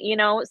am, you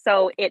know?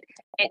 So it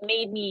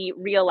made me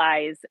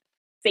realize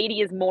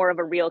Sadie is more of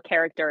a real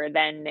character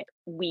than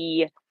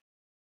we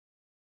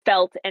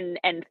felt and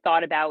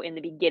thought about in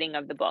the beginning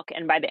of the book.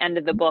 And by the end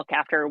of the book,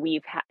 after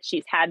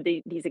she's had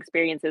these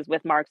experiences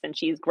with Marks, and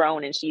she's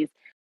grown, and she's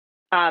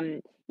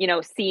you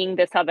know, seeing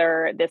this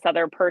other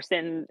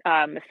person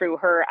through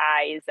her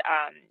eyes,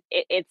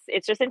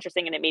 it's just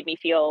interesting, and it made me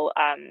feel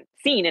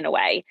seen in a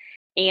way.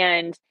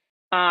 And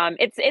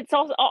it's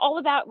also all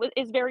of that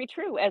is very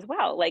true as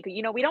well. Like,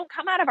 you know, we don't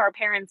come out of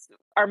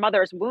our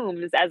mother's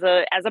wombs as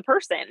a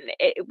person.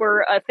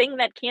 We're a thing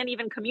that can't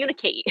even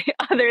communicate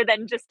other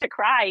than just to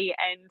cry,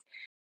 and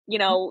you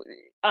know,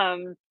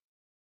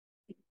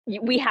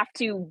 we have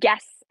to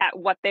guess at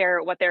what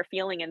they're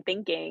feeling and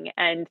thinking.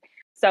 And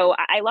so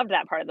I loved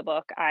that part of the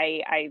book.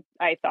 I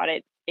thought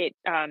it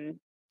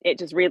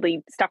just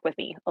really stuck with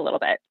me a little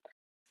bit.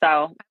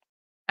 So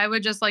I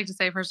would just like to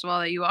say, first of all,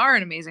 that you are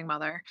an amazing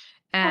mother,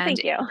 and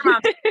thank you.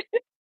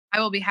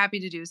 I will be happy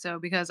to do so,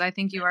 because I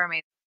think you are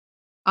amazing.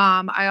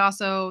 I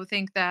also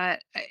think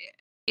that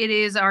it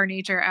is our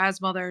nature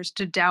as mothers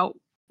to doubt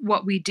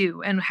what we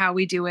do and how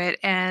we do it,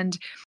 and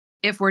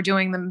if we're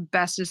doing the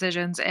best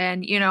decisions.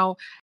 And, you know,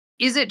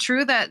 is it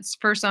true that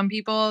for some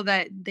people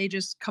that they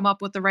just come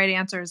up with the right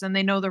answers and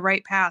they know the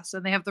right paths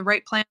and they have the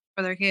right plan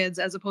for their kids,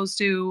 as opposed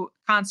to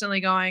constantly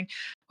going,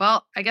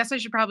 well, I guess I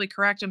should probably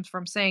correct him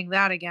from saying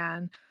that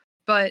again,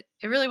 but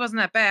it really wasn't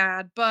that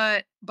bad,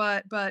 but,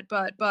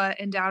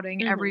 and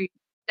doubting every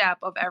step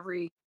of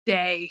every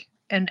day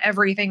and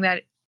everything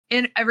that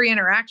in every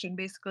interaction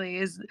basically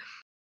is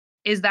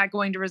that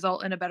going to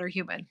result in a better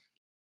human?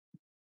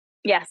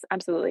 Yes,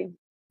 absolutely.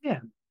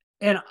 Yeah.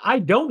 And I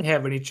don't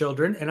have any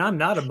children, and I'm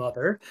not a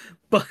mother,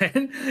 but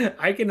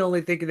I can only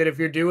think that if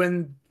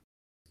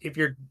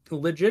you're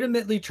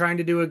legitimately trying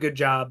to do a good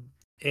job,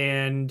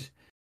 and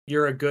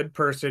you're a good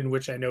person,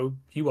 which I know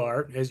you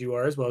are as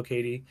well,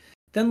 Katie,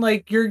 then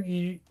like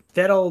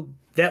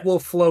that will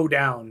flow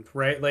down,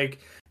 right? Like,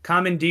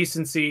 common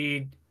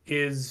decency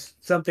is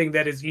something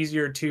that is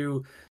easier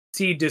to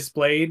see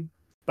displayed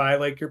by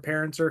like your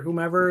parents or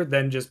whomever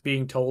than just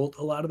being told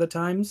a lot of the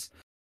times.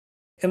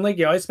 And like,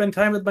 yeah, I spend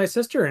time with my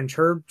sister, and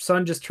her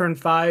son just turned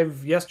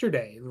 5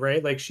 yesterday,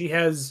 right? Like, she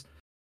has,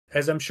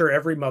 as I'm sure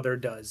every mother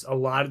does, a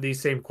lot of these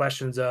same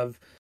questions of,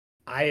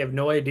 I have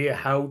no idea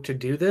how to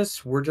do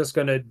this. We're just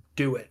going to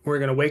do it. We're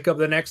going to wake up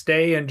the next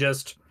day and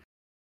just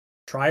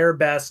try our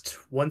best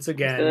once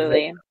again.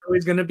 Absolutely. It's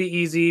always going to be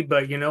easy,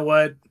 but you know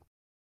what?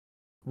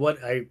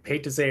 What I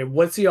hate to say,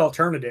 what's the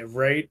alternative,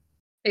 right?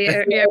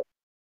 Yeah,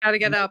 gotta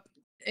get up,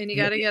 and you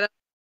gotta get up,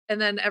 and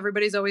then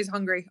everybody's always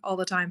hungry all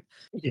the time.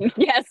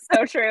 Yes,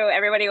 so true.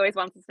 Everybody always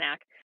wants a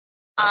snack.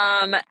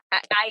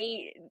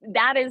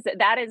 That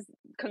is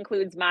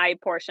concludes my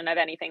portion of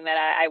anything that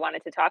I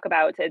wanted to talk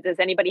about. Does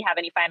anybody have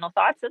any final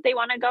thoughts that they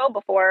want to go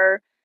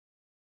before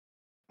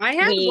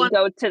we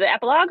go to the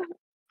epilogue?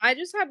 I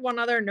just had one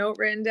other note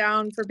written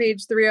down for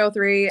page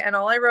 303, and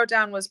all I wrote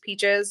down was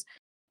peaches.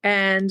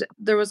 And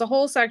there was a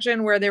whole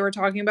section where they were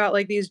talking about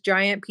like these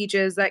giant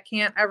peaches that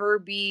can't ever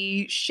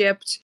be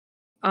shipped.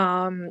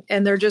 And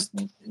they're just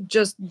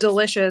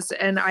delicious.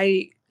 And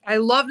I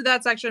loved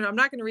that section. I'm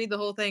not going to read the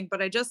whole thing, but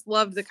I just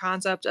loved the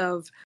concept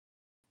of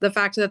the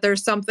fact that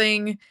there's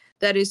something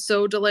that is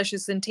so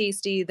delicious and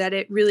tasty that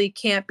it really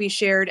can't be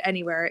shared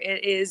anywhere.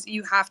 It is,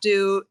 you have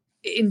to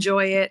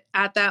enjoy it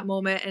at that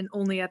moment and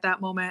only at that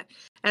moment.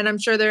 And I'm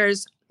sure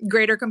there's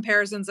greater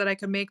comparisons that I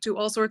could make to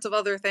all sorts of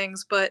other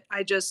things, but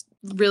I just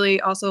really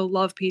also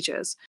love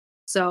peaches.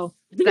 So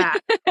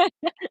that.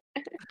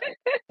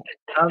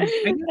 I guess,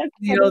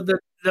 you know,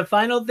 the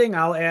final thing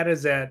I'll add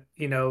is that,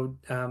 you know,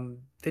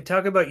 they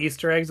talk about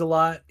Easter eggs a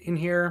lot in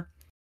here,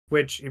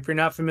 which, if you're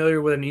not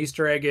familiar with an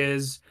Easter egg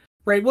is,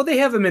 right, well, they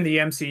have them in the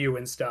MCU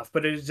and stuff,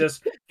 but it is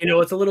just, you know,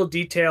 it's a little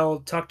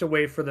detail tucked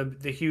away for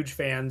the huge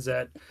fans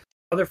that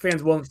other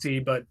fans won't see,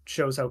 but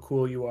shows how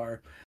cool you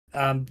are.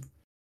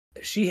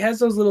 She has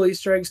those little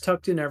Easter eggs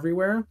tucked in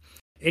everywhere.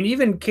 And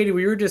even, Katie,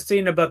 we were just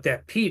saying about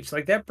that peach,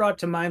 like that brought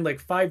to mind like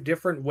 5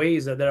 different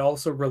ways that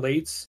also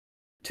relates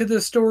to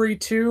the story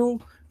too,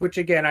 which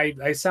again,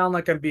 I sound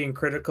like I'm being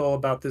critical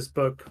about this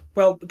book.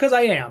 Well, because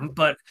I am,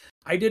 but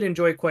I did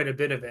enjoy quite a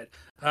bit of it.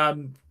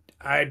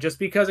 I just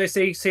because I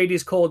say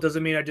Sadie's cold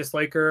doesn't mean I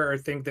dislike her or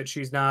think that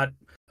she's not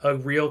a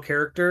real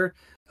character.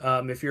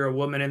 If you're a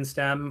woman in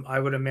STEM,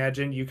 I would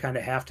imagine you kind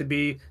of have to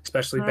be,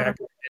 especially back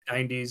in the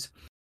 90s.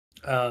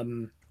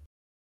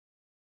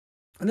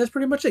 And that's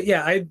pretty much it.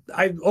 Yeah,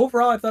 I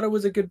overall I thought it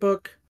was a good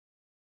book.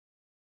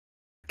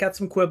 Got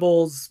some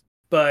quibbles,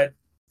 but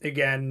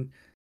again,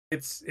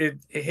 it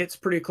hits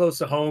pretty close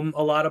to home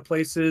a lot of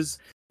places.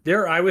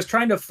 I was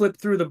trying to flip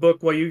through the book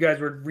while you guys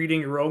were reading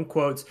your own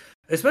quotes,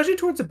 especially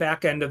towards the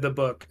back end of the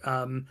book.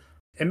 And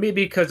And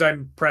maybe because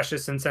I'm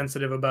precious and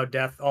sensitive about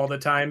death all the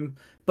time,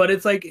 but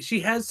it's like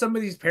she has some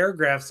of these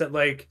paragraphs that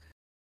like,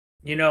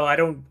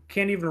 I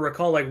can't even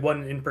recall like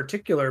one in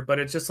particular, but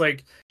it's just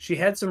like she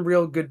had some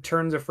real good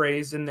turns of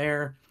phrase in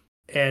there,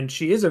 and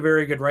she is a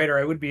very good writer.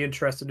 I would be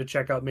interested to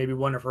check out maybe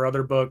one of her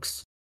other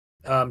books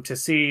to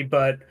see,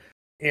 but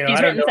She's I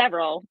don't written know.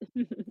 several.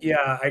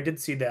 Yeah, I did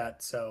see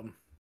that. So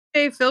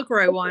Hey,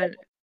 Filkroy one.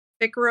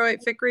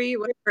 Fickery,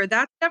 whatever.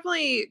 That's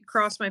definitely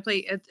crossed my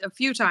plate a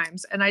few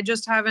times, and I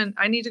just haven't.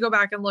 I need to go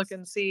back and look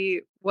and see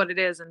what it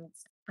is, and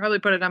probably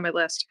put it on my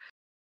list.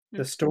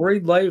 The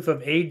Storied Life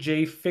of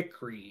A.J.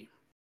 Fickery.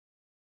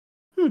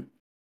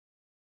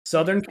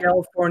 Southern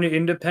California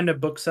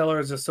Independent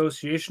Booksellers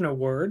Association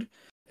Award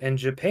and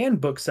Japan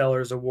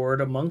Booksellers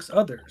Award, amongst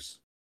others.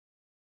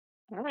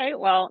 All right.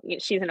 Well,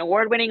 she's an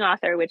award-winning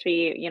author, which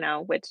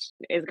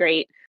is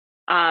great.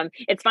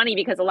 It's funny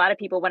because a lot of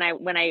people, when I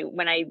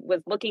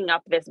was looking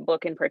up this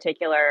book in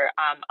particular,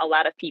 a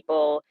lot of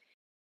people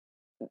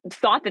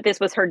thought that this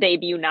was her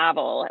debut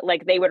novel.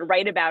 Like they would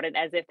write about it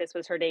as if this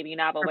was her debut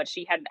novel, but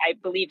I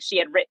believe she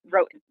had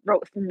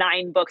wrote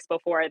 9 books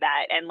before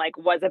that, and like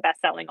was a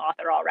best-selling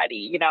author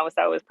already.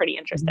 So it was pretty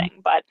interesting.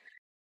 But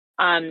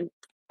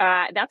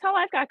that's all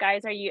I've got,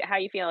 guys. How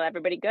you feel?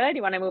 Everybody good?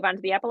 You want to move on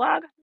to the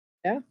epilogue?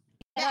 Yeah.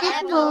 The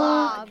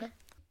epilogue.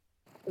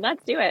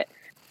 Let's do it.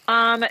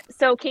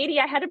 So Katie,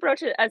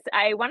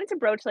 I wanted to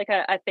broach like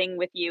a thing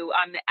with you.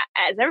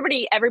 As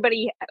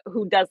everybody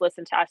who does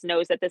listen to us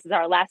knows that this is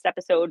our last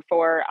episode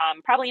for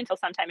probably until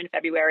sometime in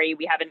February.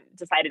 We haven't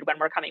decided when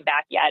we're coming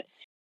back yet.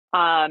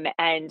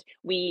 And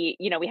we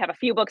have a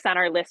few books on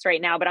our list right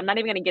now, but I'm not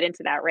even going to get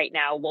into that right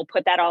now. We'll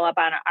put that all up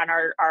on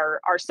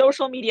our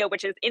social media,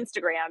 which is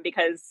Instagram,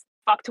 because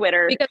fuck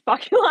Twitter,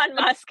 fuck Elon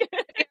Musk.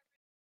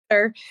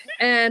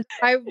 And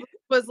I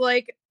was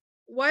like,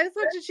 why the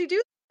fuck did she do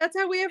that? That's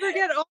how we ever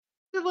get all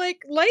to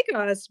like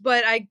us.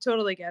 But I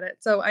totally get it.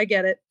 So I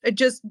get it. It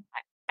just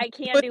I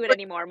can't do it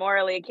anymore.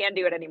 Morally, I can't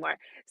do it anymore.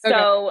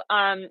 So,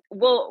 I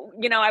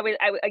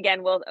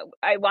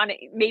want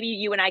maybe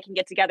you and I can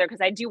get together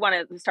because I do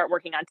want to start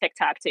working on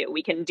TikTok too.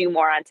 We can do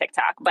more on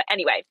TikTok. But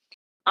anyway,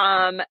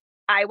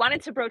 I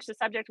wanted to broach the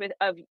subject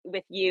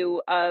with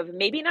you of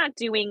maybe not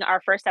doing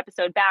our first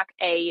episode back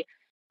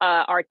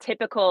our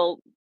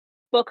typical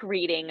book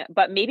reading,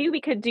 but maybe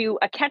we could do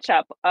a catch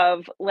up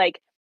of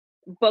like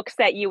books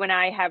that you and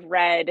I have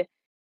read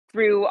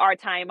through our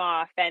time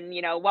off, and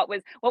what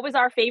was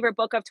our favorite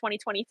book of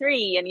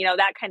 2023, and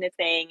that kind of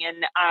thing,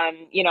 and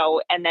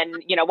and then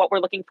what we're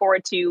looking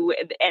forward to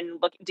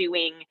and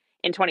doing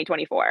in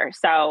 2024.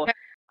 So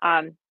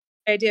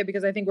idea,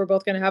 because I think we're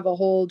both going to have a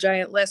whole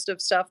giant list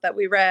of stuff that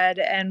we read,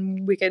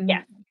 and we can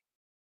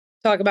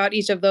talk about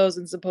each of those,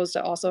 as opposed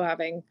to also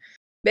having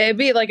it'd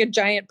be like a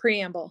giant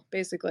preamble,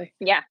 basically.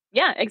 Yeah,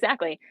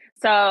 exactly.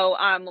 So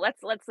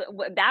let's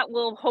that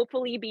will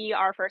hopefully be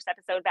our first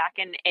episode back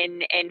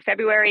in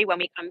February when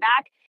we come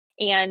back.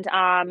 And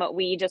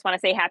we just want to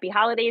say happy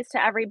holidays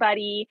to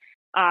everybody.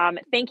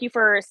 Thank you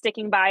for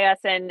sticking by us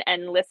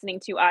and listening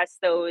to us.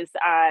 Those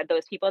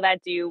people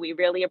that do, we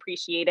really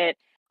appreciate it.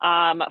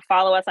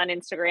 Follow us on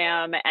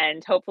Instagram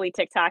and hopefully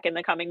TikTok in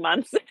the coming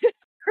months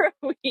or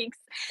weeks.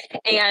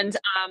 And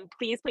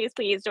please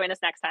join us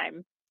next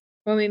time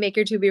when we make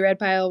your to be read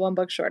pile one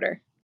book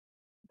shorter.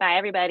 Bye,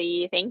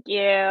 everybody. Thank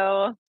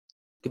you.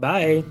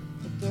 Goodbye.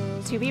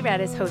 To Be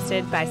Read is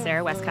hosted by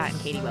Sarah Westcott and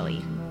Katie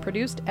Willie.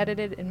 Produced,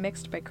 edited, and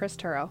mixed by Chris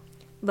Turrow.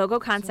 Logo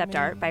concept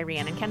art by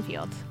Rhiannon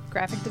Kenfield.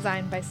 Graphic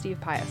design by Steve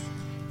Pius.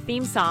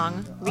 Theme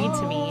song, Read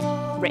to Me,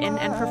 written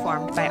and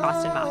performed by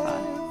Austin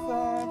Maffa.